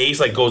 the Ace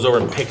like goes over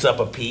and picks up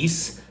a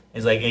piece.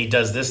 He's like, and he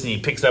does this, and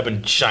he picks it up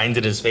and shines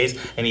it in his face,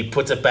 and he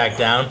puts it back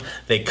down.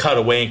 They cut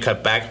away and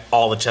cut back.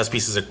 All the chess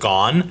pieces are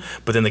gone,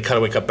 but then they cut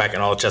away, cut back,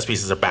 and all the chess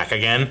pieces are back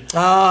again.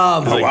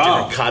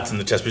 Different cuts, and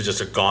the chess pieces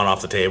just are gone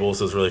off the table.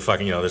 So it's really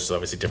fucking, there's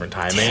obviously different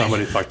timing.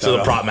 Somebody fucked that So the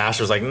up. prop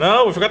master was like,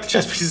 no, we forgot the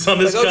chess pieces on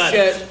this cut.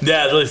 Shit.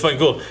 Yeah, it's really fucking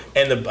cool.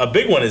 And a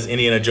big one is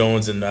Indiana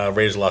Jones and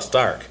Raiders of the Lost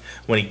Ark.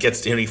 When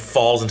he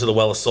falls into the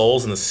Well of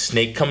Souls and the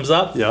snake comes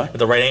up at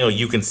the right angle,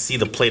 you can see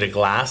the plate of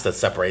glass that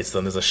separates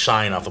them. There's a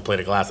shine off the plate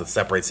of glass that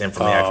separates him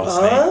from the actual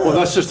snake. Well,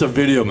 that's just a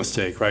video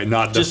mistake, right?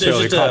 Not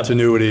necessarily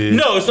continuity.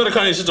 No, it's not a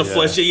continuity. It's just a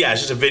flash. Yeah,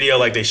 it's just a video.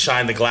 Like they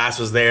shine, the glass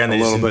was there, and the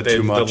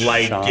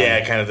light. Shine.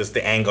 Yeah, kind of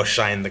the angle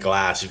shined the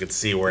glass. You could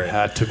see where it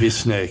had to be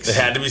snakes. It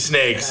had to be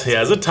snakes. Yeah,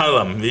 there's a ton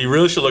of them. You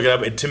really should look it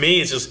up. To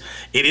me, it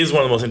is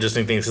one of the most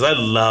interesting things because I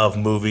love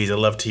movies. I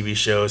love TV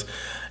shows.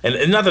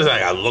 And not that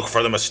I look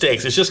for the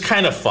mistakes. It's just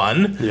kind of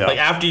fun. Yeah. Like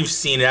after you've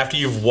seen it, after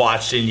you've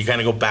watched it, and you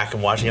kind of go back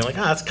and watch it, and you're like,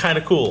 that's kind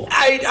of cool.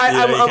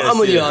 I'm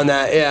with you on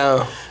that.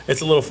 Yeah. It's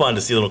a little fun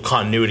to see little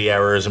continuity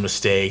errors and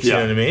mistakes. You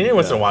know what I mean? And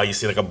once in a while, you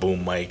see like a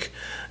boom mic.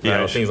 You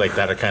know, things like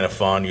that are kind of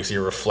fun. You see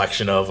a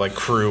reflection of like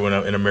crew in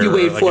a mirror. You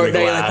wait for it.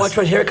 You're like, watch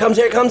right here it comes.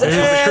 Here it comes. You see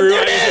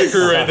the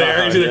crew right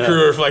there. You see the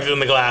crew reflected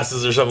in the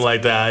glasses or something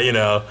like that.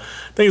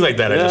 Things like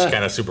that are just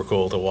kind of super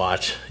cool to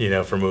watch.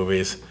 For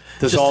movies.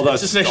 There's all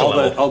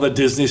the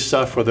Disney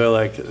stuff where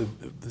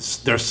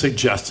they're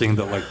suggesting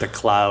that like the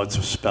clouds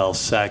spell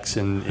sex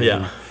in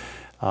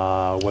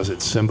was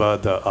it Simba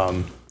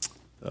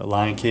the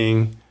Lion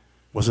King?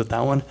 Was it that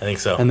one? I think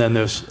so. And then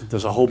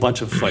there's a whole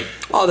bunch of like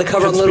the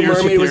cover on Little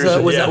Mermaid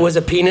was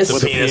a penis.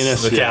 The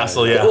penis, the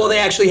castle. Yeah. Well, they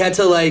actually had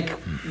to like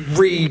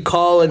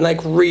recall and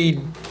like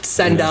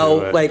send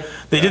out like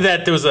they did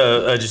that. There was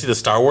did you see the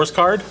Star Wars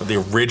card? The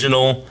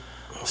original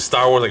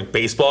Star Wars like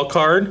baseball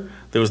card.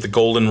 There was the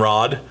golden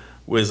rod.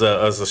 Was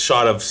a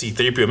shot of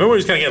C-3PO. Remember when he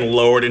was kind of getting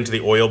lowered into the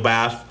oil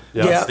bath?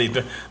 Yeah.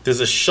 There's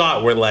a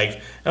shot where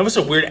like, that was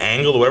a weird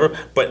angle or whatever,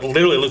 but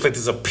literally it looks like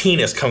there's a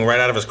penis coming right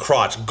out of his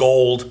crotch.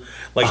 Gold,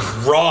 like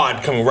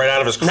rod coming right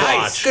out of his crotch.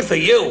 Nice, good for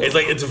you. It's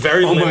like, it's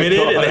very limited,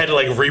 and they had to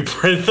like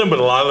reprint them, but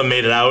a lot of them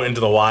made it out into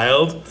the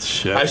wild.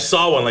 Shit. I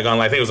saw one like on,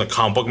 I think it was a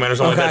comic book man or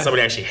something like that.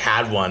 Somebody actually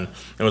had one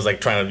and was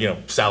like trying to,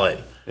 sell it.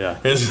 Yeah.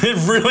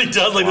 It really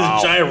does, like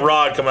this giant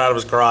rod coming out of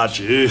his crotch.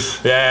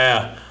 Jeez.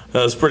 Yeah.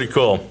 That was pretty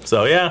cool.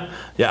 So I'll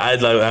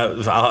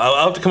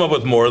have to come up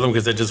with more of them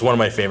because they're just one of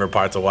my favorite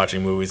parts of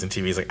watching movies and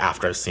TVs. Like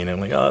after I've seen it,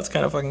 I'm like, oh, that's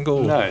kind of fucking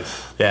cool.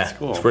 Nice. Yeah,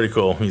 cool. It's pretty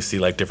cool. You see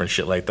like different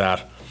shit like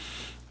that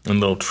and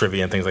little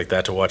trivia and things like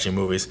that to watching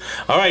movies.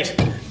 All right,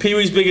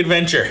 Pee-wee's Big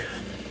Adventure.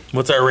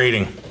 What's our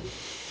rating?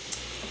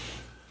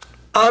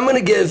 I'm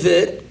gonna give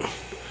it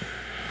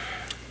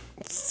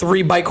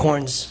 3 bike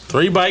horns.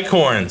 3 bike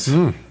horns.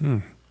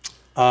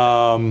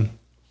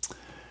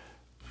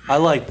 I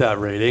like that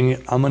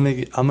rating. I'm gonna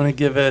go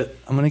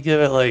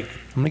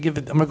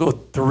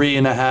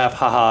 3.5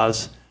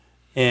 ha-has,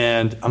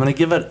 and I'm gonna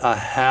give it a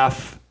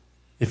half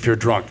if you're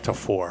drunk to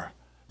 4.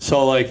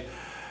 So like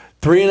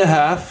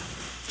 3.5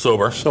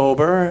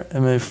 sober,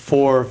 and maybe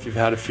 4 if you've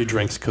had a few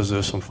drinks because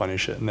there's some funny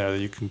shit in there that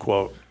you can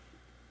quote.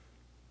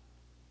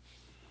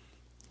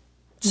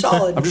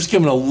 Solid. I'm just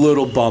giving a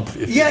little bump.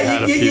 If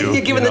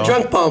you're giving the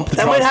drunk bump.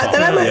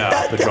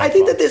 I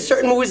think that there's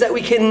certain movies that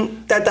we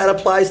can that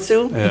applies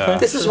to. Yeah.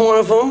 This is one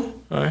of them.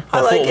 All right.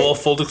 I like it. Well,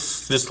 full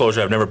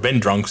disclosure, I've never been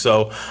drunk,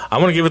 so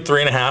I'm going to give it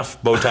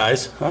 3.5 bow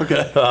ties.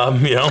 Okay.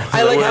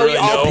 I like how we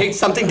all picked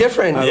something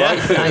different. All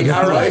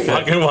right.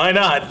 Fucking why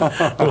not?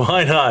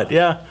 Why not?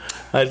 Yeah.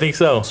 I think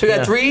so. So we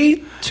got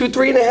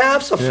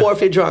 3.5, so 4 if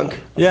you're drunk.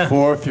 Yeah.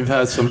 4 if you've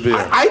had some beer.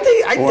 I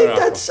think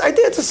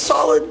that's a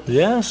solid.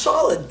 Yeah.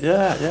 Solid.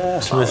 Yeah.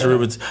 So Mr.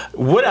 Rubens,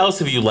 what else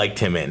have you liked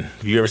him in?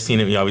 Have you ever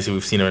seen him? Obviously,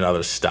 we've seen him in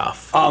other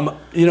stuff. I've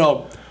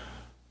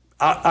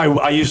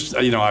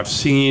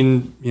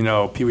seen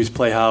Pee-wee's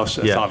Playhouse.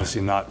 It's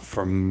obviously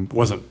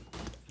wasn't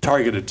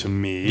targeted to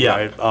me.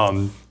 Yeah.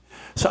 Right?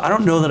 So I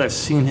don't know that I've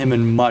seen him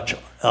in much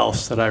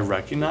else that I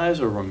recognize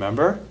or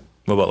remember.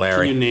 What about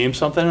Larry? Can you name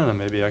something and then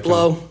maybe I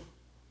can...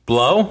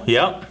 Blow?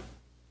 Yep.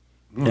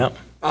 Yep.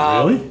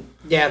 Really?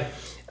 Yeah.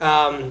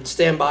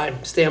 Stand by.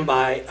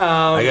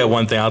 I got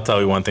one thing. I'll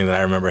tell you one thing that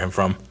I remember him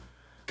from.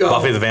 Go.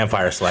 Buffy the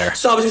Vampire Slayer.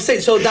 So I was going to say,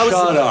 that was...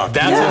 Shut up.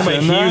 That's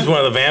he was one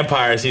of the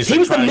vampires. He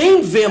was the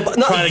main vampire.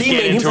 Not the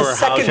main, he was the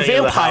second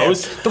vampire.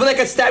 The one that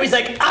got stabbed, he's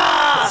like,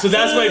 ah! So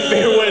that's my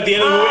favorite one at the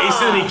end of the movie. He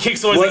said he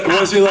kicks someone.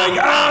 Was he like,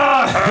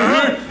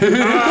 ah?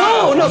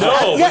 No.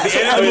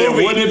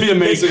 Wouldn't it be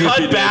amazing they if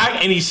he cut back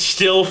did? and he's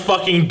still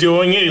fucking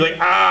doing it. He's like,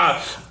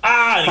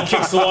 and he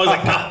kicks the wall. He's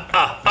like,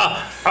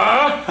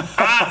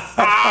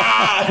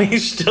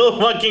 he's still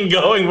fucking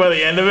going by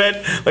the end of it,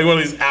 like one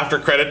of these after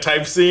credit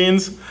type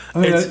scenes.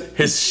 It's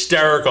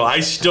hysterical. I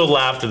still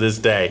laugh to this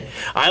day.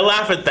 I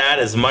laugh at that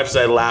as much as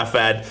I laugh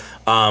at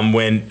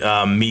when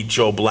Meet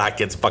Joe Black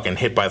gets fucking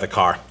hit by the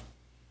car.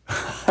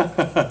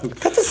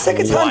 That's the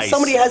second time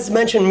somebody has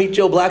mentioned Meet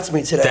Joe Black to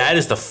me today. That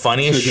is the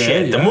funniest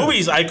shit. Yeah. The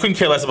movies, I couldn't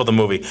care less about the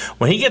movie.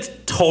 When he gets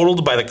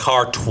totaled by the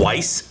car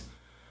twice,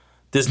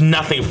 there's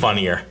nothing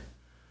funnier.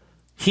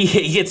 He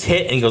gets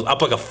hit and he goes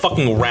up like a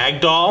fucking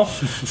rag doll,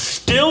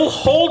 still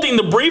holding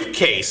the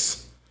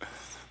briefcase.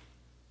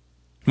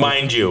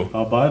 Mind you.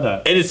 I'll buy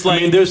that. And it's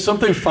like... there's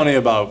something funny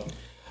about...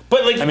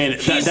 But like,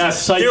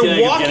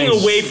 they're walking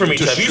away from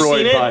each other. Have you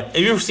seen it? Have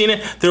you ever seen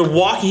it? They're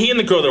walking. He and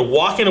the girl, they're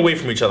walking away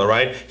from each other,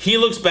 right? He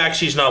looks back,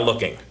 she's not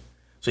looking,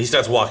 so he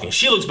starts walking.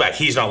 She looks back,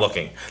 he's not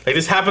looking. Like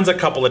this happens a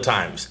couple of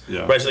times,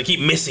 right? So they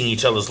keep missing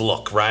each other's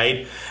look,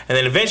 right? And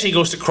then eventually he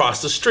goes to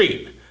cross the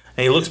street,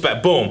 and he looks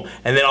back, boom,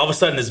 and then all of a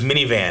sudden his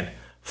minivan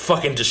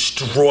fucking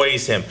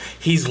destroys him.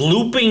 He's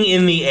looping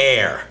in the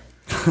air.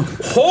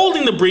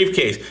 Holding the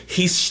briefcase,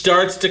 he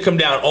starts to come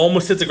down,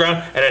 almost hits the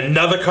ground, and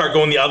another car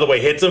going the other way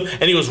hits him,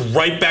 and he goes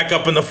right back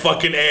up in the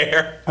fucking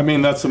air.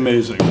 That's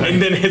amazing. Right? And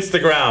then hits the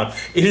ground.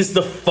 It is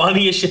the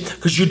funniest shit,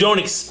 because you don't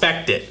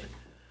expect it.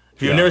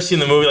 If you've never seen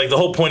the movie, like the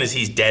whole point is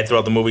he's dead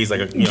throughout the movie. He's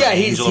like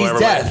he's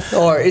death.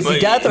 Or is he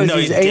death or is he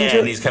angel? Dead,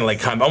 and he's kind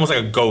of almost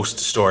like a ghost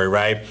story,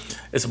 right?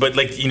 But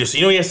like, so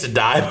he has to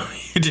die,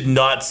 but you did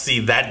not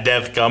see that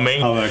death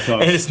coming. Oh, that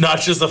comes. And it's not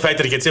just the fact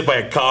that he gets hit by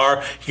a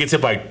car, he gets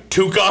hit by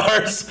 2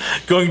 cars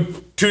going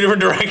 2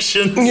 different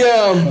directions.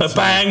 Yeah.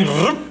 Bang,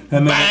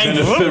 and bang, then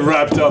it's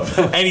wrapped up.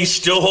 And he's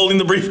still holding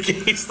the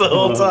briefcase the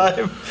whole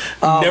time.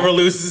 Never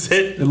loses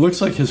it. It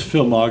looks like his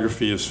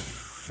filmography is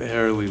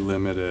fairly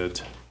limited.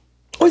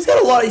 Oh, he's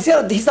got a lot. He's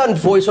done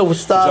voiceover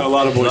stuff. He's got a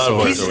lot of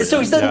voiceover.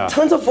 He's done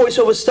tons of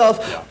voiceover stuff.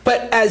 Yeah.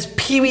 But as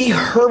Pee Wee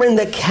Herman,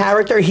 the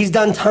character, he's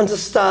done tons of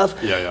stuff.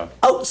 Yeah.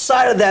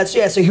 Outside of that,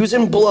 so he was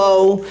in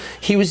Blow.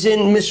 He was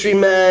in Mystery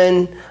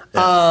Men.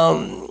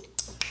 Yeah.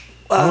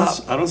 I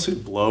don't see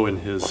Blow in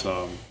his.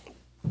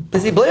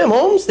 Is he William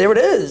Holmes? There it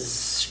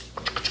is.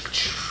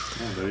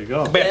 Oh, there you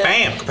go.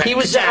 Bam! He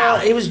was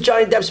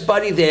Johnny Depp's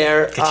buddy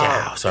there.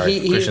 Sorry,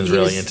 Christian's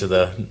really into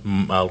the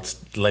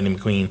Lightning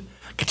McQueen.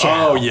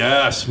 Oh,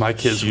 yes. My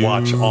kids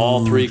watch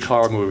all 3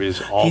 car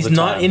movies all the time. He's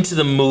not into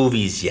the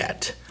movies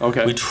yet.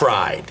 Okay. We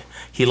tried.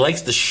 He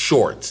likes the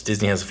shorts.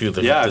 Disney has a few of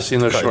them. Yeah, I've seen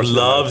those shorts. He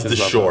loves the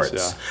shorts.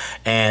 Those,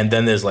 And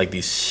then there's like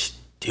these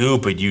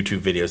stupid YouTube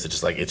videos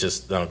that it's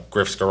just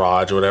Griff's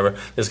Garage or whatever.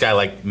 This guy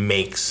like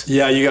makes you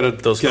gotta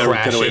those get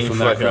crashing away from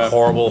that crap.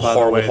 horrible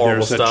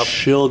there's stuff. A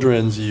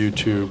children's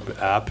YouTube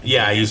app.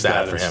 Yeah, I use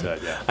that for him.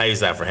 Instead, yeah. I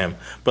use that for him.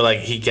 But like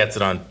he gets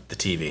it on the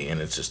TV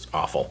and it's just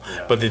awful.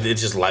 Yeah. But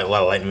it's just like a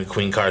lot of Lightning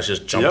McQueen cars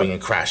just jumping and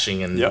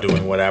crashing and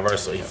doing whatever.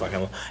 So he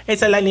fucking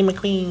it's a Lightning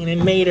McQueen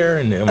and Mater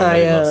and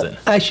everybody loves it.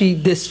 Actually,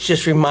 this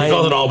just reminded me. He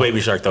calls it all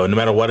Baby Shark though. No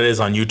matter what it is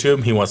on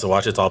YouTube, he wants to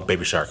watch it. It's all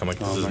Baby Shark. I'm like,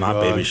 this is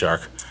not Baby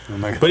Shark. Oh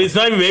my God. But it's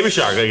not even Baby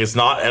Shark. Like it's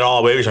not at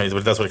all Baby Shark,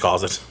 but that's what he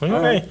calls it. Like,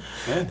 okay.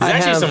 There's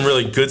actually some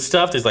really good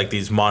stuff. There's like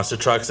these monster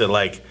trucks that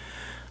like,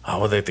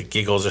 the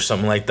Giggles or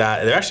something like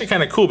that. They're actually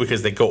kind of cool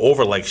because they go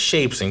over like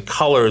shapes and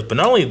colors. But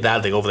not only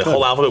that, they go over the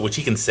whole alphabet, which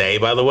he can say,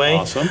 by the way.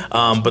 Awesome.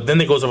 But then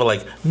it goes over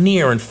like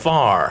near and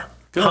far.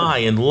 Good. High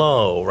and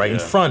low, right in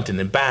front and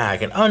in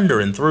back and under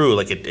and through.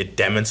 Like it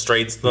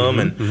demonstrates them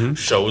and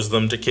shows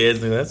them to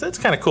kids. That's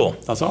kind of cool.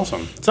 That's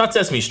awesome. It's not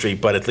Sesame Street,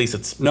 but at least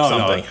it's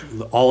something.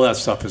 No, all that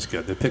stuff is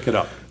good. They pick it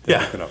up. He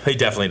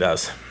definitely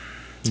does.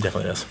 He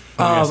definitely does.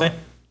 What are you going to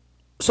say?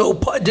 So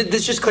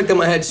this just clicked in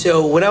my head.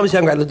 So when I was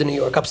younger, I lived in New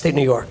York, upstate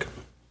New York.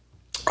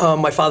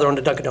 My father owned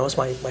a Dunkin' Donuts,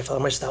 my father,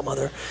 my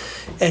stepmother.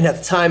 And at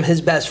the time,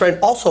 his best friend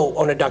also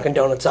owned a Dunkin'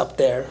 Donuts up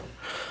there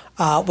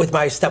with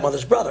my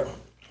stepmother's brother.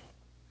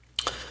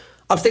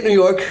 Upstate New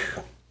York,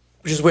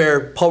 which is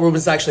where Paul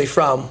Rubens is actually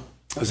from.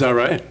 Is that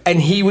right?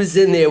 And he was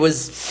in there.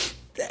 This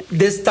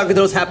Dunkin'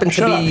 Donuts happened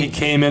to be... He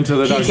came into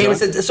the Dunkin'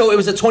 Donuts? So it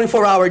was a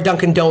 24-hour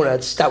Dunkin'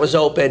 Donuts that was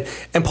open,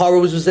 and Paul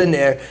Rubens was in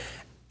there.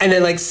 And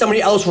then like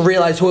somebody else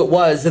realized who it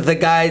was. That the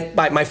guy,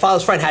 my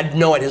father's friend, had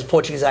no idea. He was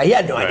Portuguese guy. He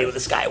had no idea who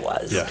this guy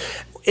was. Yeah.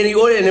 And he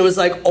ordered it, and it was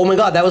like, oh my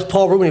God, that was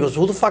Paul Rubens. He goes,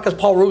 who the fuck is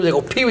Paul Rubens? I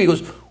go, Pee Wee. He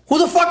goes, who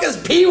the fuck is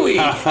Pee Wee?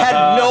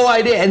 Had no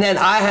idea. And then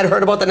I had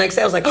heard about the next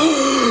day. I was like,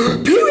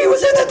 oh, Pee Wee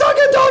was in the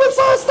Dunkin' Donuts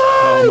last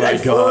night. Oh my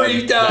God.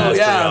 Freaked out.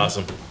 That's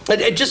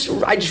pretty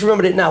awesome. I just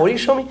remembered it now. What do you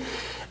show me?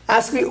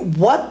 Ask me,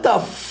 what the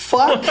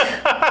fuck?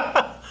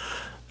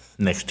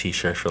 Next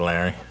T-shirt for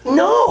Larry.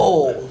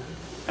 No.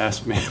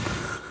 Ask me.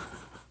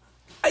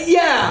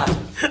 Yeah.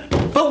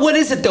 But what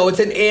is it, though? It's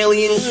an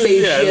alien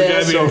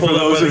spaceship. So for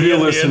those of you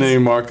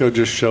listening, Marco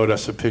just showed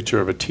us a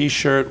picture of a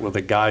T-shirt with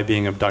a guy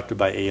being abducted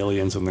by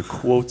aliens, and the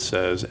quote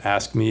says,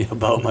 "Ask me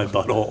about my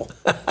butthole."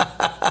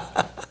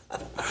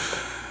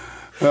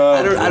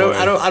 I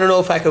don't know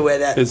if I could wear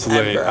that. It's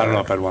late. ever. I don't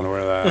know if I'd want to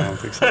wear that. I don't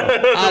think so.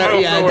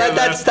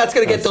 That's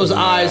gonna get those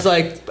eyes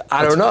like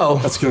I don't know.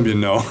 That's gonna be a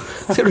no.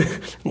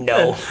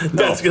 No.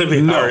 That's gonna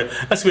be hard.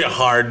 That's gonna be a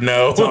hard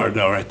no. It's a hard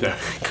no right there.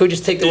 Could we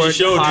just take the word hard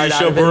Did you out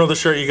show of Bruno it? the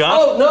shirt you got?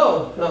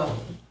 Oh no.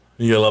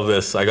 You're gonna love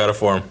this. I got it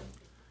for him.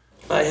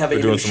 I have a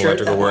doing new some shirt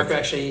electrical that work. Mark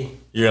actually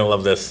You're gonna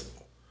love this.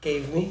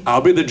 gave me.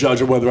 I'll be the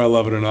judge of whether I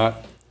love it or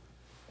not.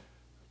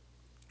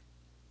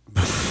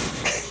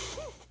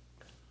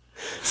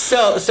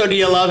 So do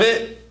you love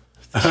it?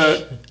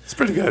 It's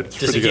pretty good. It's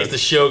Just pretty in case good. the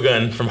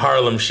Shogun from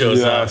Harlem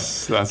shows up.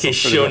 Yes, In that's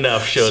case pretty good.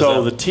 Shonuff shows So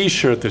up. the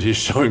T-shirt that he's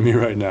showing me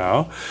right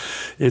now,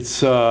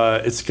 it's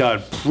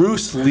got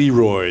Bruce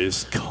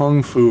Leroy's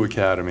Kung Fu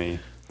Academy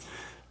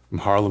from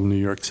Harlem, New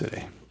York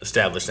City.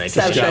 Established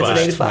Established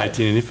 1985.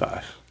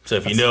 1985. So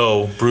if you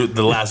know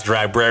the Last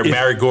Dragon,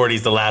 Barry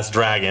Gordy's The Last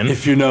Dragon,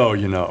 If you know,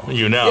 you know.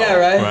 you know. Yeah,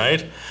 right.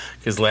 Right?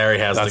 Because Larry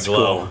has That's the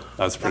glow. cool.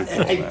 That's pretty cool,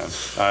 man.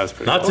 That's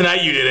pretty Not cool.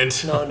 tonight, you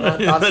didn't. No, not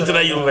Not tonight,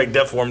 tonight. You look like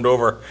deformed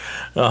over.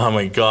 Oh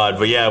my god!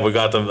 But yeah, we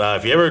got them.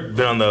 If you ever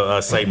been on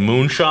the site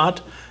Moonshot,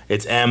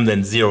 it's M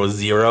then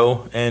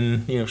 00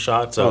 N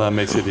shot. So Oh, that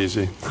makes it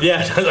easy.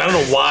 yeah, I don't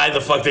know why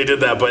the fuck they did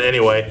that, but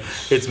anyway,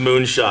 it's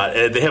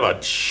Moonshot. They have a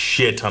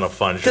shit ton of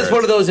fun shirts. Just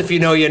one of those if you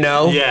know, you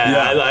know.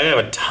 Yeah, Yeah. I have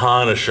a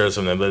ton of shirts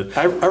from them. But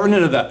I run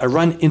into that. I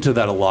run into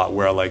that a lot,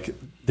 where like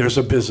there's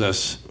a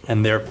business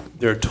and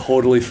they're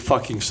totally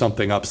fucking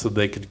something up so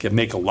they could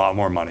make a lot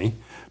more money,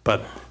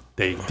 but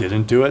they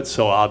didn't do it.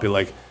 So I'll be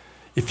like,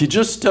 if you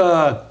just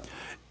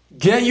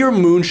get your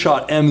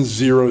Moonshot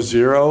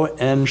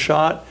M00 N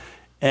shot,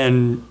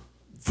 and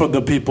for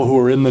the people who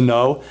are in the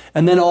know,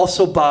 and then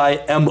also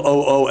buy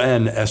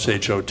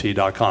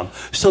moonshot.com,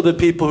 so that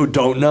people who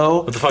don't know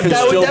what the fuck can is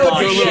still that would buy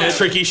be little shit.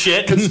 tricky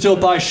shit? Can still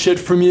buy shit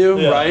from you,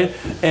 Yeah. right?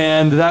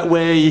 And that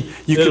way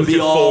you It'll can be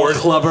just all forward.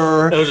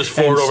 clever It'll just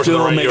forward and over to the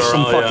still right make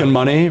some URL, yeah. fucking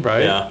money,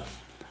 right? Yeah.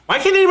 Why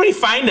can't anybody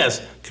find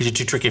us? Because you're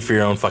too tricky for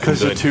your own fucking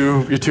Because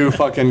good. you're too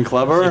fucking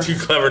clever. You're too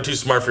clever, too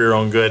smart for your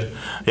own good.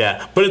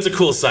 Yeah, but it's a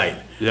cool site.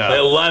 Yeah.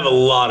 I have a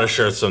lot of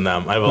shirts from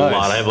them. I have a Nice.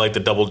 lot. I have like the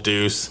Double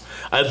Deuce.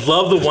 I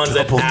love the ones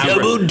that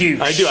Double Deuce.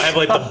 I do. I have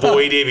like the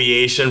Boyd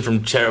Aviation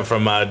from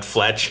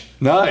Fletch.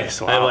 Nice.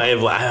 Wow. I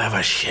have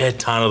a shit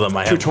ton of them.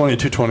 I have 220,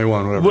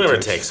 221, whatever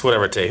it takes.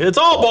 Whatever it takes. It's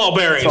all ball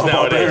bearings All ball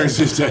nowadays. bearings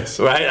these days.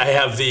 Right, I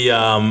have the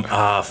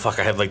I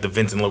have like the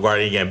Vincent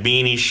LaGuardia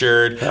Gambini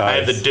shirt. I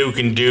have the Duke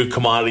and Duke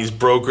Commodities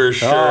Broker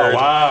shirt. Oh,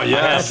 wow, I yes.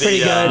 have That's the, pretty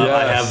good.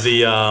 I Yes. have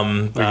the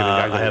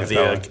gotta I have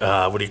get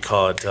the what do you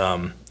call it?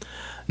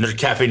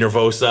 Cafe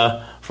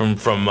Nervosa from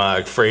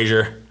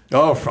Frasier.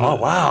 Oh,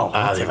 wow.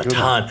 They have a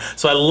ton.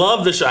 So I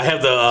love the show. I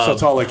have the. So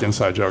it's all like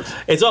inside jokes.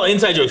 It's all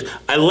inside jokes.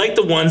 I like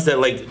the ones that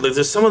like.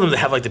 There's some of them that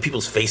have like the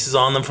people's faces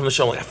on them from the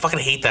show. I'm like, I fucking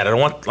hate that. I don't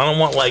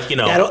want like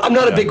Yeah, I'm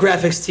not a big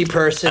graphics tee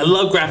person. I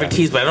love graphic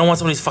tees, but I don't want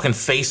somebody's fucking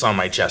face on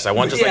my chest. I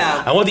want just Yeah.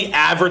 like I want the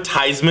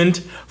advertisement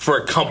for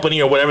a company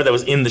or whatever that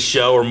was in the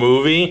show or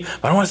movie.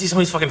 But I don't want to see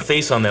somebody's fucking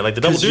face on there. Like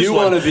the Double Deuce you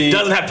one want to be.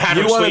 doesn't have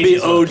Patrick You want to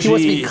Swayze's be one. OG. He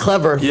wants to be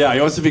clever. Yeah, he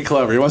wants to be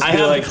clever. He wants to I be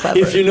have like, clever.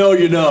 if you know,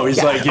 you know.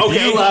 He's like, if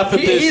okay. you laugh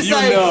at this, He's you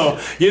like, know.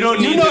 You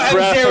don't need know the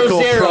graphical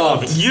M00.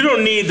 prompt. You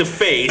don't need the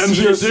face.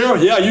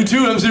 M00? Yeah, you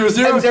too, M00?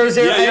 M00,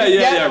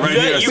 Yeah, right You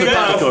here. got, you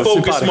got a Simpatico,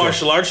 Focus simpatico.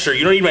 Martial Arts shirt.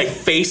 You don't need my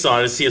face on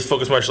it to see his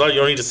Focus Martial Arts.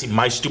 You don't need to see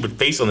my stupid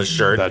face on the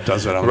shirt. That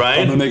does it. I'm Right?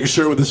 going to make a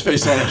shirt with his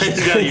face on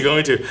it. Yeah, you're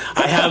going to.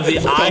 I have the.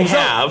 I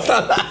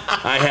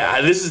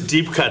have. This is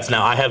deep cuts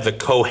now. I have the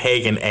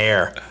Cohagen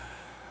Air.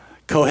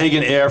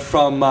 Cohagen Air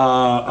from,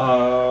 that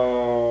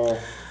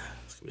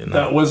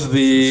was This will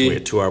be the a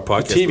 2-hour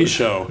podcast. TV but-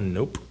 show.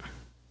 Nope.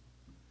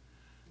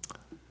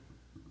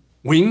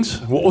 Wings?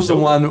 What was the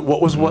one?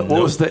 What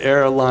was the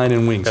airline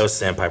in Wings? That was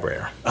Sandpiper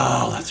Air.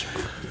 Oh, that's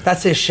right.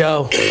 That's his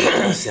show.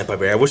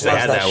 Sandpiper Air. I wish I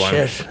had that one.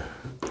 Shit.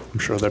 I'm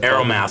sure they're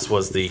Aeromass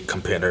was the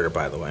competitor,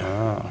 by the way,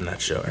 in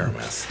that show.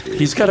 Aeromass.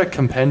 He's got a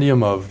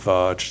compendium of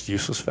just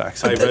useless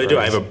facts. I really do.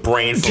 I have a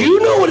brain full Do you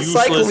of know what it's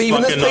like useless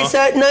leaving this fucking, place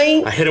at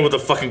night? I hit him with a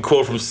fucking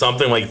quote from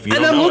something like. If you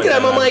And don't I'm know looking it, at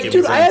him, then I'm like, give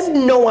me dude, I sense.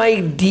 have no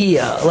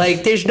idea.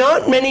 Like, there's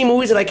not many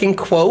movies that I can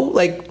quote,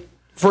 like,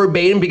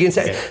 verbatim, begins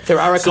to. There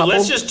are a So couple.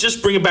 let's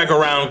just bring it back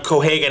around.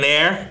 Cohagen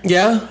Air.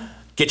 Yeah?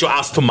 Get your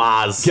ass to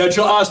Mars. Get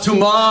your ass to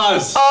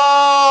Mars.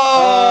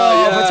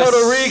 Oh, yes. for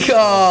Total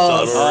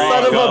Recall.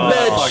 Son of a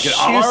bitch. You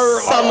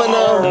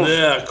summoner.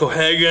 Yeah,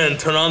 Cohagen,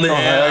 turn on the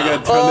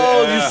air.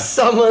 Oh, you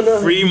summoner.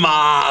 Free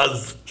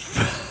Mars.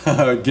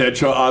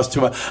 Get your ass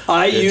to Mars.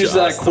 I Get use your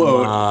that ass to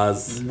quote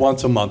Mars.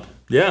 once a month,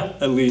 Yeah.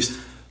 at least.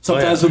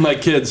 Sometimes yeah. with my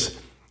kids,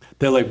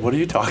 they're like, "What are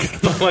you talking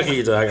about?" What are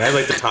you talking? I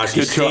like the Tashi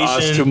Get your ass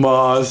to Station.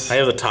 Mars. I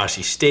have the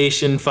Tashi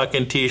Station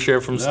fucking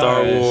T-shirt from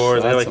Star Nice.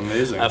 Wars. That's I like,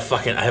 amazing. I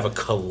have a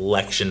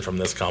collection from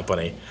this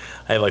company.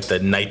 I have like the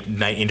Night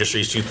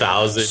Industries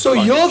 2000. So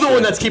fucking you're the one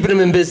shirt. that's keeping him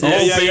in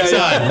business. Big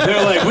time.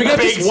 They're like, "We got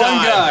Big this one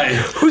time. guy."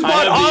 Who's I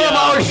bought have all the, of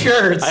our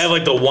shirts? I have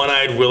like the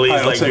One-Eyed Willie's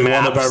I'll like take one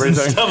of maps and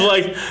everything. stuff,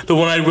 like the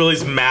One-Eyed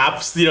Willie's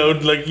maps. Order I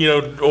the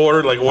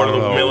don't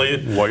know Millie.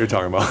 what you're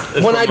talking about.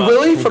 One-Eyed from,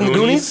 Willie from the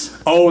Goonies?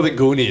 Oh, the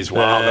Goonies.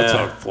 Wow, Yeah. that's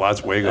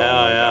good.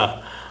 Yeah,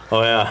 yeah.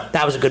 Oh yeah,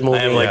 that was a good movie.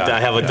 I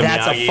have like the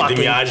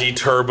Miyagi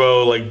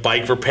Turbo like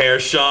bike repair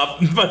shop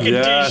fucking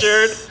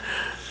T-shirt.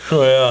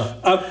 Oh yeah,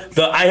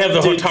 I have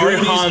the Hotari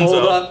Hanzo. Hold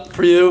up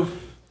for you.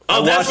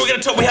 Oh, that's what we're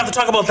gonna talk. We have to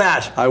talk about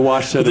that. I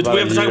watched it. We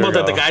have to talk about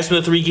that. The guys from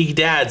the Three Geeky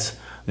Dads.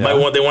 They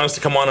want us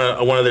to come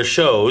on one of their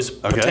shows.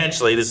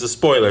 Potentially, this is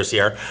spoilers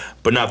here,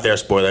 but not their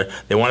spoiler.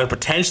 They want to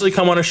potentially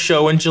come on a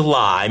show in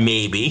July,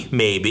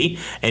 maybe,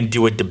 and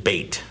do a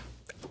debate.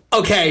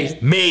 Okay,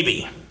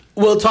 maybe.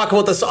 We'll talk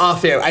about this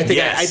off air. I think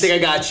I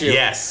got you.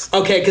 Yes.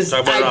 Okay, because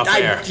talk about it off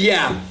air.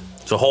 Yeah.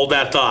 So hold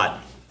that thought.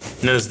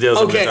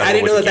 Okay, I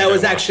didn't know that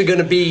was actually going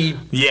to be.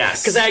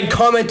 Yes. Because I had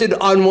commented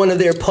on one of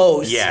their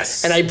posts.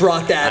 Yes. And I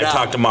brought that up. I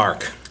talked to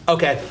Mark.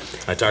 Okay.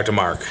 I talked to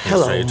Mark.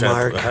 Hello,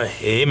 Mark.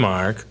 Hey,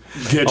 Mark.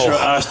 Get your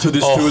ass to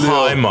the studio.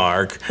 Hi,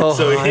 Mark.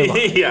 Hi,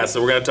 Mark. Yeah,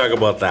 so we're going to talk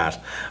about that.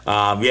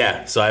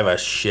 So I have a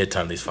shit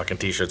ton of these fucking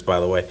T-shirts,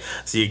 by the way.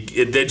 So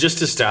they're just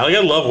a style.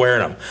 I love wearing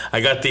them. I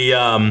got the,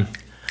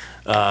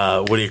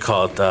 what do you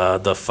call it?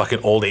 The fucking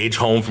old age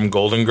home from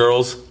Golden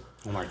Girls.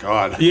 Oh my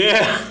God!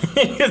 Yeah,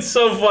 it's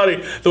so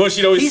funny. The one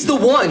she'd always. He's the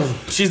one.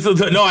 She's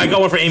no. I got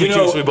one for Amy too.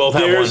 So we both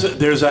have one.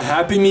 There's a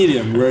happy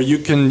medium where you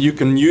can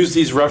use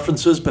these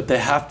references, but they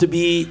have to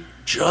be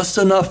just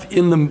enough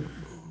in the,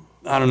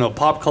 I don't know,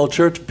 pop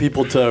culture to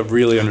people to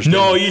really understand.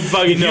 No, you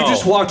fucking know. If you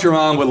just walked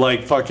around with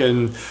like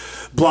fucking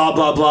blah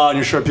blah blah, and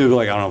you're sure people are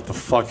like, I don't know what the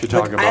fuck you're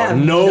talking about.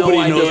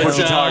 Nobody knows what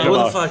you're talking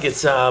about. What the fuck?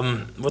 It's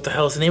what the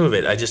hell is the name of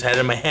it? I just had it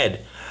in my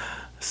head.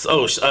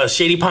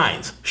 Shady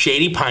Pines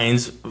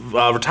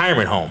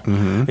retirement home.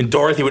 Mm-hmm. And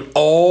Dorothy would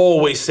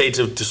always say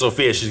to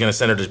Sophia she's going to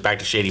send her back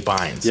to Shady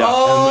Pines. Yeah.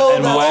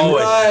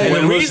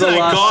 When was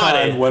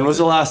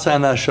the last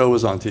time that show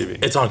was on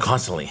TV? It's on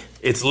constantly.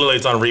 It's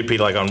on repeat,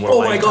 like on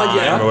Oh my God,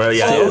 yeah.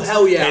 Oh,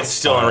 hell yeah. It's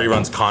still on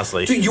reruns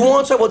constantly. Dude, you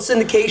want to talk about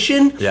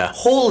syndication? Yeah.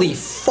 Holy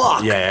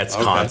fuck. Yeah, it's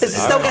constant. Is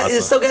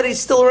it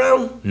still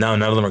around? No,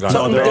 none of them are gone.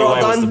 So they're all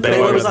done?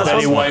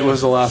 Betty White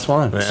was the last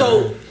one. Yeah.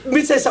 So, let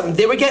me say something.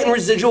 They were getting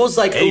residuals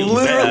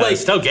literally.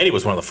 Estelle Getty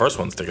was one of the first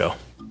ones to go.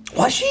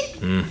 Was she?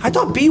 I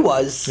thought B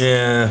was.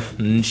 Yeah,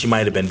 she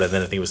might have been, but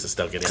then I think it was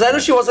Estelle Getty. Because I know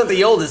she wasn't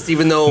the oldest,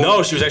 even though.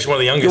 No, she was actually one of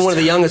the youngest. One of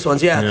the youngest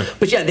ones, yeah.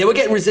 But yeah, they were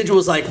getting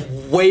residuals like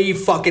way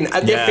fucking.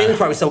 Their family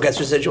probably still gets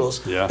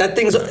residuals. Yeah. That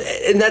thing's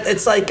and that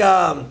it's like.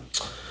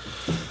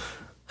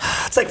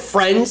 It's like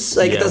Friends.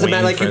 Like it doesn't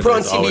matter. Like you put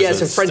on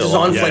CBS and Friends is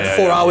on for like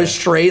 4 hours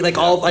straight. Like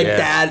all like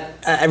that.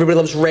 Everybody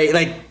loves Ray.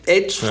 Like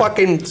it's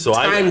fucking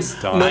times.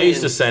 I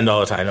used to send all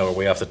the time. I know we're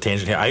way off the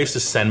tangent here. I used to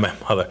send my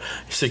mother.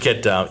 I used to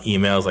get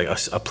emails like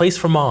a place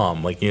for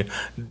mom. Like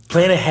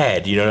plan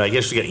ahead. You know, I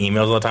used to get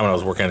emails all the time when I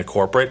was working in a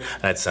corporate,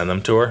 and I'd send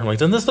them to her. I'm like,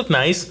 doesn't this look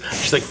nice?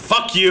 She's like,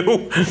 fuck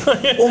you.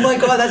 Oh my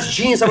God, that's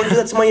genius. I want to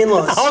do that to my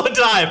in-laws all the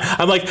time.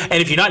 I'm like,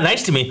 and if you're not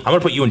nice to me, I'm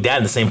gonna put you and Dad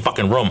in the same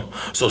fucking room.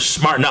 So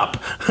smarten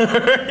up.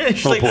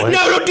 She's like, no,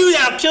 don't do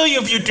that. I'll kill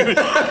you if you do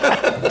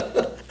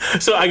that.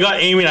 So I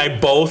got Amy and I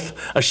both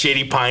a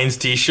Shady Pines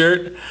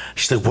T-shirt.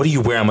 She's like, what do you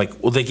wear? I'm like,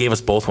 well, they gave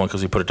us both one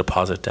because we put a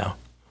deposit down.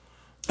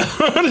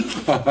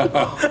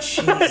 Oh,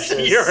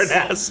 Jesus. You're an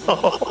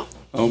asshole.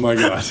 Oh my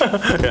God.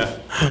 Yeah.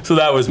 So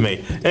that was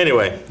me.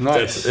 Anyway,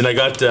 nice. And I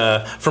got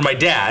for my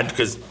dad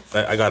because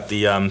I got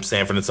the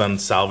Sanford and Son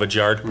salvage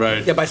yard.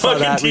 Right. Yep, I saw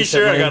that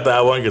T-shirt. I got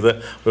that one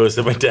because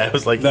my dad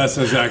was like, that's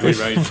exactly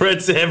right.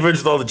 Fred Sanford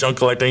with all the junk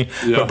collecting.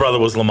 Yeah. My brother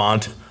was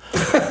Lamont.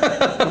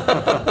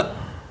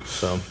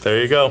 So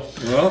there you go.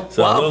 Well,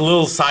 so a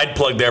little side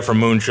plug there for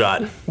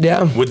Moonshot.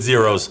 Yeah. With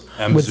zeros.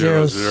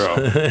 M00.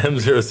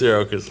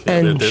 M00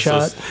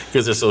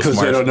 because they're so smart.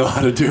 Because they don't know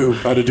how to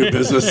do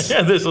business.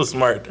 Yeah, they're so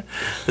smart.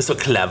 They're so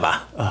clever.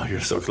 Oh,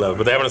 you're so clever.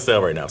 But they have it on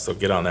sale right now, so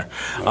get on there.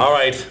 All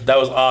right, that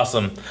was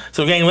awesome.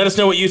 So gang, let us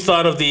know what you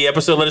thought of the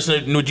episode. Let us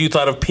know what you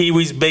thought of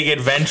Pee-wee's Big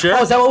Adventure.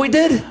 Oh, is that what we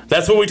did?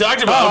 That's what we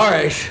talked about. Oh, all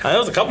right. That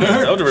was a couple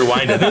minutes. I had to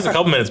rewind it. There was a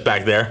couple minutes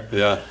back there.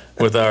 Yeah.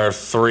 With our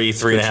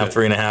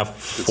 3.5,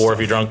 4 if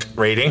you're drunk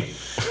rating.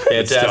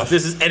 This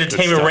is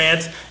Entertainment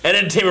Rant at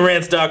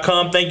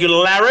entertainmentrants.com. Thank you,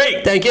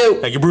 Larry. Thank you.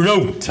 Thank you,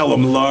 Bruno. Tell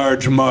them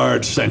Large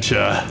Marge sent you.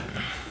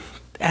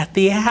 At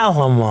the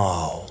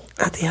Alamo.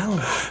 At the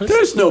Alamo.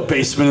 There's no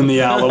basement in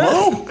the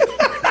Alamo.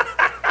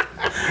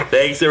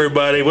 Thanks,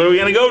 everybody. What are we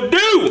going to go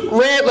do?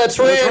 Let's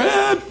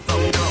rant.